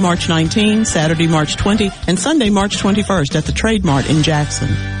 Friday, March 19, Saturday, March 20, and Sunday, March 21st at the Trade Mart in Jackson.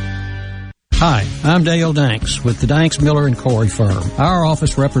 Hi, I'm Dale Danks with the Danks, Miller & Corey firm. Our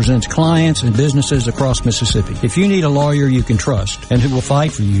office represents clients and businesses across Mississippi. If you need a lawyer you can trust and who will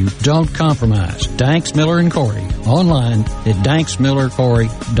fight for you, don't compromise. Danks, Miller & Corey. Online at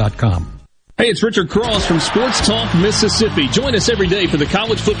danksmillercorey.com. Hey, it's Richard Cross from Sports Talk Mississippi. Join us every day for the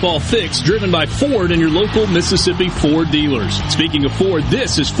College Football Fix, driven by Ford and your local Mississippi Ford dealers. Speaking of Ford,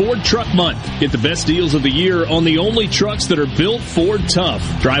 this is Ford Truck Month. Get the best deals of the year on the only trucks that are built Ford tough.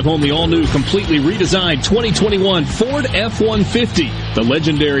 Drive home the all-new, completely redesigned 2021 Ford F-150, the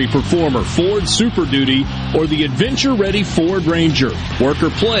legendary performer Ford Super Duty, or the adventure-ready Ford Ranger. Work or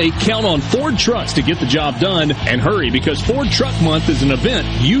play, count on Ford trucks to get the job done. And hurry, because Ford Truck Month is an event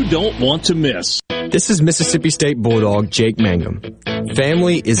you don't want to miss. This is Mississippi State Bulldog Jake Mangum.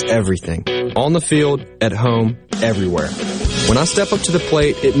 Family is everything. On the field, at home, everywhere. When I step up to the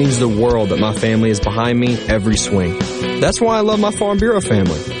plate, it means the world that my family is behind me every swing. That's why I love my Farm Bureau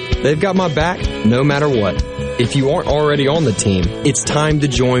family. They've got my back no matter what. If you aren't already on the team, it's time to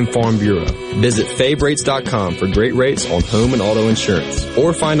join Farm Bureau. Visit favrates.com for great rates on home and auto insurance,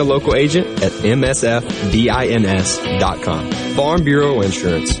 or find a local agent at msfbins.com. Farm Bureau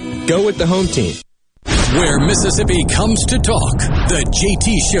Insurance. Go with the home team. Where Mississippi comes to talk. The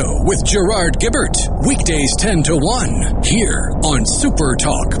JT Show with Gerard Gibbert. Weekdays 10 to 1. Here on Super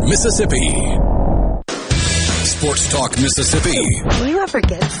Talk Mississippi. Sports Talk Mississippi. Do you ever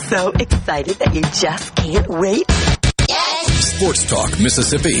get so excited that you just can't wait? Yes! Sports Talk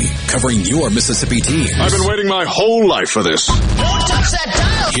Mississippi. Covering your Mississippi teams. I've been waiting my whole life for this. Don't touch that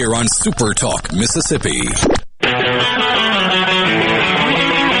dial! Here on Super Talk Mississippi.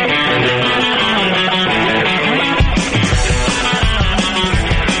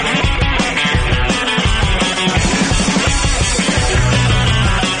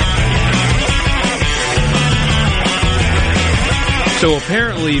 So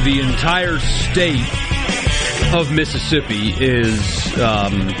apparently the entire state of Mississippi is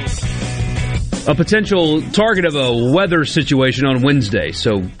a potential target of a weather situation on Wednesday.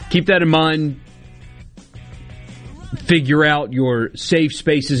 So keep that in mind. figure out your safe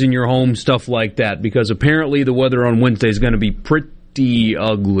spaces in your home, stuff like that, because apparently the weather on Wednesday is going to be pretty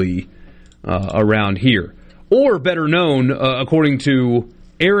ugly around here. Or better known, according to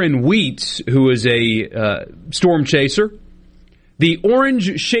Aaron Wheats, who is a storm chaser, the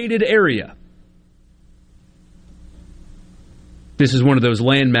orange shaded area. This is one of those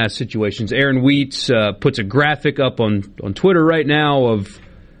landmass situations. Aaron Wheats puts a graphic up on Twitter right now of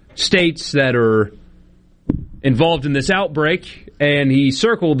states that are involved in this outbreak, and he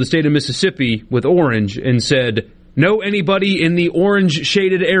circled the state of Mississippi with orange and said, "Know anybody in the orange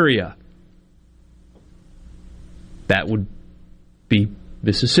shaded area?" That would be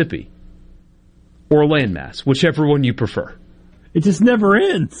Mississippi or landmass, whichever one you prefer. It just never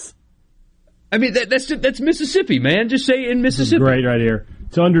ends. I mean, that's Mississippi, man. Just say in Mississippi. Great right here.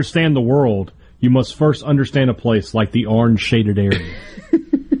 To understand the world, you must first understand a place like the orange shaded area.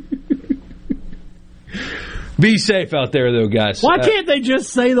 Be safe out there, though, guys. Why can't they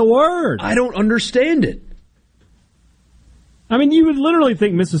just say the word? I don't understand it. I mean, you would literally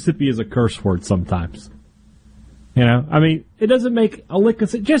think Mississippi is a curse word sometimes. You know, I mean, it doesn't make a lick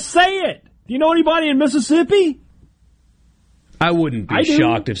of sense. Just say it. Do you know anybody in Mississippi? I wouldn't be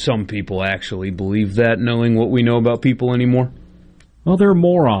shocked if some people actually believe that, knowing what we know about people anymore. Well, they're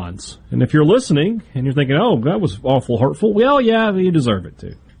morons. And if you're listening and you're thinking, oh, that was awful hurtful, well, yeah, you deserve it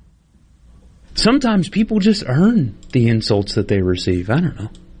too. Sometimes people just earn the insults that they receive. I don't know.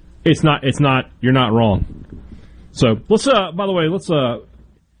 It's not, you're not wrong. So, by the way,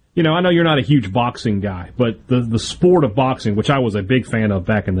 I know you're not a huge boxing guy, but the sport of boxing, which I was a big fan of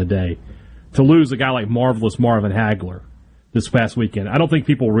back in the day, to lose a guy like Marvelous Marvin Hagler this past weekend, I don't think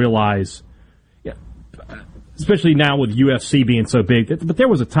people realize, especially now with UFC being so big, but there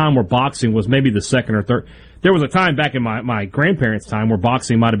was a time where boxing was maybe the second or third. There was a time back in my grandparents' time where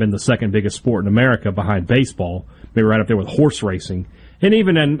boxing might have been the second biggest sport in America behind baseball, maybe right up there with horse racing. And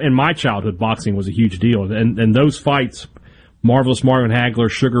even in my childhood, boxing was a huge deal. And those fights, Marvelous Marvin Hagler,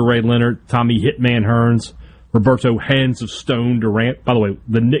 Sugar Ray Leonard, Tommy Hitman Hearns, Roberto Hands of Stone Durant. By the way,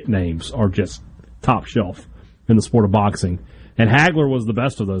 the nicknames are just top shelf in the sport of boxing. And Hagler was the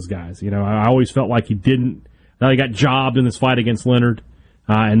best of those guys. You know, I always felt like he got jobbed in this fight against Leonard.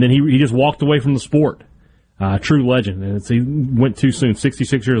 And then he just walked away from the sport. True legend. And he went too soon,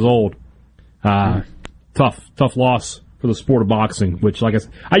 66 years old. Tough loss for the sport of boxing, which, like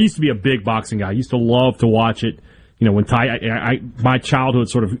I used to be a big boxing guy. I used to love to watch it. You know, when my childhood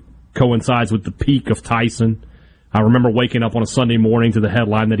sort of coincides with the peak of Tyson. I remember waking up on a Sunday morning to the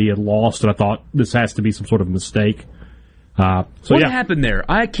headline that he had lost, and I thought this has to be some sort of mistake. What happened there?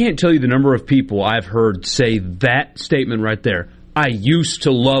 I can't tell you the number of people I've heard say that statement right there. I used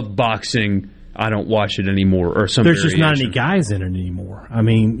to love boxing. I don't watch it anymore, or some There's just not any guys in it anymore. I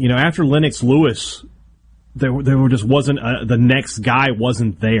mean, you know, after Lennox Lewis, there just wasn't the next guy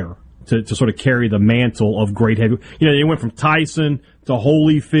wasn't there to sort of carry the mantle of great heavy. You know, they went from Tyson to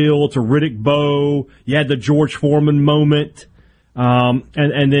Holyfield to Riddick Bowe. You had the George Foreman moment.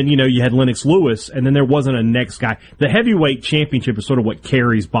 And then, you know, you had Lennox Lewis, and then there wasn't a next guy. The heavyweight championship is sort of what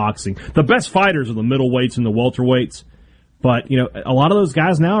carries boxing. The best fighters are the middleweights and the welterweights. But, you know, a lot of those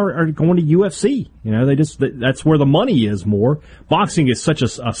guys now are going to UFC. You know, that's where the money is more. Boxing is such a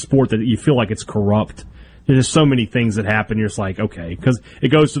sport that you feel like it's corrupt. There's so many things that happen. You're just like, okay, because it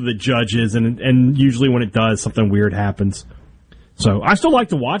goes to the judges, and usually when it does, something weird happens. So I still like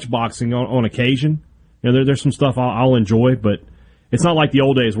to watch boxing on occasion. You know, there's some stuff I'll enjoy, but it's not like the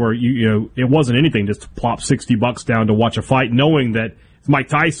old days where you know it wasn't anything just to plop $60 down to watch a fight, knowing that Mike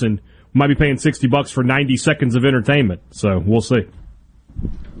Tyson might be paying $60 for 90 seconds of entertainment. So we'll see.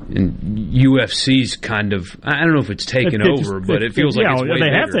 And UFC's kind of, I don't know if it's taken over, but it feels like it's way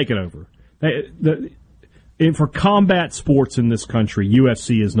they have taken over. For combat sports in this country,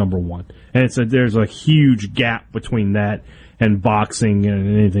 UFC is number one, and there's a huge gap between that and boxing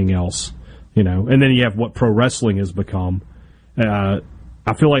and anything else. You know, and then you have what pro wrestling has become. I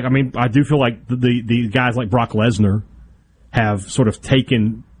do feel like the guys like Brock Lesnar have sort of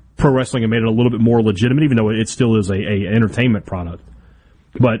taken pro wrestling and made it a little bit more legitimate, even though it still is a entertainment product.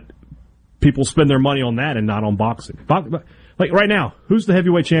 But people spend their money on that and not on boxing. Like right now, who's the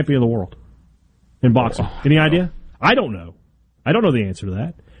heavyweight champion of the world in boxing? Any idea? I don't know. I don't know the answer to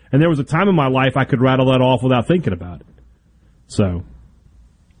that. And there was a time in my life I could rattle that off without thinking about it. So,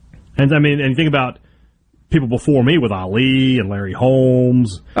 and I mean, and think about people before me with Ali and Larry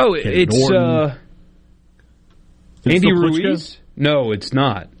Holmes. Oh, it's Andy Ruiz? No, it's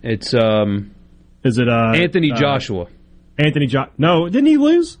not. It's is it Anthony Joshua? No, didn't he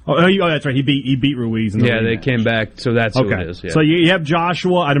lose? Oh, that's right. He beat Ruiz. They came back, so that's who it is. Yeah. So you have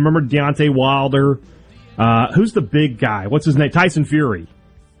Joshua. I remember Deontay Wilder. Who's the big guy? What's his name? Tyson Fury.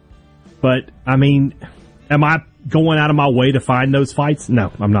 But, I mean, am I going out of my way to find those fights?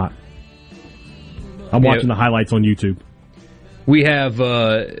 No, I'm not. I'm watching the highlights on YouTube. We have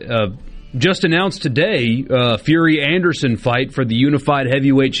just announced today Fury-Anderson fight for the unified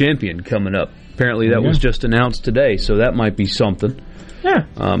heavyweight champion coming up. Apparently that was just announced today, so that might be something. Yeah.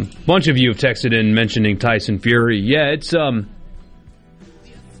 Bunch of you have texted in mentioning Tyson Fury. Yeah, it's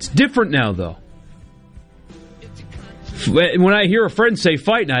different now, though. When I hear a friend say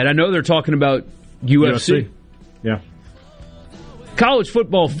fight night, I know they're talking about UFC. Yeah. College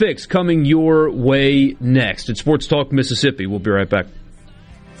football fix coming your way next. It's Sports Talk Mississippi. We'll be right back.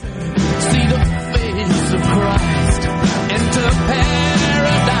 See the face of Christ, enter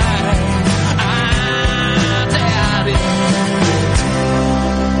paradise.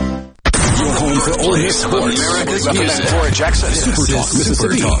 Your home for Ole Miss sports. America's music. Cora Jackson. Super Talk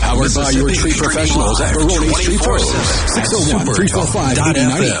Mississippi. Powered by your tree professionals at Baroni Tree Pros.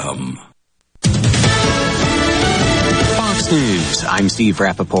 601-345-8090. News. I'm Steve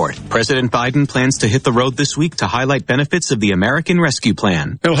Rappaport. President Biden plans to hit the road this week to highlight benefits of the American Rescue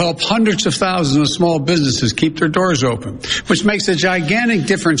Plan. It'll help hundreds of thousands of small businesses keep their doors open, which makes a gigantic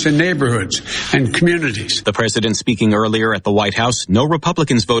difference in neighborhoods and communities. The president speaking earlier at the White House, no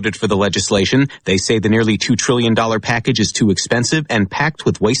Republicans voted for the legislation. They say the nearly $2 trillion package is too expensive and packed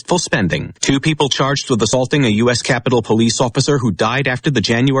with wasteful spending. 2 people charged with assaulting a U.S. Capitol police officer who died after the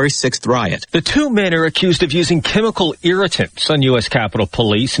January 6th riot. The 2 men are accused of using chemical irritants on U.S. Capitol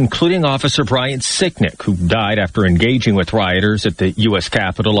Police, including Officer Brian Sicknick, who died after engaging with rioters at the U.S.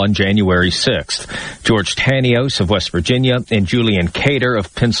 Capitol on January 6th. George Tanios of West Virginia and Julian Cater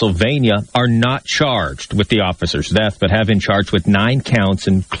of Pennsylvania are not charged with the officer's death, but have been charged with 9 counts,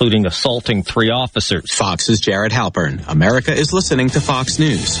 including assaulting 3 officers. Fox's Jared Halpern. America is listening to Fox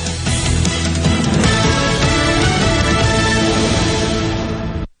News.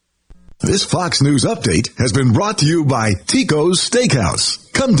 This Fox News update has been brought to you by Tico's Steakhouse.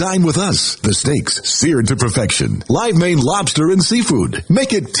 Come dine with us. The steaks seared to perfection. Live Maine lobster and seafood.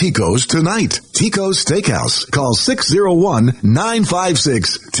 Make it Tico's tonight. Tico's Steakhouse. Call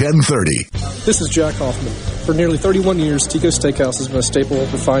 601-956-1030. This is Jack Hoffman. For nearly 31 years, Tico's Steakhouse has been a staple of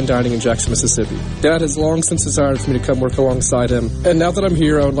fine dining in Jackson, Mississippi. Dad has long since desired for me to come work alongside him. And now that I'm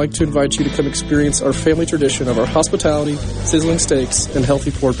here, I would like to invite you to come experience our family tradition of our hospitality, sizzling steaks, and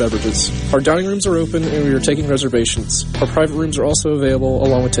healthy poured beverages. Our dining rooms are open and we are taking reservations. Our private rooms are also available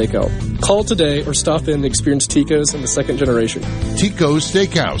along with takeout. Call today or stop in and experience Tico's in the second generation. Tico's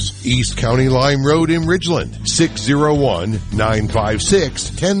Steakhouse, East County Line Road in Ridgeland,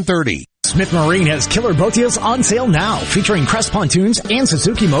 601-956-1030. Smith Marine has killer boat deals on sale now, featuring Crest pontoons and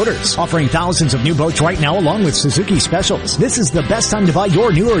Suzuki motors, offering thousands of new boats right now along with Suzuki specials. This is the best time to buy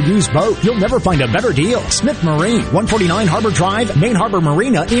your new or used boat. You'll never find a better deal. Smith Marine, 149 Harbor Drive, Main Harbor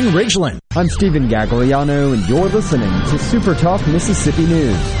Marina in Ridgeland. I'm Stephen Gagliano, and you're listening to Super Talk Mississippi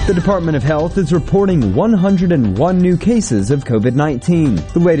News. The Department of Health is reporting 101 new cases of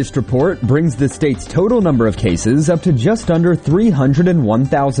COVID-19. The latest report brings the state's total number of cases up to just under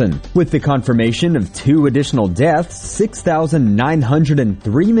 301,000. With the confirmation of 2 additional deaths,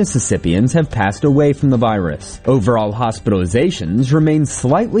 6,903 Mississippians have passed away from the virus. Overall hospitalizations remain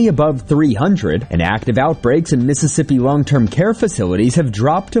slightly above 300, and active outbreaks in Mississippi long-term care facilities have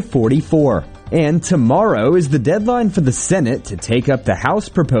dropped to 44. And tomorrow is the deadline for the Senate to take up the House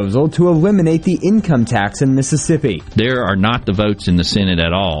proposal to eliminate the income tax in Mississippi. There are not the votes in the Senate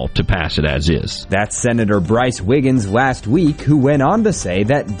at all to pass it as is. That's Senator Bryce Wiggins last week, who went on to say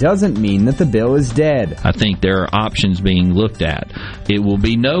that doesn't mean that the bill is dead. I think there are options being looked at. It will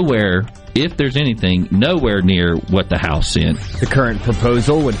be nowhere, if there's anything, nowhere near what the House sent. The current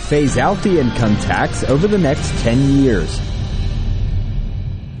proposal would phase out the income tax over the next 10 years.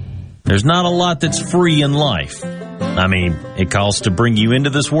 There's not a lot that's free in life. I mean, it costs to bring you into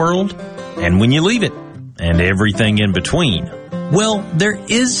this world, and when you leave it, and everything in between. Well, there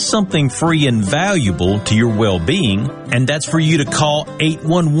is something free and valuable to your well-being, and that's for you to call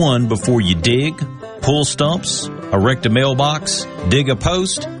 811 before you dig, pull stumps, erect a mailbox, dig a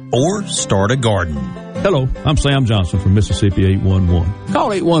post, or start a garden. Hello, I'm Sam Johnson from Mississippi 811.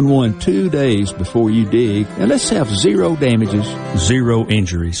 Call 811 2 days before you dig, and let's have 0 damages, 0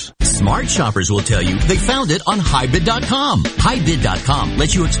 injuries. Smart shoppers will tell you they found it on HighBid.com. HighBid.com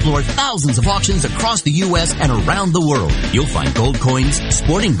lets you explore thousands of auctions across the U.S. and around the world. You'll find gold coins,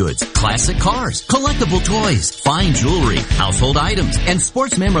 sporting goods, classic cars, collectible toys, fine jewelry, household items, and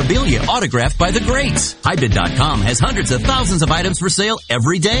sports memorabilia autographed by the greats. HighBid.com has hundreds of thousands of items for sale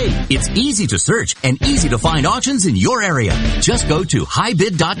every day. It's easy to search and easy to find auctions in your area. Just go to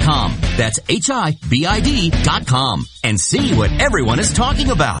HighBid.com. That's HiBid.com and see what everyone is talking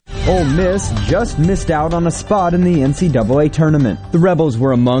about. Ole Miss just missed out on a spot in the NCAA tournament. The Rebels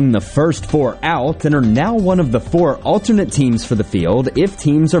were among the first 4 out and are now one of the 4 alternate teams for the field if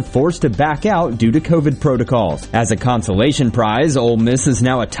teams are forced to back out due to COVID protocols. As a consolation prize, Ole Miss is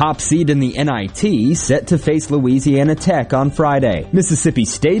now a top seed in the NIT, set to face Louisiana Tech on Friday. Mississippi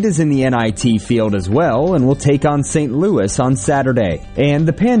State is in the NIT field as well and will take on St. Louis on Saturday. And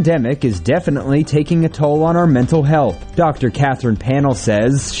the pandemic is definitely taking a toll on our mental health. Dr. Catherine Panel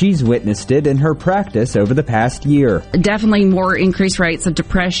says she's witnessed it in her practice over the past year. Definitely more increased rates of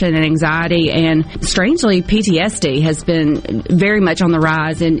depression and anxiety, and strangely PTSD has been very much on the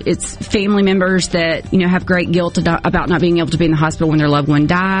rise, and it's family members that have great guilt about not being able to be in the hospital when their loved one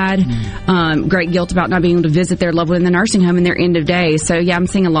died, great guilt about not being able to visit their loved one in the nursing home in their end of days. So yeah, I'm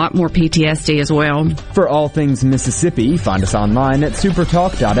seeing a lot more PTSD as well. For all things Mississippi, find us online at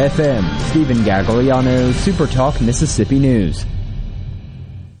supertalk.fm. Stephen Gagliano, Supertalk Mississippi News.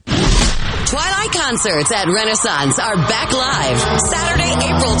 Twilight concerts at Renaissance are back live Saturday,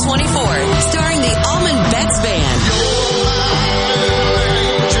 April 24th, starring the Almond Betts Band.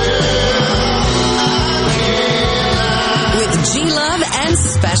 With G-Love and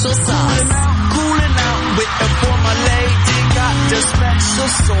Special Sauce. Cooling out with her for my lady. Got the special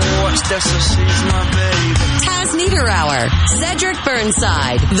sauce, that's so she's my baby. Taz Niederauer, Cedric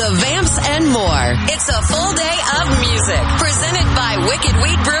Burnside, The Vamps, and more. It's a full day of music presented by Wicked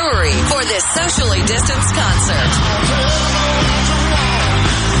Wheat Brewery for this socially distanced concert.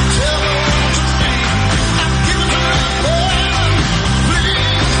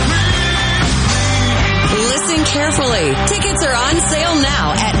 Listen carefully. Tickets are on sale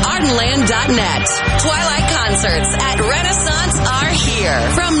now at ardenland.net. Twilight concerts at Renaissance are here.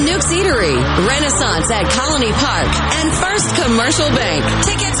 From Nuke's Eatery, Renaissance at Colony Park, and First Commercial Bank.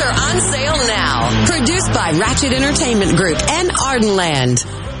 Tickets are on sale now. Produced by Ratchet Entertainment Group and Ardenland.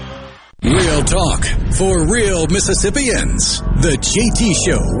 Real talk for real Mississippians. The JT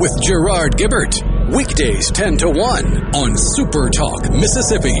Show with Gerard Gibbert. Weekdays 10 to 1 on Super Talk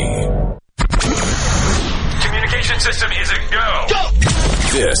Mississippi. Communication system is a go.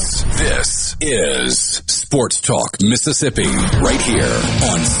 This is Sports Talk Mississippi, right here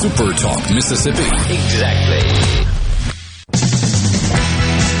on Super Talk Mississippi. Exactly.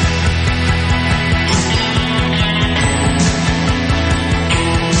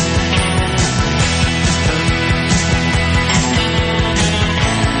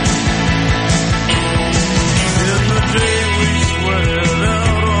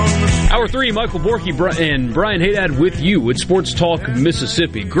 Hour 3, Michael Borky and Brian Haydad with you at Sports Talk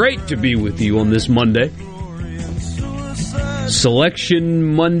Mississippi. Great to be with you on this Monday.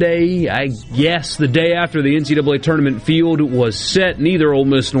 Selection Monday, I guess the day after the NCAA tournament field was set. Neither Ole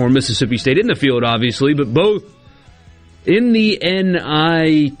Miss nor Mississippi State in the field, obviously, but both in the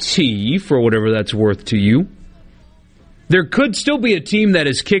NIT, for whatever that's worth to you. There could still be a team that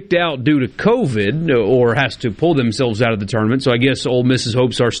is kicked out due to COVID or has to pull themselves out of the tournament, so I guess Ole Miss's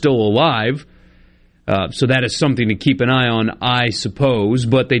hopes are still alive. So that is something to keep an eye on, I suppose.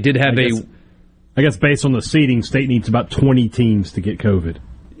 But they did have I guess based on the seeding, State needs about 20 teams to get COVID.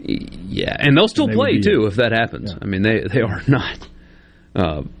 Yeah, and they'll still play, too, if that happens. Yeah. I mean, they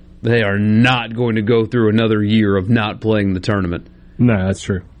are not going to go through another year of not playing the tournament. No, that's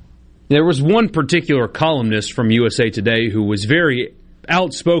true. There was one particular columnist from USA Today who was very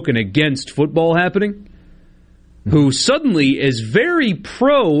outspoken against football happening, who suddenly is very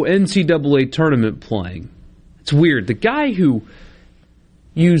pro-NCAA tournament playing. It's weird. The guy who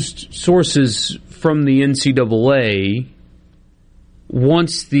used sources from the NCAA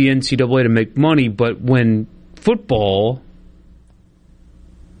wants the NCAA to make money, but when football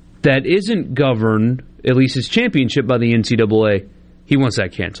that isn't governed, at least his championship, by the NCAA, he wants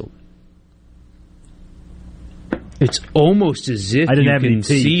that canceled. It's almost as if you can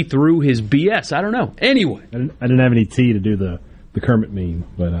see through his BS. I don't know. Anyway. I didn't have any tea to do the Kermit meme.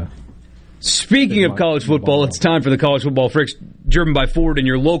 But speaking of college football, it's time for the College Football Fix, driven by Ford and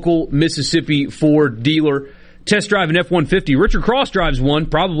your local Mississippi Ford dealer. Test drive an F-150. Richard Cross drives one,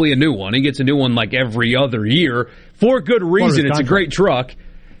 probably a new one. He gets a new one like every other year. For good reason. It's a great truck.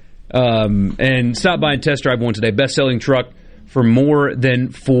 And stop by and test drive one today. Best-selling truck for more than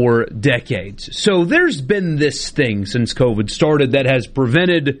 4 decades. So there's been this thing since COVID started that has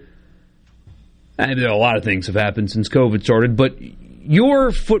prevented, and a lot of things have happened since COVID started, but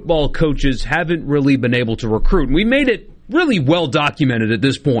your football coaches haven't really been able to recruit. And we made it really well documented at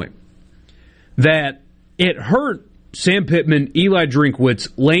this point that it hurt Sam Pittman, Eli Drinkwitz,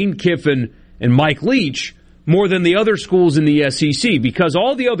 Lane Kiffin, and Mike Leach more than the other schools in the SEC, because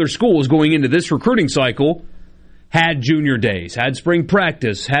all the other schools going into this recruiting cycle had junior days, had spring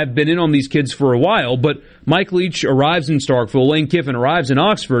practice, have been in on these kids for a while, but Mike Leach arrives in Starkville, Lane Kiffin arrives in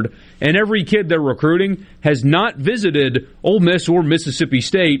Oxford, and every kid they're recruiting has not visited Ole Miss or Mississippi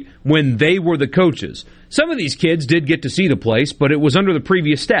State when they were the coaches. Some of these kids did get to see the place, but it was under the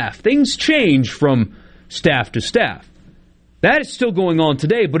previous staff. Things change from staff to staff. That is still going on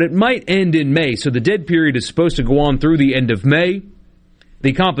today, but it might end in May, so the dead period is supposed to go on through the end of May.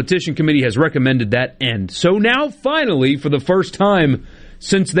 The competition committee has recommended that end. So now, finally, for the first time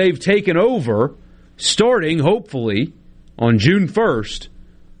since they've taken over, starting, hopefully, on June 1st,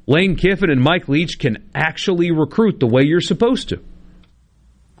 Lane Kiffin and Mike Leach can actually recruit the way you're supposed to.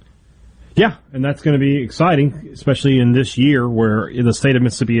 Yeah, and that's going to be exciting, especially in this year where the state of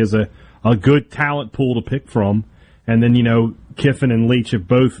Mississippi is a good talent pool to pick from. And then, Kiffin and Leach have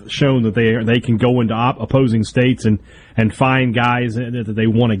both shown that they can go into opposing states and find guys that they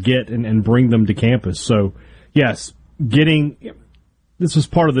want to get and bring them to campus. So, yes, this is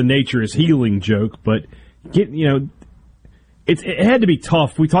part of the nature is healing joke, but it had to be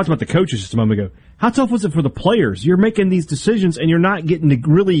tough. We talked about the coaches just a moment ago. How tough was it for the players? You're making these decisions and you're not getting to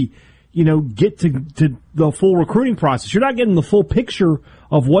really, get to the full recruiting process. You're not getting the full picture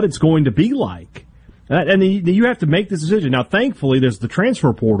of what it's going to be like. And you have to make this decision. Now, thankfully, there's the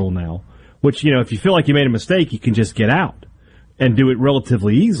transfer portal now, which, if you feel like you made a mistake, you can just get out and do it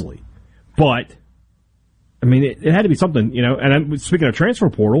relatively easily. But, it had to be something, and speaking of transfer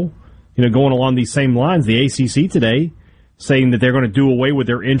portal, going along these same lines, the ACC today saying that they're going to do away with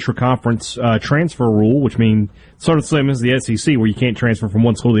their intra-conference transfer rule, which means sort of the same as the SEC, where you can't transfer from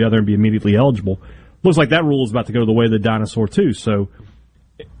one school to the other and be immediately eligible. Looks like that rule is about to go the way of the dinosaur, too. So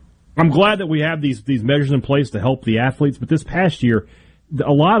I'm glad that we have these measures in place to help the athletes, but this past year,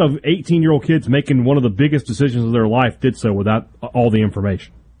 a lot of 18-year-old kids making one of the biggest decisions of their life did so without all the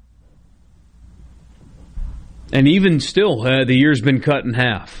information. And even still, the year's been cut in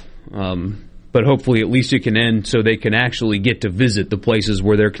half. But hopefully at least it can end so they can actually get to visit the places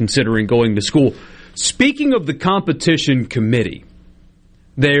where they're considering going to school. Speaking of the competition committee,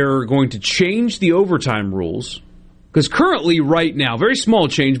 they're going to change the overtime rules. Because currently, right now, very small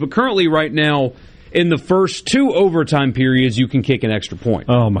change, but currently, right now, in the first 2 overtime periods, you can kick an extra point.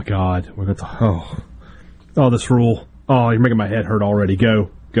 Oh, my God. This rule. Oh, you're making my head hurt already.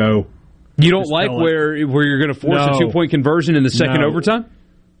 Go. You don't like where you're going to force a 2-point conversion in the second overtime?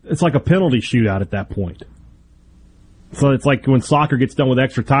 It's like a penalty shootout at that point. So it's like when soccer gets done with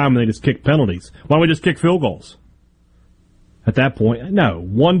extra time and they just kick penalties. Why don't we just kick field goals? At that point, no.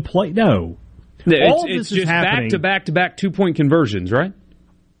 One play, no. It's just back-to-back 2-point conversions, right?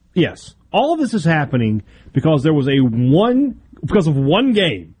 Yes. All of this is happening because there was because of one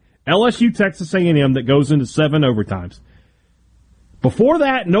game, LSU Texas A&M, that goes into 7 overtimes. Before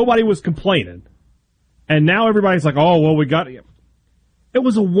that, nobody was complaining. And now everybody's like, oh, well, we got it. It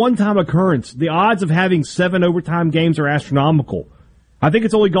was a one-time occurrence. The odds of having 7 overtime games are astronomical. I think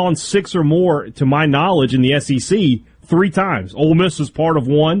it's only gone 6 or more, to my knowledge, in the SEC 3 times. Ole Miss was part of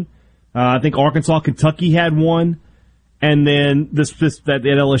one. I think Arkansas, Kentucky had one, and then that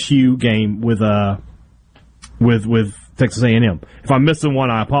LSU game with Texas A&M. If I'm missing one,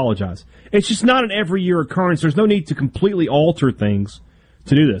 I apologize. It's just not an every year occurrence. There's no need to completely alter things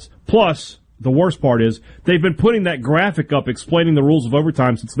to do this. Plus, the worst part is they've been putting that graphic up explaining the rules of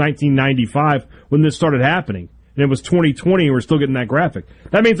overtime since 1995 when this started happening. And it was 2020 and we're still getting that graphic.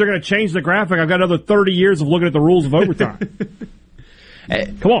 That means they're going to change the graphic. I've got another 30 years of looking at the rules of overtime.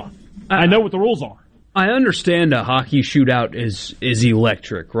 Come on. I know what the rules are. I understand a hockey shootout is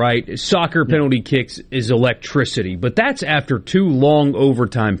electric, right? Soccer penalty kicks is electricity, but that's after 2 long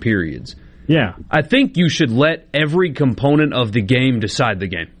overtime periods. Yeah. I think you should let every component of the game decide the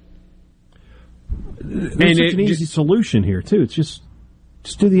game. There's an easy solution here, too. It's just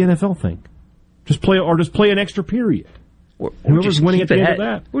do the NFL thing. Just play an extra period. Whoever's winning at the end of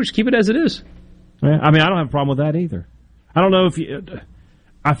that. Or just keep it as it is. Yeah, I don't have a problem with that either. I don't know if you...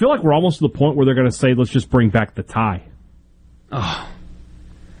 I feel like we're almost to the point where they're going to say, let's just bring back the tie. Oh.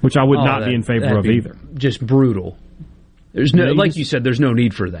 Which I would not be in favor of either. Just brutal. There's no, like you said, there's no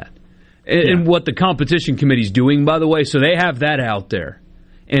need for that. And what the competition committee's doing, by the way, so they have that out there.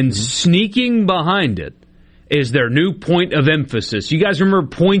 And sneaking behind it is their new point of emphasis. You guys remember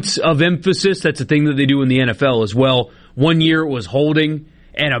points of emphasis? That's a thing that they do in the NFL as well. One year it was holding,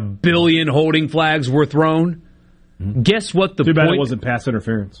 and 1 billion holding flags were thrown. Guess what the Too bad point... it wasn't pass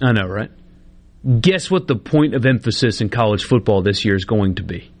interference. I know, right? Guess what the point of emphasis in college football this year is going to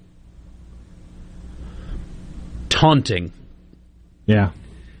be? Taunting. Yeah.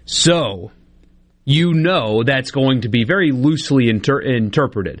 So, you know that's going to be very loosely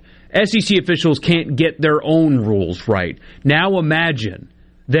interpreted. SEC officials can't get their own rules right. Now imagine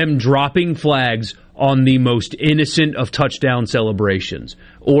them dropping flags on the most innocent of touchdown celebrations.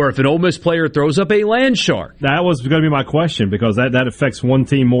 Or if an Ole Miss player throws up a land shark. That was going to be my question, because that affects one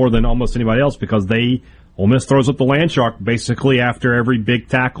team more than almost anybody else, because Ole Miss throws up the land shark basically after every big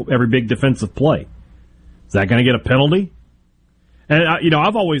tackle, every big defensive play. Is that going to get a penalty? And,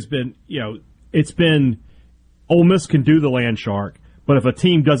 I've always been, it's been Ole Miss can do the land shark, but if a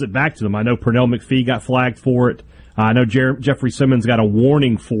team does it back to them, I know Pernell McPhee got flagged for it. I know Jeffrey Simmons got a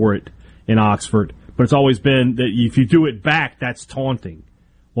warning for it in Oxford, but it's always been that if you do it back, that's taunting.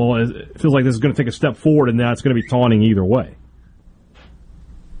 Well, it feels like this is going to take a step forward, and now it's going to be taunting either way.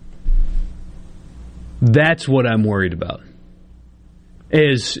 That's what I'm worried about.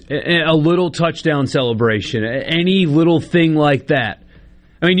 Is a little touchdown celebration, any little thing like that.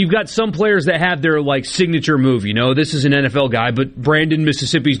 I mean, you've got some players that have their signature move. This is an NFL guy, but Brandon,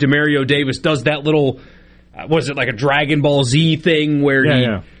 Mississippi's Demario Davis does that little, was it like a Dragon Ball Z thing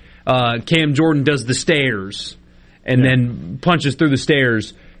where Cam Jordan does the stairs and then punches through the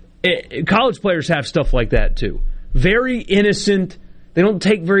stairs. College players have stuff like that too. Very innocent. They don't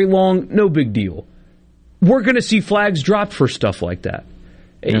take very long. No big deal. We're going to see flags dropped for stuff like that.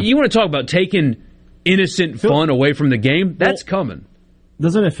 Yeah. You want to talk about taking innocent fun away from the game? That's coming.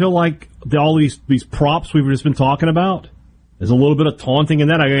 Doesn't it feel like all these props we've just been talking about? There's a little bit of taunting in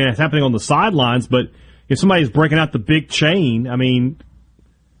that. I mean, it's happening on the sidelines, but if somebody's breaking out the big chain, I mean,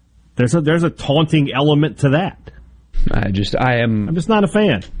 there's a taunting element to that. I'm just not a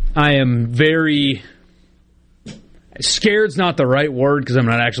fan. I am very scared's not the right word, because I'm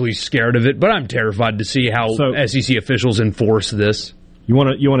not actually scared of it, but I'm terrified to see how SEC officials enforce this. You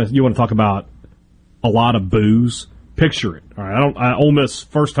want to talk about a lot of boos? Picture it. All right, Ole Miss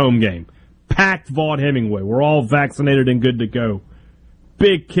first home game, packed Vaught Hemingway. We're all vaccinated and good to go.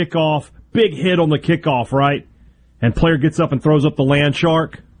 Big kickoff, big hit on the kickoff, right? And player gets up and throws up the land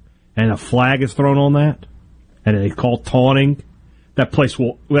shark, and a flag is thrown on that, and they call taunting. That place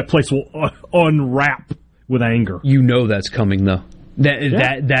will unwrap with anger. You know that's coming, though.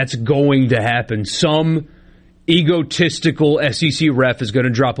 That's going to happen. Some egotistical SEC ref is going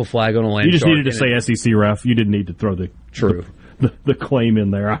to drop a flag on a land shark. You just needed to say SEC ref. You didn't need to throw the claim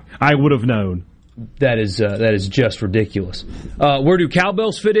in there. I would have known. That is just ridiculous. Where do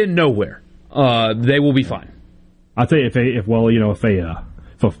cowbells fit in? Nowhere. They will be fine. I'll tell you, if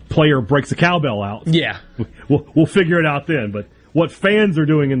a player breaks a cowbell out, we'll figure it out then. But what fans are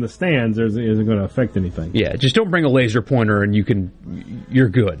doing in the stands isn't going to affect anything. Yeah, just don't bring a laser pointer and you're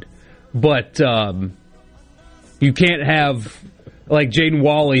good. But you can't have Jaden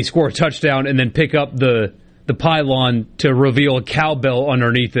Wally score a touchdown and then pick up the pylon to reveal a cowbell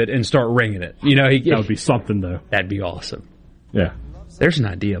underneath it and start ringing it. That would be something, though. That'd be awesome. Yeah, there's an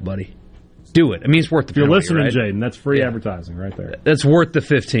idea, buddy. Do it. I mean, it's worth the penalty. If you're listening, right? Jaden, that's free advertising right there. That's worth the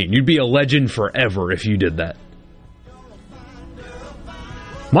 15. You'd be a legend forever if you did that.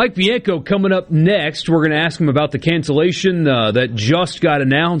 Mike Bianco coming up next. We're going to ask him about the cancellation that just got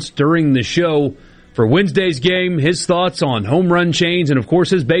announced during the show for Wednesday's game, his thoughts on home run chains, and, of course,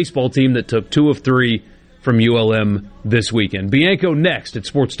 his baseball team that took 2 of 3 from ULM this weekend. Bianco next at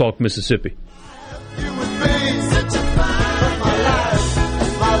Sports Talk Mississippi.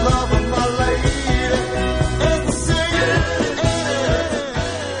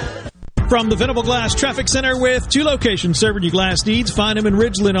 From the Venable Glass Traffic Center with 2 locations serving your glass needs. Find them in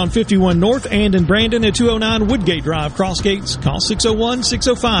Ridgeland on 51 North and in Brandon at 209 Woodgate Drive, Crossgates. Call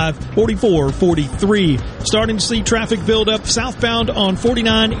 601-605-4443. Starting to see traffic build up southbound on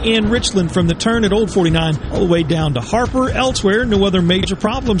 49 in Richland from the turn at Old 49 all the way down to Harper. Elsewhere, no other major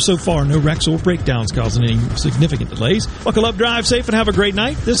problems so far. No wrecks or breakdowns causing any significant delays. Buckle up, drive safe, and have a great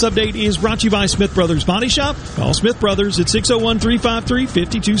night. This update is brought to you by Smith Brothers Body Shop. Call Smith Brothers at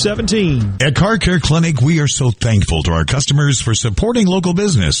 601-353-5217. At Car Care Clinic, we are so thankful to our customers for supporting local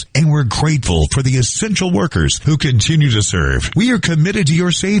business, and we're grateful for the essential workers who continue to serve. We are committed to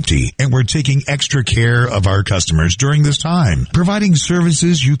your safety, and we're taking extra care of our customers during this time, providing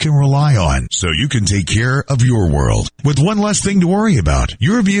services you can rely on so you can take care of your world. With one less thing to worry about,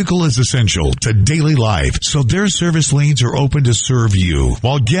 your vehicle is essential to daily life, so their service lanes are open to serve you,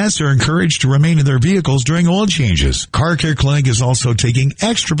 while guests are encouraged to remain in their vehicles during oil changes. Car Care Clinic is also taking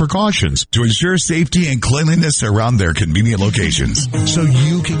extra precautions to ensure safety and cleanliness around their convenient locations, so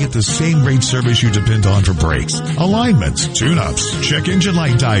you can get the same great service you depend on for brakes, alignments, tune-ups, check engine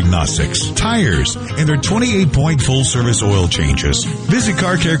light diagnostics, tires, and their 28-point full-service oil changes. Visit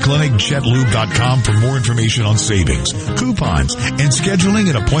CarCareClinicJetLube.com for more information on savings, coupons, and scheduling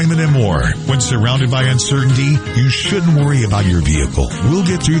an appointment and more. When surrounded by uncertainty, you shouldn't worry about your vehicle. We'll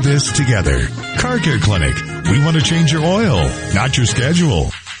get through this together. Car Care Clinic. We want to change your oil, not your schedule.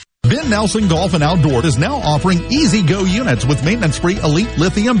 Ben Nelson Golf and Outdoor is now offering Easy Go units with maintenance-free Elite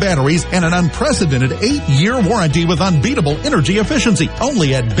lithium batteries and an unprecedented 8-year warranty with unbeatable energy efficiency.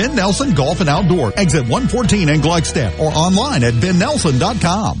 Only at Ben Nelson Golf and Outdoor, exit 114 in Gluckstadt, or online at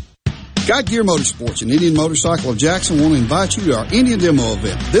bennelson.com. Got Gear Motorsports and Indian Motorcycle of Jackson want to invite you to our Indian Demo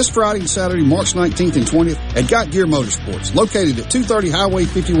event this Friday and Saturday, March 19th and 20th at Got Gear Motorsports, located at 230 Highway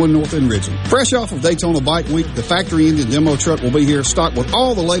 51 North in Ridgeland. Fresh off of Daytona Bike Week, the factory Indian Demo truck will be here stocked with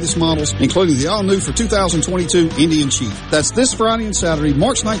all the latest models, including the all-new for 2022 Indian Chief. That's this Friday and Saturday,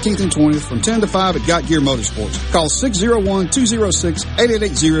 March 19th and 20th from 10 to 5 at Got Gear Motorsports. Call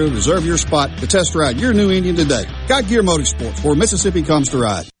 601-206-8880 to reserve your spot to test ride your new Indian today. Got Gear Motorsports, where Mississippi comes to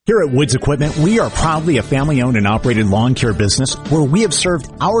ride. Here at Woods Equipment, we are proudly a family-owned and operated lawn care business where we have served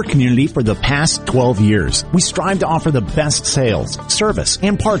our community for the past 12 years. We strive to offer the best sales, service,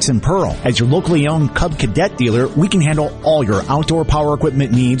 and parts in Pearl. As your locally owned Cub Cadet dealer, we can handle all your outdoor power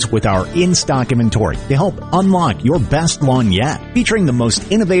equipment needs with our in-stock inventory to help unlock your best lawn yet. Featuring the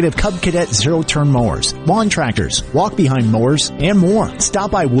most innovative Cub Cadet zero-turn mowers, lawn tractors, walk-behind mowers, and more.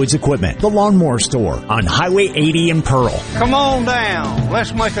 Stop by Woods Equipment, the lawnmower store on Highway 80 in Pearl. Come on down.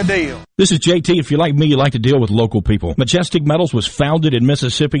 Let's make a deal. This is JT. If you're like me, you like to deal with local people. Majestic Metals was founded in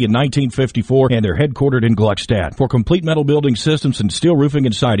Mississippi in 1954, and they're headquartered in Gluckstadt. For complete metal building systems and steel roofing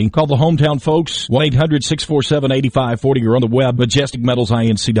and siding, call the hometown folks, 1-800-647-8540, or on the web,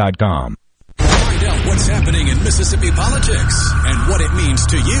 majesticmetalsinc.com. Find out what's happening in Mississippi politics and what it means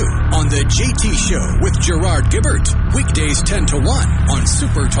to you on the JT Show with Gerard Gibbert. Weekdays 10 to 1 on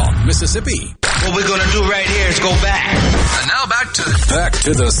Super Talk Mississippi. What we're going to do right here is go back. And now back to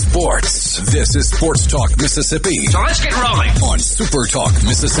the sports. This is Sports Talk Mississippi. So let's get rolling on Super Talk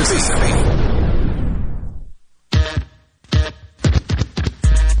Mississippi.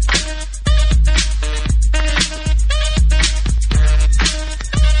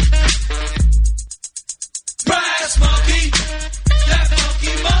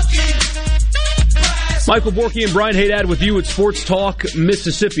 Michael Borky and Brian Haydad with you at Sports Talk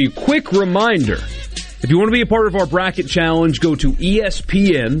Mississippi. Quick reminder, if you want to be a part of our bracket challenge, go to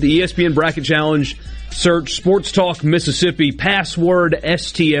ESPN, the ESPN Bracket Challenge, search Sports Talk Mississippi, password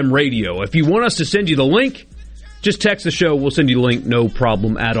STM Radio. If you want us to send you the link, just text the show. We'll send you the link, no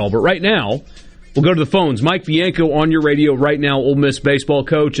problem at all. But right now, we'll go to the phones. Mike Bianco on your radio right now, Ole Miss baseball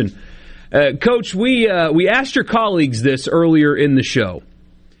coach. And Coach, we asked your colleagues this earlier in the show.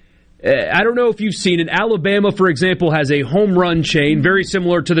 I don't know if you've seen it. Alabama, for example, has a home run chain, very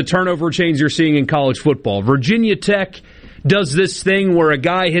similar to the turnover chains you're seeing in college football. Virginia Tech does this thing where a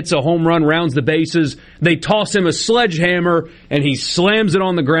guy hits a home run, rounds the bases, they toss him a sledgehammer, and he slams it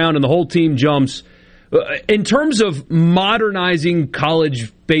on the ground, and the whole team jumps. In terms of modernizing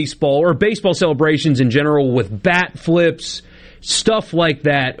college baseball, or baseball celebrations in general with bat flips, stuff like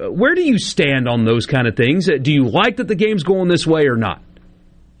that, where do you stand on those kind of things? Do you like that the game's going this way or not?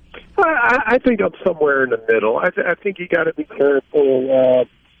 I think I'm somewhere in the middle. I think you got to be careful.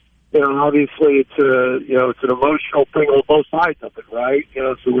 Obviously it's an emotional thing on both sides of it, right?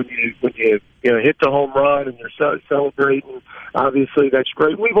 So when you hit the home run and you're celebrating, obviously that's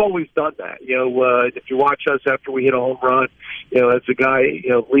great. We've always done that. If you watch us after we hit a home run, as the guy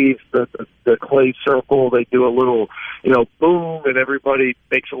leaves the clay circle, they do a little boom, and everybody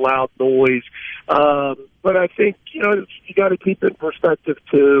makes a loud noise. But I think you got to keep it in perspective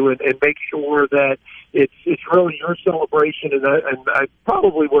too, and make sure that it's really your celebration. And I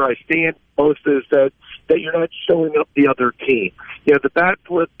probably where I stand most is that you're not showing up the other team. The bat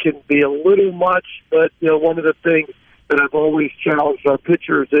flip can be a little much, but one of the things that I've always challenged our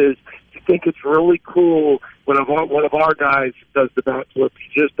pitchers is you think it's really cool when one of our guys does the backflip.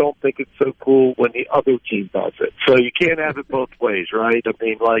 You just don't think it's so cool when the other team does it. So you can't have it both ways, right? I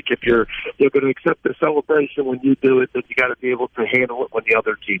mean, like if you're going to accept the celebration when you do it, then you got to be able to handle it when the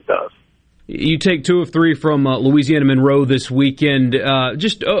other team does. You take 2 of 3 from Louisiana Monroe this weekend.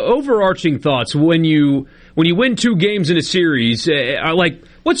 Just overarching thoughts when you win 2 games in a series.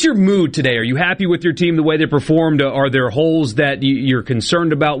 What's your mood today? Are you happy with your team the way they performed? Are there holes that you're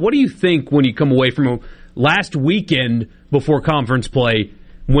concerned about? What do you think when you come away from last weekend before conference play,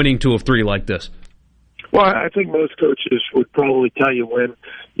 winning 2 of 3 like this? Well, I think most coaches would probably tell you when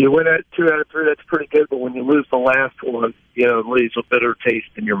you win at 2 out of 3, that's pretty good. But when you lose the last one, it leaves a bitter taste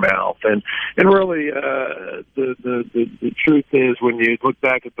in your mouth. And really, the truth is, when you look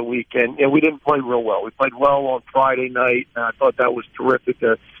back at the weekend, we didn't play real well. We played well on Friday night. And I thought that was terrific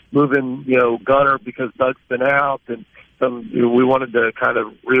to move in, Gunner because Doug's been out, and we wanted to kind of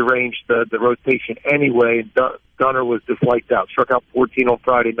rearrange the rotation anyway. Gunner was just lights out. Struck out 14 on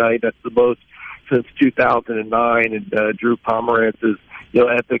Friday night. That's the most since 2009, and Drew Pomerantz's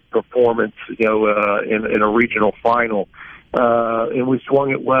epic performance in a regional final, and we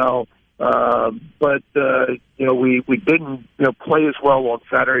swung it well, but we didn't play as well on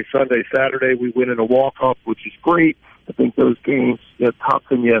Saturday. Saturday we win in a walk-off, which is great. I think those games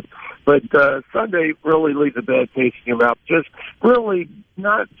toughen you, but Sunday really leaves a bad taste in your mouth. Just really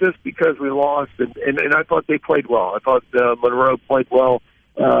not just because we lost, and I thought they played well. I thought Monroe played well.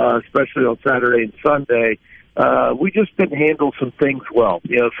 Especially on Saturday and Sunday, we just didn't handle some things well.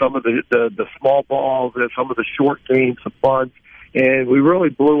 Some of the small balls, some of the short games, some bunts, and we really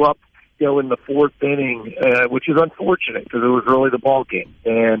blew up, in the 4th inning, which is unfortunate because it was really the ball game.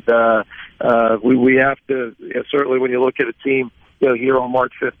 And we have to certainly when you look at a team, here on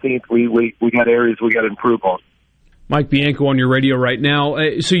March 15th, we got areas we got to improve on. Mike Bianco on your radio right now.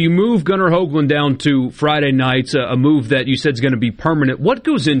 So you move Gunnar Hoagland down to Friday nights, a move that you said is going to be permanent. What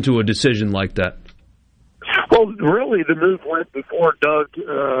goes into a decision like that? Well, really, the move went before Doug,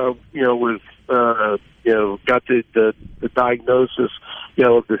 got the diagnosis,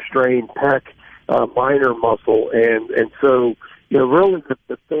 of the strained pec minor muscle, and so really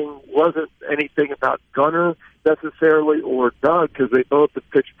the thing wasn't anything about Gunnar necessarily or Doug because they both have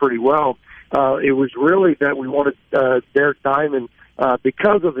pitched pretty well. It was really that we wanted Derek Diamond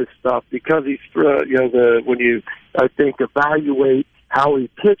because of his stuff, because he's when you I think evaluate how he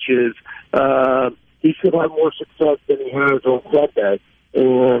pitches, he should have more success than he has on Sunday.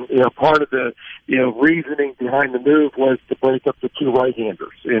 And part of the reasoning behind the move was to break up the 2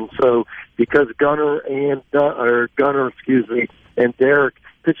 right-handers, and so because Gunnar and Derek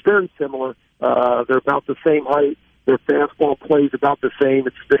pitch very similar, they're about the same height. Their fastball plays about the same.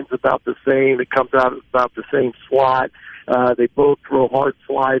 It spins about the same. It comes out about the same slot. They both throw hard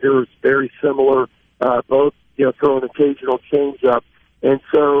sliders, very similar. Both, throw an occasional changeup. And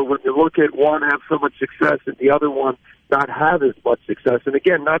so when you look at one have so much success and the other one not have as much success, and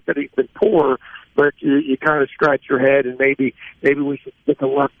again, not that he's been poor, but you kind of scratch your head and maybe we should stick a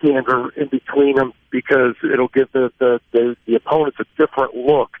left-hander in between them because it'll give the opponents a different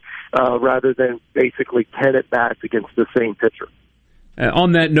look. Rather than basically 10 at-bats against the same pitcher.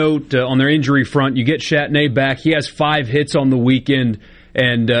 On that note, on their injury front, you get Chatney back. He has 5 hits on the weekend,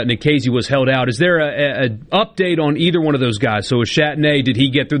 and Nikhazy was held out. Is there an update on either one of those guys? So with Chatney, did he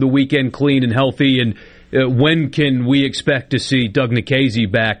get through the weekend clean and healthy? And when can we expect to see Doug Nikhazy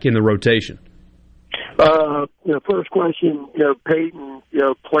back in the rotation? First question, Peyton,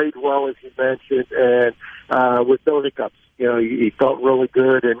 played well, as you mentioned, and with no hiccups. He felt really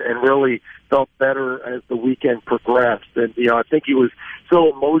good and really felt better as the weekend progressed. And, I think he was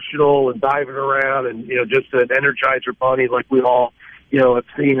so emotional and diving around and, just an Energizer bunny like we all, have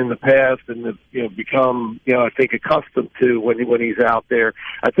seen in the past and have, become, I think accustomed to when he's out there.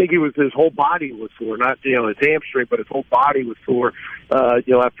 I think his whole body was sore, not, his hamstring, but his whole body was sore,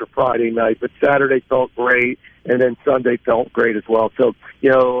 after Friday night. But Saturday felt great. And then Sunday felt great as well. So,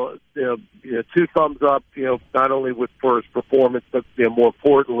 2 thumbs up, not only for his performance, but more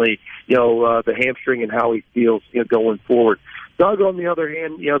importantly, the hamstring and how he feels, going forward. Doug, on the other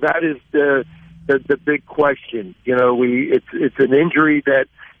hand, that is the big question. It's an injury that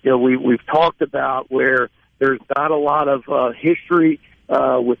we've talked about where there's not a lot of history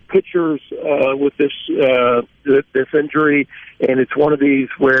with pitchers with this injury, and it's one of these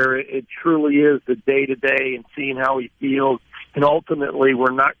where it truly is the day-to-day and seeing how he feels, and ultimately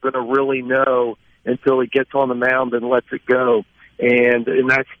we're not going to really know until he gets on the mound and lets it go. And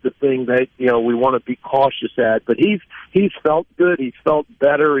that's the thing that, we want to be cautious at. But he's felt good. He's felt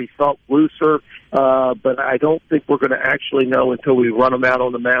better. He felt looser. But I don't think we're going to actually know until we run him out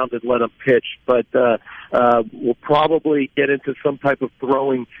on the mound and let him pitch. But we'll probably get into some type of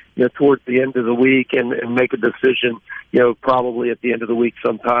throwing, towards the end of the week and make a decision, probably at the end of the week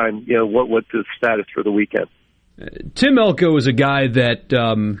sometime, what's the status for the weekend. Tim Elko is a guy that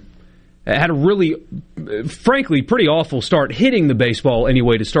had a really, frankly, pretty awful start hitting the baseball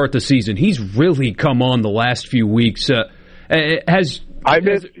anyway to start the season. He's really come on the last few weeks. I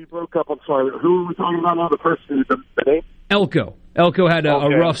missed you broke up. I'm sorry. Who are we talking about now? The person, the name? Elko. Elko had a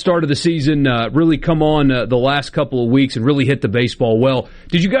rough start of the season, really come on the last couple of weeks and really hit the baseball well.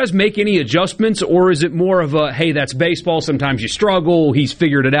 Did you guys make any adjustments, or is it more of a, hey, that's baseball, sometimes you struggle, he's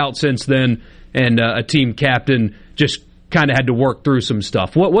figured it out since then, and a team captain just kind of had to work through some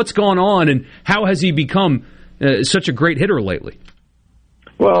stuff? What's gone on, and how has he become such a great hitter lately?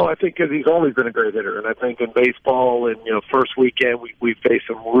 Well, I think he's always been a great hitter, and I think in baseball and first weekend we faced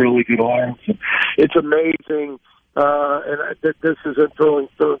some really good arms. It's amazing, and this isn't throwing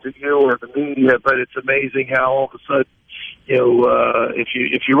stones at you or the media, but it's amazing how all of a sudden,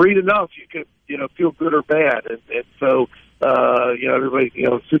 if you read enough, you can feel good or bad, and so everybody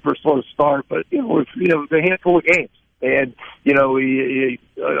super slow start, but it's a handful of games, and he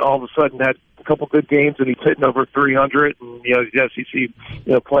all of a sudden had a couple good games, and he's hitting over 300, and he's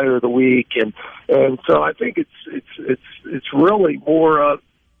SEC Player of the Week, and so I think it's really more of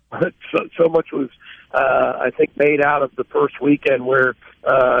so much was I think made out of the first weekend where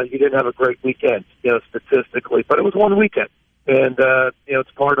you didn't have a great weekend statistically, but it was one weekend, and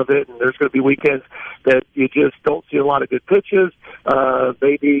it's part of it, and there's going to be weekends that you just don't see a lot of good pitches.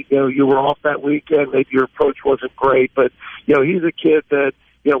 Maybe you were off that weekend, maybe your approach wasn't great, but he's a kid that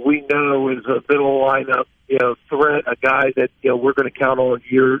we know is a middle lineup, threat, a guy that, we're going to count on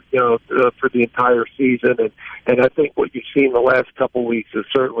for the entire season. And I think what you've seen the last couple of weeks is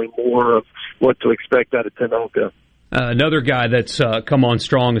certainly more of what to expect out of Tim Elko. Another guy that's come on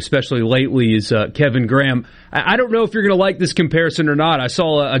strong, especially lately, is Kevin Graham. I don't know if you're going to like this comparison or not. I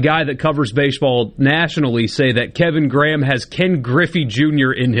saw a guy that covers baseball nationally say that Kevin Graham has Ken Griffey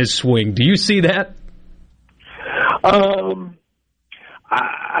Jr. in his swing. Do you see that?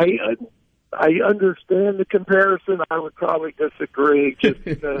 I understand the comparison. I would probably disagree just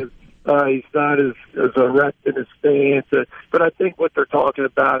because he's not as erect in his stance. But I think what they're talking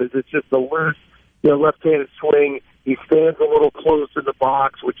about is it's just a loose, left-handed swing. He stands a little close in the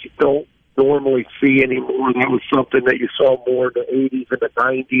box, which you don't normally see anymore. That was something that you saw more in the 80s and the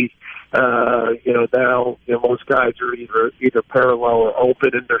 90s. Now most guys are either parallel or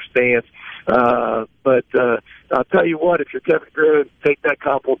open in their stance. But I'll tell you what, if you're Kevin Graham, take that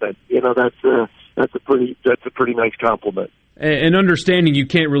compliment. That's a pretty nice compliment. And understanding you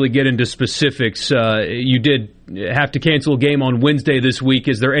can't really get into specifics, you did have to cancel a game on Wednesday this week.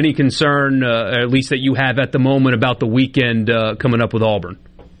 Is there any concern, at least that you have at the moment, about the weekend coming up with Auburn?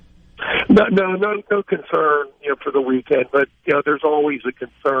 No concern, for the weekend. But there's always a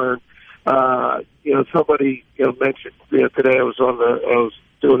concern. Somebody mentioned today I was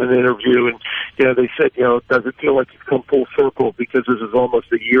doing an interview, and they said, does it feel like it's come full circle because this is almost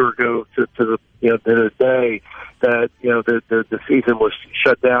a year ago to the day that the season was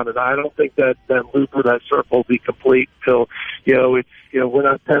shut down, and I don't think that loop or that circle will be complete until we're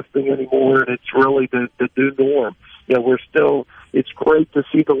not testing anymore, and it's really the new norm. It's great to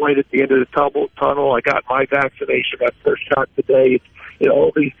see the light at the end of the tunnel. I got my vaccination, my first shot today.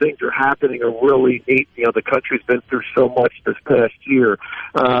 All these things are happening are really neat. The country's been through so much this past year.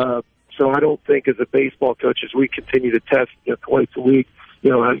 So I don't think as a baseball coach, as we continue to test twice a week,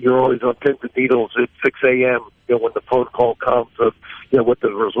 you're always on pins and needles at 6 a.m., when the phone call comes of, what the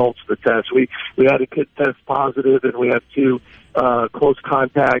results of the test. We had a kid test positive, and we had 2 close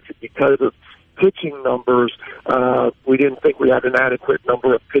contacts. Because of pitching numbers, we didn't think we had an adequate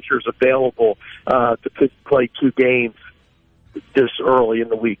number of pitchers available to play 2 games this early in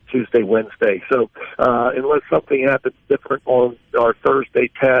the week, Tuesday, Wednesday. So unless something happens different on our Thursday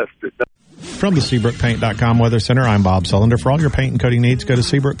test. From the SeabrookPaint.com Weather Center, I'm Bob Sullender. For all your paint and coating needs, go to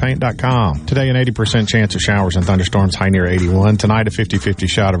SeabrookPaint.com. Today, an 80% chance of showers and thunderstorms, high near 81. Tonight, a 50-50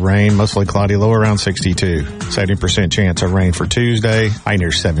 shot of rain, mostly cloudy, low around 62. 70% chance of rain for Tuesday, high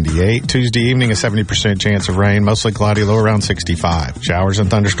near 78. Tuesday evening, a 70% chance of rain, mostly cloudy, low around 65. Showers and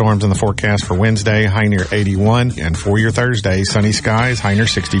thunderstorms in the forecast for Wednesday, high near 81. And for your Thursday, sunny skies, high near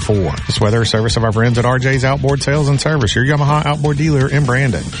 64. This weather is service of our friends at RJ's Outboard Sales and Service, your Yamaha outboard dealer in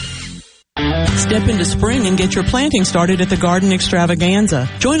Brandon. Step into spring and get your planting started at the Garden Extravaganza.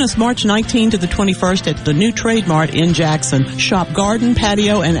 Join us March 19 to the 21st at the new Trade Mart in Jackson. Shop garden,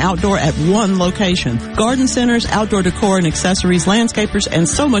 patio, and outdoor at one location. Garden centers, outdoor decor and accessories, landscapers, and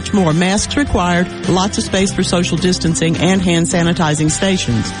so much more. Masks required, lots of space for social distancing, and hand sanitizing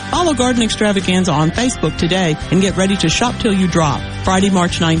stations. Follow Garden Extravaganza on Facebook today and get ready to shop till you drop. Friday,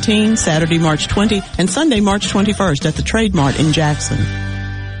 March 19, Saturday, March 20, and Sunday, March 21st at the Trade Mart in Jackson.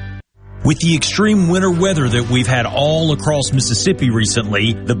 With the extreme winter weather that we've had all across Mississippi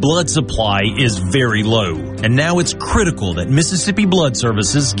recently, the blood supply is very low. And now it's critical that Mississippi Blood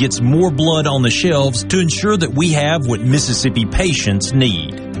Services gets more blood on the shelves to ensure that we have what Mississippi patients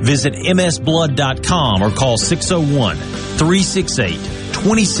need. Visit msblood.com or call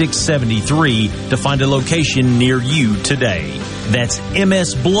 601-368-2673 to find a location near you today. That's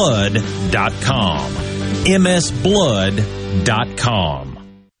msblood.com. msblood.com.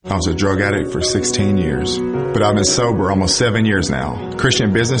 I was a drug addict for 16 years, but I've been sober almost 7 years now.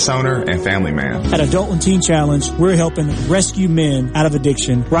 Christian business owner and family man. At Adult and Teen Challenge, we're helping rescue men out of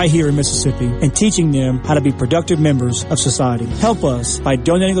addiction right here in Mississippi and teaching them how to be productive members of society. Help us by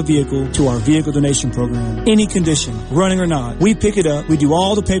donating a vehicle to our vehicle donation program. Any condition, running or not, we pick it up, we do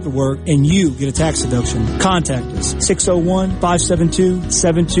all the paperwork, and you get a tax deduction. Contact us,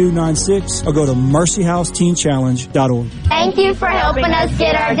 601-572-7296, or go to mercyhouseteenchallenge.org. Thank you for helping us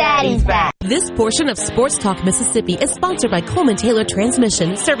get our daddies back. This portion of Sports Talk Mississippi is sponsored by Coleman Taylor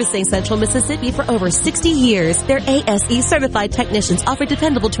Transmission, servicing Central Mississippi for over 60 years. Their ASE certified technicians offer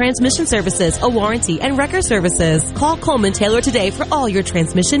dependable transmission services, a warranty, and wrecker services. Call Coleman Taylor today for all your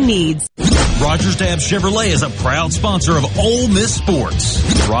transmission needs. Rogers Dabbs Chevrolet is a proud sponsor of Ole Miss Sports.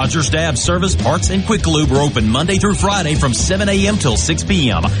 Rogers Dabbs Service, Parts, and Quick Lube are open Monday through Friday from 7 a.m. till 6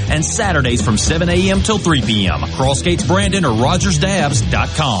 p.m. and Saturdays from 7 a.m. till 3 p.m. Crossgates Brandon or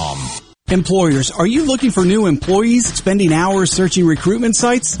RogersDabbs.com. Employers, are you looking for new employees, spending hours searching recruitment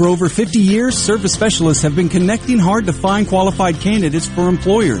sites? For over 50 years, service specialists have been connecting hard to find qualified candidates for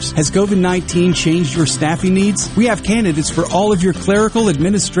employers. Has COVID-19 changed your staffing needs? We have candidates for all of your clerical,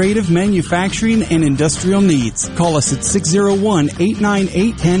 administrative, manufacturing, and industrial needs. Call us at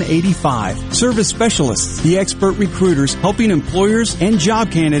 601-898-1085. Service Specialists, the expert recruiters helping employers and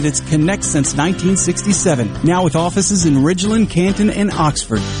job candidates connect since 1967. Now with offices in Ridgeland, Canton, and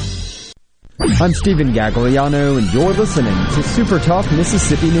Oxford. I'm Stephen Gagliano, and you're listening to Super Talk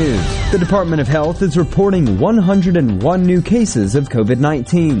Mississippi News. The Department of Health is reporting 101 new cases of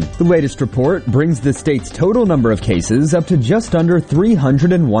COVID-19. The latest report brings the state's total number of cases up to just under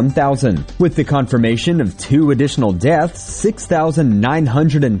 301,000. With the confirmation of 2 additional deaths,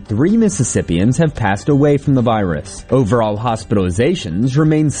 6,903 Mississippians have passed away from the virus. Overall hospitalizations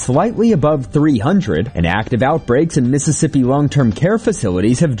remain slightly above 300, and active outbreaks in Mississippi long-term care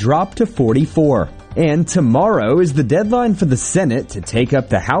facilities have dropped to 44. And tomorrow is the deadline for the Senate to take up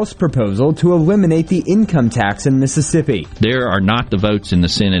the House proposal to eliminate the income tax in Mississippi. There are not the votes in the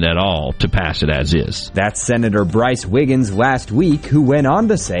Senate at all to pass it as is. That's Senator Bryce Wiggins last week, who went on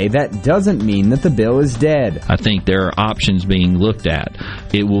to say that doesn't mean that the bill is dead. I think there are options being looked at.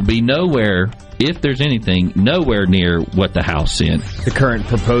 It will be nowhere, if there's anything, nowhere near what the House sent. The current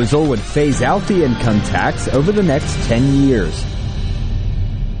proposal would phase out the income tax over the next 10 years.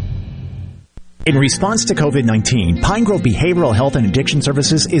 In response to COVID-19, Pine Grove Behavioral Health and Addiction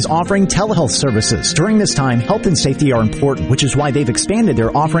Services is offering telehealth services. During this time, health and safety are important, which is why they've expanded their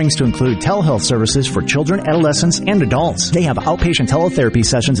offerings to include telehealth services for children, adolescents, and adults. They have outpatient teletherapy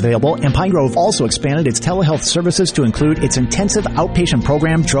sessions available, and Pine Grove also expanded its telehealth services to include its intensive outpatient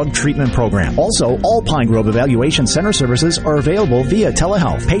program drug treatment program. Also, all Pine Grove Evaluation Center services are available via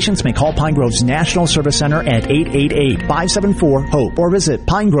telehealth. Patients may call Pine Grove's National Service Center at 888-574-HOPE or visit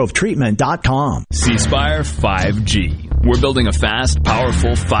pinegrovetreatment.com. C Spire 5G. We're building a fast,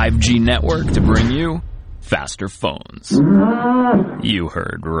 powerful 5G network to bring you faster phones. You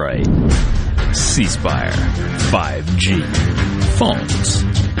heard right. C Spire 5G. Phones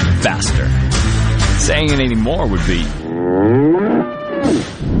faster. Saying it anymore would be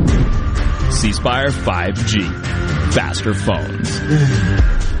C Spire 5G. Faster phones.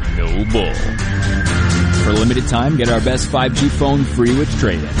 No bull. For a limited time, get our best 5G phone free with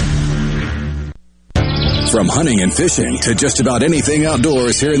trade-in. From hunting and fishing to just about anything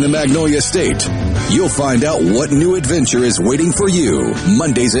outdoors here in the Magnolia State, you'll find out what new adventure is waiting for you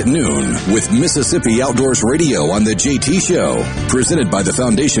Mondays at noon with Mississippi Outdoors Radio on the JT Show, presented by the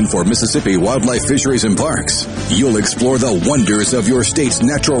Foundation for Mississippi Wildlife Fisheries and Parks. You'll explore the wonders of your state's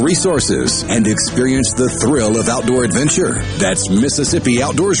natural resources and experience the thrill of outdoor adventure. That's Mississippi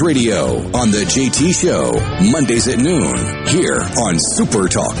Outdoors Radio on the JT Show, Mondays at noon, here on Super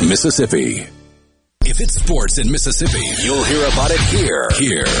Talk Mississippi. If it's sports in Mississippi, you'll hear about it here.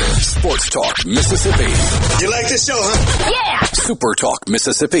 Sports Talk Mississippi. You like this show, huh? Yeah! Super Talk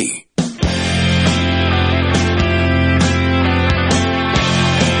Mississippi.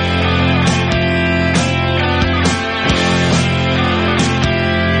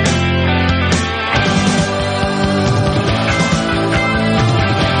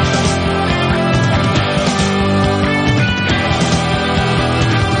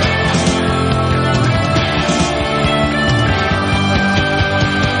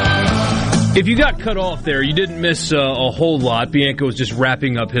 If you got cut off there, you didn't miss a whole lot. Bianco was just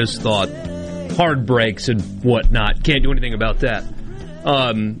wrapping up his thought. Hard breaks and whatnot. Can't do anything about that.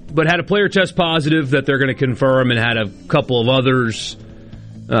 But had a player test positive that they're going to confirm, and had a couple of others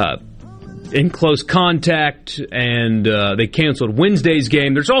in close contact, and they canceled Wednesday's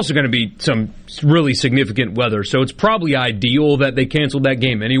game. There's also going to be some really significant weather, so it's probably ideal that they canceled that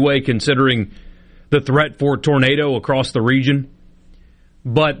game anyway, considering the threat for tornado across the region.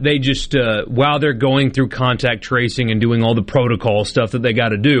 But they just, while they're going through contact tracing and doing all the protocol stuff that they got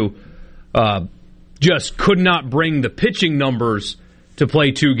to do, just could not bring the pitching numbers to play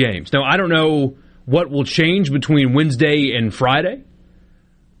 2 games. Now, I don't know what will change between Wednesday and Friday,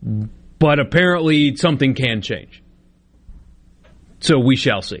 but apparently something can change. So we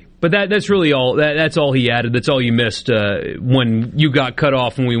shall see. But that's really all. That's all he added. That's all you missed when you got cut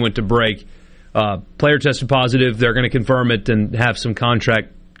off when we went to break. Player tested positive. They're going to confirm it and have some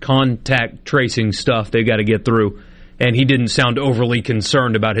contact tracing stuff they've got to get through. And he didn't sound overly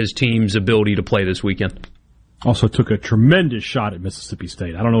concerned about his team's ability to play this weekend. Also took a tremendous shot at Mississippi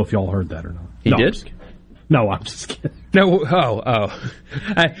State. I don't know if y'all heard that or not. He did? I'm just kidding. No, I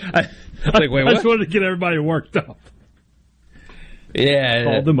like, wait, what? I just wanted to get everybody worked up. Yeah.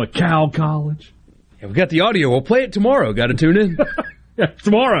 Called them a cow college. Yeah, we got the audio. We'll play it tomorrow. Got to tune in. Yeah,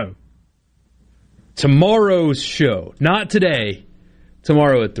 tomorrow. Tomorrow's show. Not today.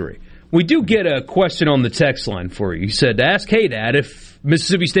 Tomorrow at 3. We do get a question on the text line for you. You said, ask Hey Dad, if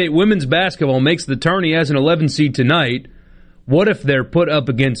Mississippi State women's basketball makes the tourney as an 11 seed tonight, what if they're put up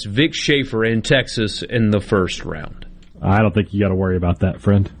against Vic Schaefer in Texas in the first round? I don't think you got to worry about that,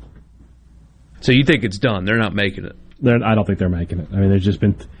 friend. So you think it's done? They're not making it? I don't think they're making it. I mean, there's just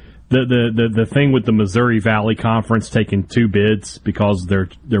been the thing with the Missouri Valley Conference taking 2 bids because their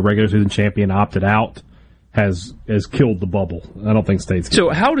regular season champion opted out has killed the bubble. I don't think State's.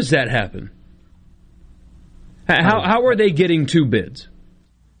 So how does that happen? How are they getting 2 bids?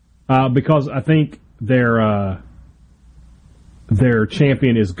 Because I think their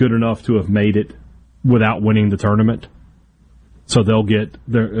champion is good enough to have made it without winning the tournament. So they'll get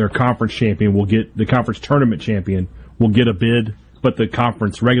their conference champion will get the conference tournament champion will get a bid, but the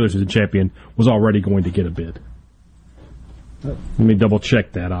conference regular season champion was already going to get a bid. Let me double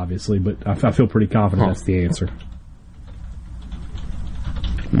check that, obviously, but I feel pretty confident that's the answer.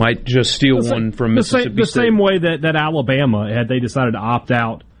 Might just steal one from Mississippi State. The same way that Alabama, had they decided to opt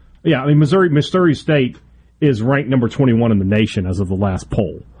out. Yeah, I mean, Missouri State is ranked number 21 in the nation as of the last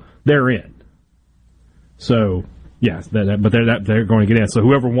poll. They're in. So, yes, but they're going to get in. So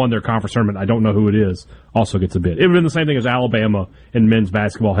whoever won their conference tournament, I don't know who it is, also gets a bid. It would have been the same thing as Alabama in men's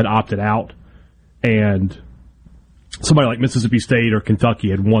basketball had opted out, and somebody like Mississippi State or Kentucky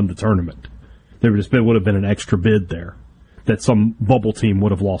had won the tournament. There would have been an extra bid there that some bubble team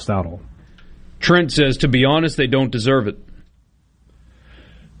would have lost out on. Trent says, to be honest, they don't deserve it.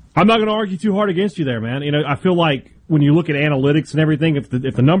 I'm not going to argue too hard against you there, man. You know, I feel like when you look at analytics and everything, if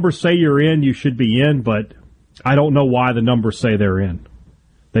the numbers say you're in, you should be in, but I don't know why the numbers say they're in.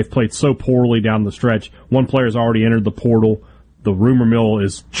 They've played so poorly down the stretch. One player's already entered the portal. The rumor mill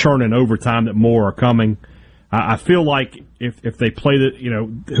is churning overtime that more are coming. I feel like if they play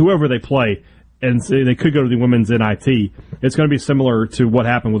whoever they play, and they could go to the women's NIT, it's going to be similar to what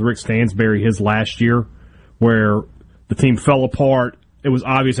happened with Rick Stansberry his last year, where the team fell apart. It was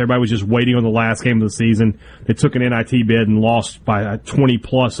obvious everybody was just waiting on the last game of the season. They took an NIT bid and lost by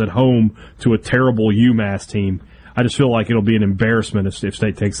 20-plus at home to a terrible UMass team. I just feel like it'll be an embarrassment if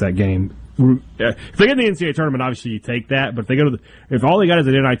State takes that game. If they get in the NCAA tournament, obviously you take that. But if all they got is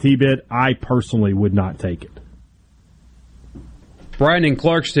an NIT bid, I personally would not take it. Brian in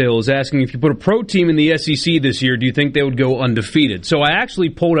Clarksdale is asking, if you put a pro team in the SEC this year, do you think they would go undefeated? So I actually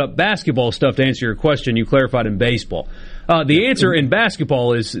pulled up basketball stuff to answer your question. You clarified in baseball. The answer in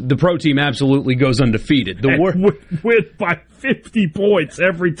basketball is the pro team absolutely goes undefeated. Win by 50 points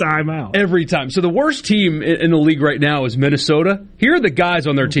every time out. Every time. So the worst team in the league right now is Minnesota. Here are the guys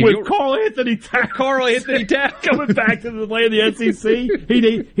on their team. With Carl Anthony Towns coming back to the land of the SEC,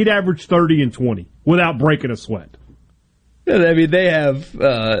 he'd average 30 and 20 without breaking a sweat. I mean, they have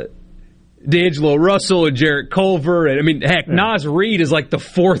D'Angelo Russell and Jarrett Culver. And, I mean, heck, Naz Reid is like the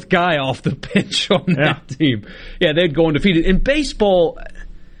fourth guy off the bench on that team. Yeah, they'd go undefeated. In baseball,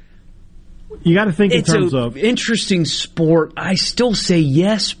 you got to think in terms of interesting sport. I still say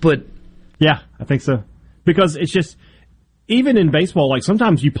yes, but yeah, I think so, because it's just even in baseball, like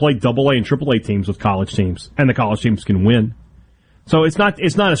sometimes you play AA and AAA teams with college teams, and the college teams can win. So it's not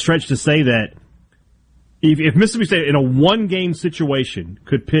a stretch to say that if Mississippi State in a one-game situation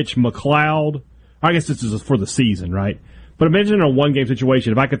could pitch McLeod, I guess this is for the season, right? But imagine in a one-game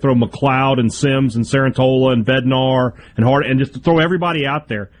situation, if I could throw McLeod and Sims and Sarantola and Bednar and Hart and just throw everybody out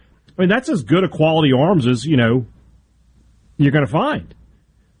there. I mean, that's as good a quality arms as, you're going to find.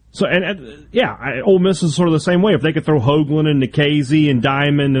 So, Ole Miss is sort of the same way. If they could throw Hoagland and Nikhazy and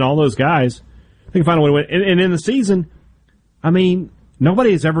Diamond and all those guys, they can find a way to win. And in the season, I mean,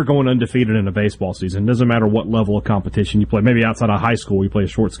 nobody is ever going undefeated in a baseball season. It doesn't matter what level of competition you play. Maybe outside of high school, you play a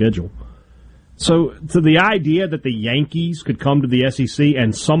short schedule. So the idea that the Yankees could come to the SEC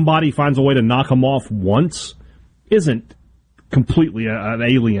and somebody finds a way to knock them off once isn't completely an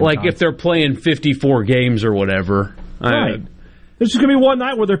alien like concept. If they're playing 54 games or whatever. Right. There's just going to be one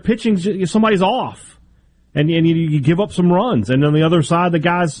night where they're pitching, somebody's off. And you give up some runs, and on the other side, the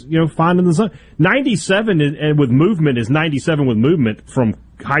guys, finding the sun. 97 and with movement is 97 with movement from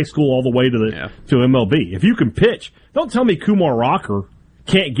high school all the way to MLB. If you can pitch, don't tell me Kumar Rocker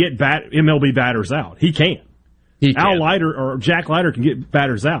can't get MLB batters out. He can. Al Leiter or Jack Leiter can get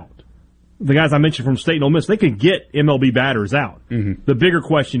batters out. The guys I mentioned from State and Ole Miss, they can get MLB batters out. Mm-hmm. The bigger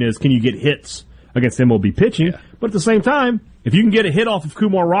question is, can you get hits against MLB pitching? Yeah. But at the same time, if you can get a hit off of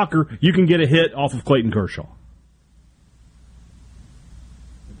Kumar Rocker, you can get a hit off of Clayton Kershaw.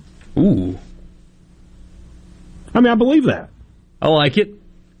 Ooh. I mean, I believe that. I like it.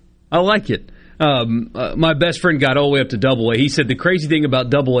 My best friend got all the way up to AA. He said the crazy thing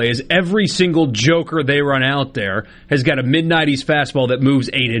about AA is every single joker they run out there has got a mid-90s fastball that moves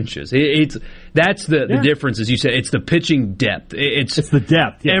 8 inches. That's the difference, as you said. It's the pitching depth. It's the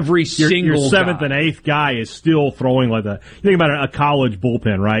depth. Yeah. Every single your seventh and eighth guy is still throwing like that. You think about a college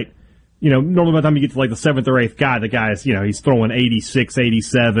bullpen, right? Normally by the time you get to like the seventh or eighth guy, the guy is, he's throwing 86,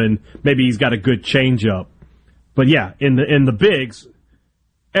 87. Maybe he's got a good changeup. But yeah, in the bigs,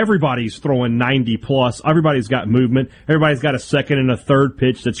 everybody's throwing 90 plus. Everybody's got movement. Everybody's got a second and a third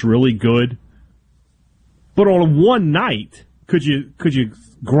pitch that's really good. But on one night, could you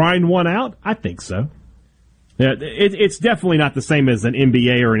grind one out? I think so. Yeah, it's definitely not the same as an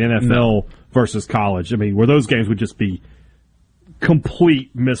NBA or an NFL versus college. I mean, where those games would just be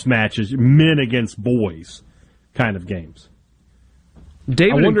complete mismatches, men against boys kind of games.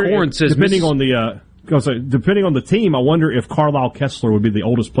 David and Corn says, depending on the team, I wonder if Carlisle Kessler would be the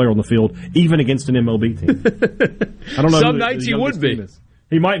oldest player on the field, even against an MLB team. I don't know. Some nights he would be.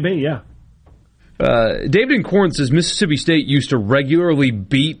 He might be, yeah. David and Corn says Mississippi State used to regularly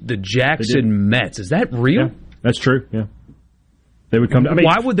beat the Jackson Mets. Is that real? Yeah, that's true, yeah. They would come.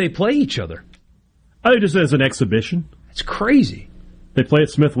 Why would they play each other? I think just as an exhibition. It's crazy. They play at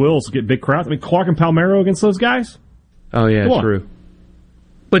Smith Wills to get big crowds. I mean, Clark and Palmero against those guys? Oh, yeah, true.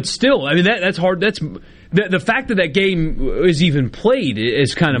 But still, I mean, that's hard. That's the fact that game is even played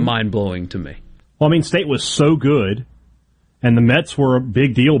is kind of mind-blowing to me. Well, I mean, State was so good, and the Mets were a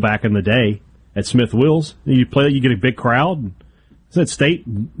big deal back in the day at Smith Wills. You play, you get a big crowd. Said State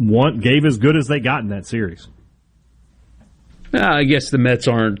gave as good as they got in that series. I guess the Mets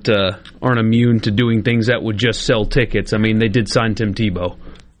aren't immune to doing things that would just sell tickets. I mean, they did sign Tim Tebow.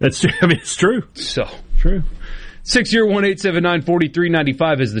 That's I mean, it's true. So true.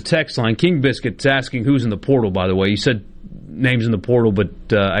 601-879-4395 is the text line. King Biscuit's asking who's in the portal, by the way. You said names in the portal, but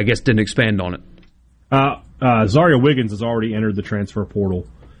I guess didn't expand on it. Zaria Wiggins has already entered the transfer portal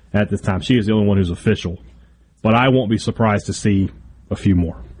at this time. She is the only one who's official. But I won't be surprised to see a few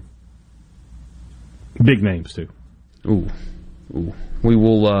more. Big names, too. Ooh. We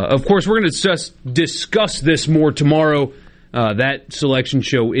will, of course, we're going to discuss this more tomorrow. That selection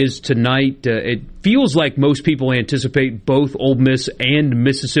show is tonight. It feels like most people anticipate both Ole Miss and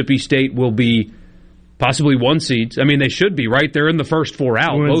Mississippi State will be possibly one seeds. I mean, they should be, right? They're in the first four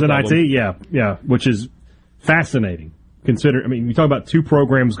out. Both NIT, yeah, which is fascinating. Consider, I mean, you talk about two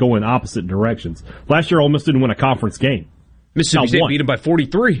programs going opposite directions. Last year, Ole Miss didn't win a conference game. Mississippi State beat them by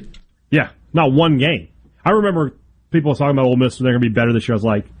 43. Yeah, not one game. I remember people talking about Ole Miss, they're going to be better this year. I was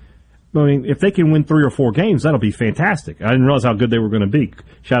like, I mean, if they can win 3 or 4 games, that'll be fantastic. I didn't realize how good they were going to be.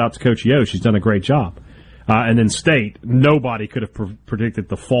 Shout out to Coach Yo. She's done a great job. And then State, nobody could have predicted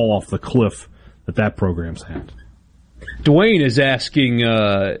the fall off the cliff that program's had. Dwayne is asking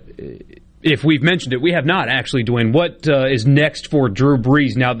if we've mentioned it. We have not, actually, Dwayne. What is next for Drew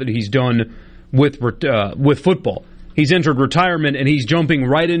Brees now that he's done with football? He's entered retirement, and he's jumping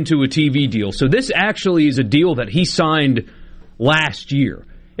right into a TV deal. So this actually is a deal that he signed last year.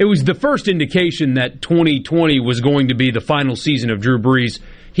 It was the first indication that 2020 was going to be the final season of Drew Brees.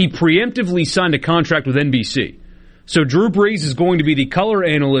 He preemptively signed a contract with NBC. So Drew Brees is going to be the color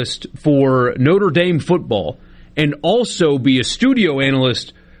analyst for Notre Dame football and also be a studio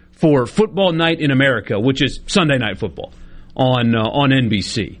analyst for Football Night in America, which is Sunday Night Football on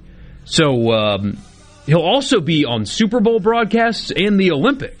NBC. So he'll also be on Super Bowl broadcasts and the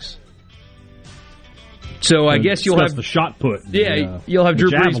Olympics. So I guess you'll have the shot put. You'll have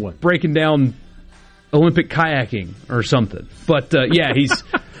Drew Brees breaking down Olympic kayaking or something. But he's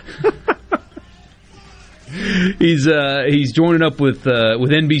joining up with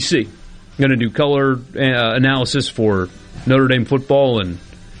NBC. Going to do color analysis for Notre Dame football and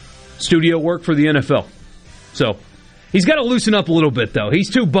studio work for the NFL. So he's got to loosen up a little bit, though.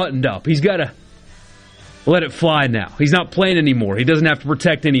 He's too buttoned up. He's got to let it fly now. He's not playing anymore. He doesn't have to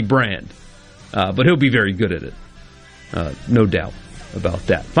protect any brand. But he'll be very good at it. No doubt about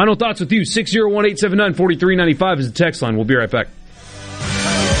that. Final thoughts with you. 601-879-4395 is the text line. We'll be right back.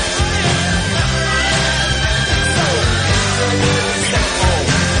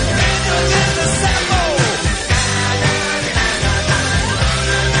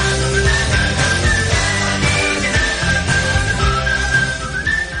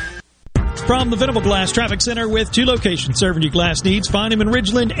 From the Venable Glass Traffic Center with 2 locations serving your glass needs. Find them in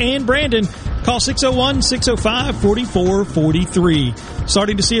Ridgeland and Brandon. Call 601-605-4443.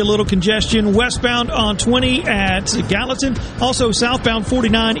 Starting to see a little congestion westbound on 20 at Gallatin. Also southbound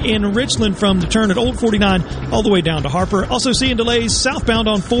 49 in Richland from the turn at Old 49 all the way down to Harper. Also seeing delays southbound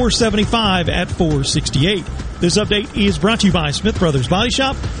on 475 at 468. This update is brought to you by Smith Brothers Body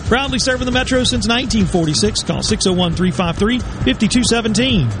Shop. Proudly serving the Metro since 1946. Call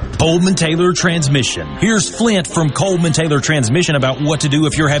 601-353-5217. Coleman Taylor Transmission. Here's Flint from Coleman Taylor Transmission about what to do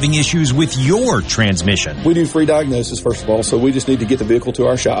if you're having issues with your transmission. We do free diagnosis, first of all, so we just need to get the vehicle to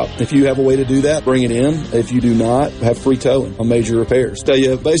our shop. If you have a way to do that, bring it in. If you do not, have free towing on major repairs. Tell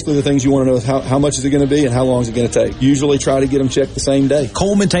you basically the things you want to know is how much is it going to be and how long is it going to take. Usually try to get them checked the same day.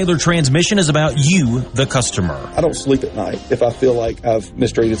 Coleman Taylor Transmission is about you, the customer. I don't sleep at night if I feel like I've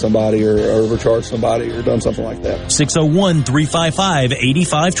mistreated somebody or overcharged somebody or done something like that.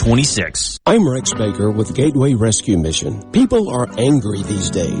 601-355-8526. I'm Rex Baker with Gateway Rescue Mission. People are angry these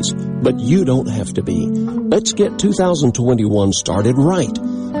days, but you don't have to be. Let's get 2021 started right,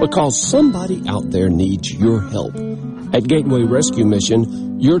 because somebody out there needs your help. At Gateway Rescue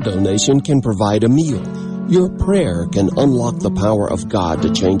Mission, your donation can provide a meal. Your prayer can unlock the power of God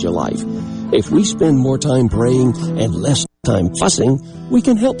to change a life. If we spend more time praying and less time fussing, we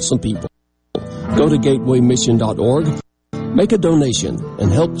can help some people. Go to gatewaymission.org, make a donation,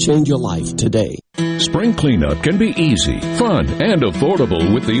 and help change your life today. Spring cleanup can be easy, fun, and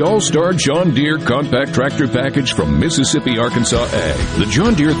affordable with the All-Star John Deere Compact Tractor Package from Mississippi, Arkansas Ag. The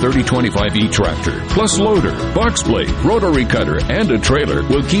John Deere 3025E tractor, plus loader, box blade, rotary cutter, and a trailer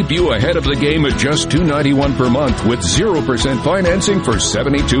will keep you ahead of the game at just $291 per month with 0% financing for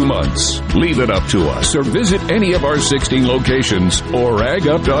 72 months. Leave it up to us or visit any of our 16 locations or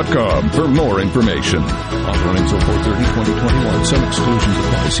agup.com for more information. Offer until 4/30/2021. Some exclusions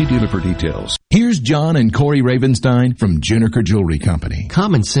apply. See dealer for details. Here's John and Corey Ravenstein from Juniker Jewelry Company.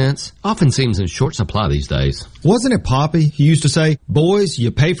 Common sense often seems in short supply these days. Wasn't it Poppy who used to say, boys,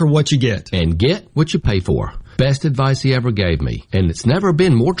 you pay for what you get? And get what you pay for. Best advice he ever gave me. And it's never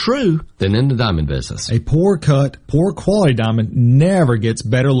been more true than in the diamond business. A poor cut, poor quality diamond never gets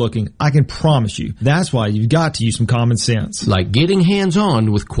better looking. I can promise you. That's why you've got to use some common sense. Like getting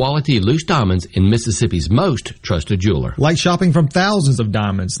hands-on with quality loose diamonds in Mississippi's most trusted jeweler. Like shopping from thousands of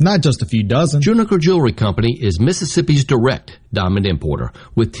diamonds, not just a few dozen. Juniker Jewelry Company is Mississippi's direct diamond importer.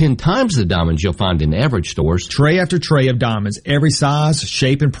 With 10 times the diamonds you'll find in average stores. Tray after tray of diamonds, every size,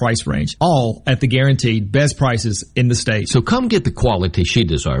 shape, and price range. All at the guaranteed best price prices in the state. So come get the quality she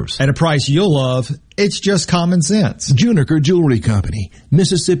deserves. At a price you'll love. It's just common sense. Juniker Jewelry Company,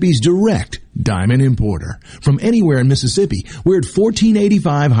 Mississippi's direct diamond importer. From anywhere in Mississippi, we're at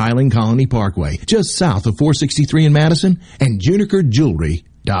 1485 Highland Colony Parkway, just south of 463 in Madison, and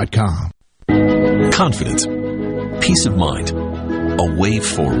JunikerJewelry.com. Confidence, peace of mind, a way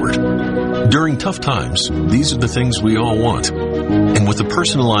forward. During tough times, these are the things we all want. And with the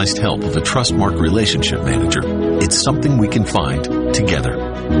personalized help of a Trustmark relationship manager, it's something we can find together.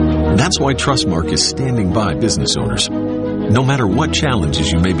 That's why Trustmark is standing by business owners. No matter what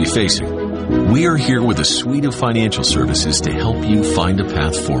challenges you may be facing, we are here with a suite of financial services to help you find a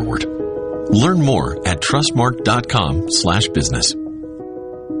path forward. Learn more at trustmark.com/business.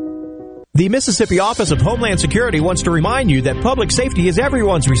 The Mississippi Office of Homeland Security wants to remind you that public safety is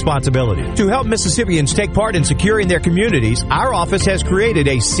everyone's responsibility. To help Mississippians take part in securing their communities, our office has created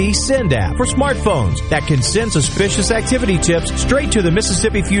a CSend app for smartphones that can send suspicious activity tips straight to the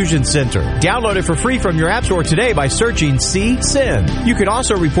Mississippi Fusion Center. Download it for free from your app store today by searching CSend. You can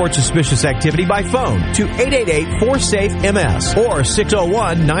also report suspicious activity by phone to 888-4SAFE-MS or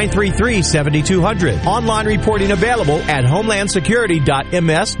 601-933-7200. Online reporting available at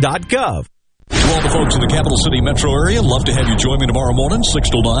homelandsecurity.ms.gov. To all the folks in the capital city metro area, love to have you join me tomorrow morning, 6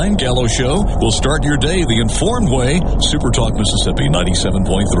 till 9, Gallo Show. We'll start your day the informed way. Super Talk Mississippi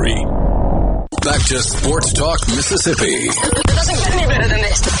 97.3. Back to Sports Talk Mississippi. It doesn't get any better than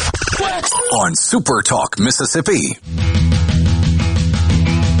this. On Super Talk Mississippi.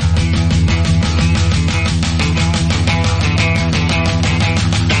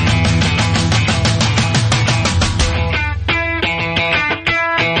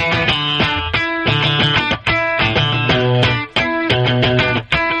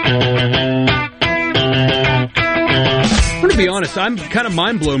 Be honest, I'm kind of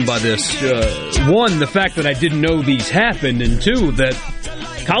mind blown by this. One, the fact that I didn't know these happened, and two, that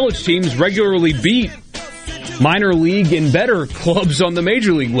college teams regularly beat minor league and better clubs on the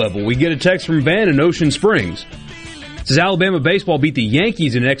major league level. We get a text from Van in Ocean Springs. It says Alabama baseball beat the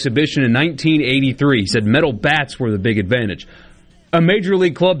Yankees in an exhibition in 1983. He said metal bats were the big advantage. A major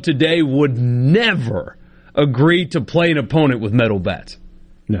league club today would never agree to play an opponent with metal bats.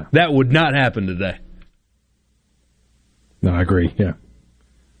 No. That would not happen today. No, I agree, yeah.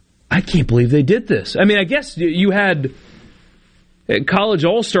 I can't believe they did this. I mean, I guess you had college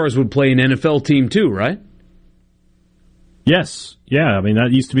all-stars would play an NFL team too, right? Yes. Yeah, I mean, that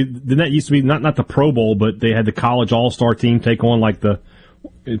used to be not the Pro Bowl, but they had the college all-star team take on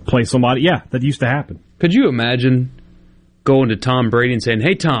play somebody. Yeah, that used to happen. Could you imagine going to Tom Brady and saying,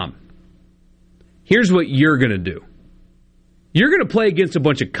 "Hey, Tom, here's what you're going to do. You're going to play against a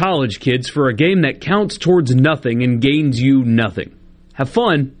bunch of college kids for a game that counts towards nothing and gains you nothing. Have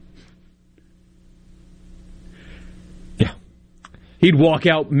fun." Yeah. He'd walk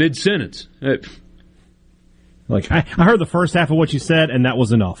out mid-sentence. I heard the first half of what you said, and that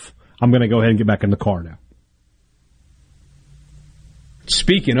was enough. I'm going to go ahead and get back in the car now.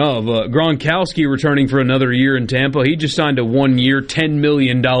 Speaking of, Gronkowski returning for another year in Tampa. He just signed a 1-year, $10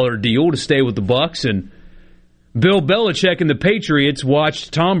 million deal to stay with the Bucs, and Bill Belichick and the Patriots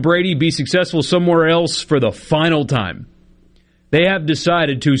watched Tom Brady be successful somewhere else for the final time. They have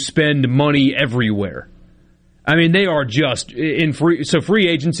decided to spend money everywhere. I mean, they are just in free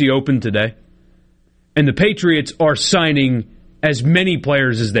agency opened today, and the Patriots are signing as many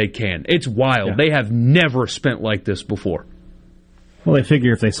players as they can. It's wild. Yeah. They have never spent like this before. Well, they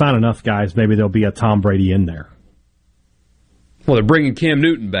figure if they sign enough guys, maybe there'll be a Tom Brady in there. Well, they're bringing Cam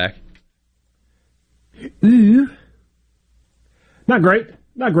Newton back. Ooh. Not great,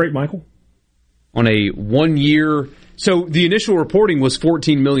 Michael. On a 1-year... So the initial reporting was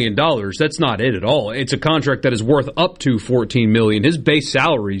 $14 million. That's not it at all. It's a contract that is worth up to $14 million. His base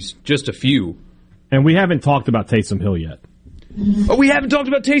salary's just a few. And we haven't talked about Taysom Hill yet. Oh, we haven't talked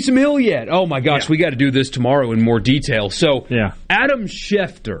about Taysom Hill yet. Oh, my gosh, we got to do this tomorrow in more detail. So Adam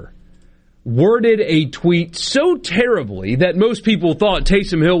Schefter worded a tweet so terribly that most people thought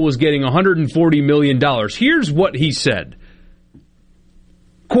Taysom Hill was getting $140 million. Here's what he said.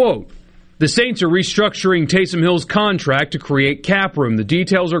 Quote, "The Saints are restructuring Taysom Hill's contract to create cap room. The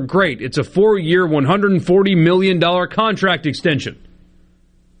details are great. It's a 4-year, $140 million contract extension."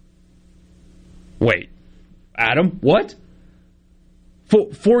 Wait, Adam, what?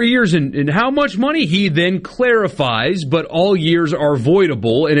 4 years and how much money? He then clarifies, but all years are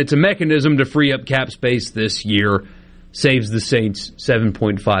voidable, and it's a mechanism to free up cap space this year. Saves the Saints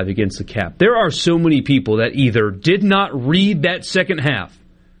 7.5 against the cap. There are so many people that either did not read that second half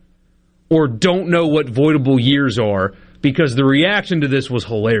or don't know what voidable years are, because the reaction to this was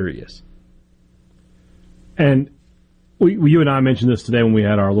hilarious. And you and I mentioned this today when we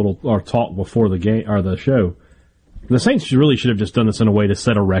had our talk before the game or the show. The Saints really should have just done this in a way to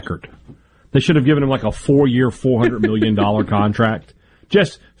set a record. They should have given him like a 4-year, $400 million contract.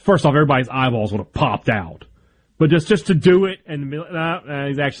 Just first off, everybody's eyeballs would have popped out. But just to do it, and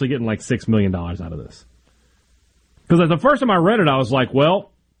he's actually getting like $6 million out of this. Because the first time I read it, I was like,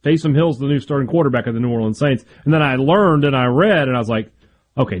 well, Taysom Hill's the new starting quarterback of the New Orleans Saints. And then I learned and I read, and I was like,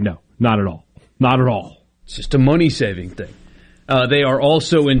 okay, no, not at all. Not at all. It's just a money-saving thing. They are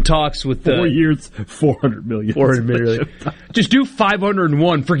also in talks with 4 years, $400 million. $400 million. Just do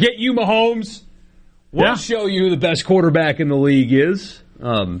 501. Forget you, Mahomes. We'll show you who the best quarterback in the league is.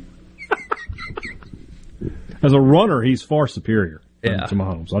 As a runner, he's far superior to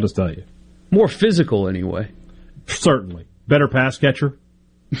Mahomes, I'll just tell you. More physical, anyway. Certainly. Better pass catcher.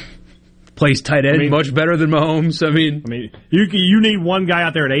 Plays tight end much better than Mahomes. I mean, you need one guy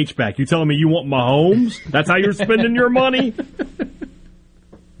out there at H-back. You telling me you want Mahomes? That's how you're spending your money?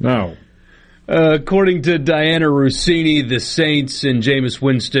 No. According to Diana Rossini, the Saints and Jameis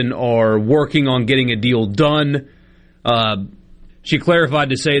Winston are working on getting a deal done. She clarified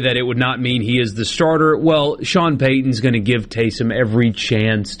to say that it would not mean he is the starter. Well, Sean Payton's going to give Taysom every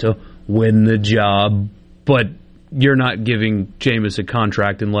chance to win the job, but you're not giving Jameis a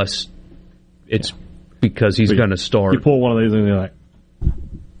contract unless it's because he's going to start. You pull one of these and you're like,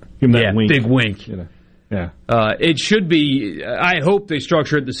 give him that wink. Big wink. You know. Yeah. It should be, I hope they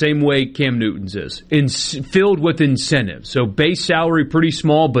structure it the same way Cam Newton's is, filled with incentives. So base salary pretty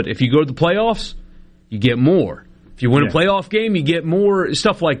small, but if you go to the playoffs, you get more. If you win a playoff game, you get more,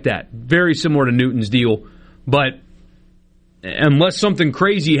 stuff like that. Very similar to Newton's deal. But unless something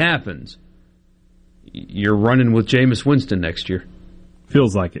crazy happens, you're running with Jameis Winston next year.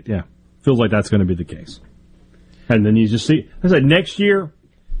 Feels like it, yeah. Feels like that's going to be the case. And then you just see, I said, next year,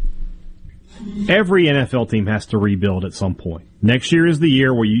 every NFL team has to rebuild at some point. Next year is the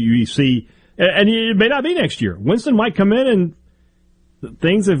year where you see, and it may not be next year. Winston might come in and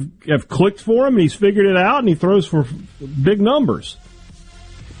things have clicked for him, and he's figured it out, and he throws for big numbers.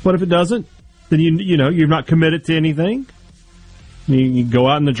 But if it doesn't, then you're not committed to anything. You go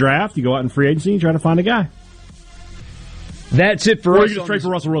out in the draft, you go out in free agency, and try to find a guy. That's it for us. Or you just trade for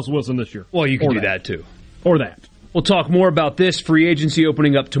Russell Wilson this year. Well, you can do that too. Or that. We'll talk more about this free agency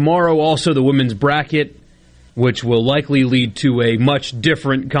opening up tomorrow. Also, the women's bracket, which will likely lead to a much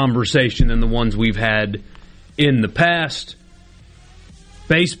different conversation than the ones we've had in the past.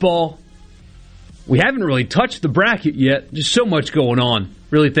 Baseball. We haven't really touched the bracket yet. Just so much going on.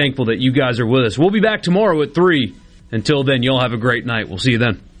 Really thankful that you guys are with us. We'll be back tomorrow at 3. Until then, y'all have a great night. We'll see you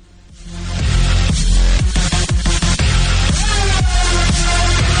then.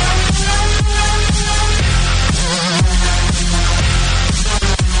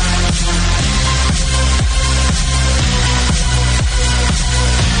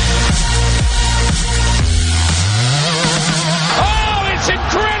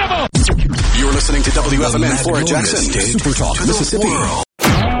 Listening to WFMN Flora Jackson, Super Talk, Mississippi.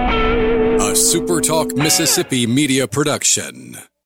 A Super Talk, Mississippi media production.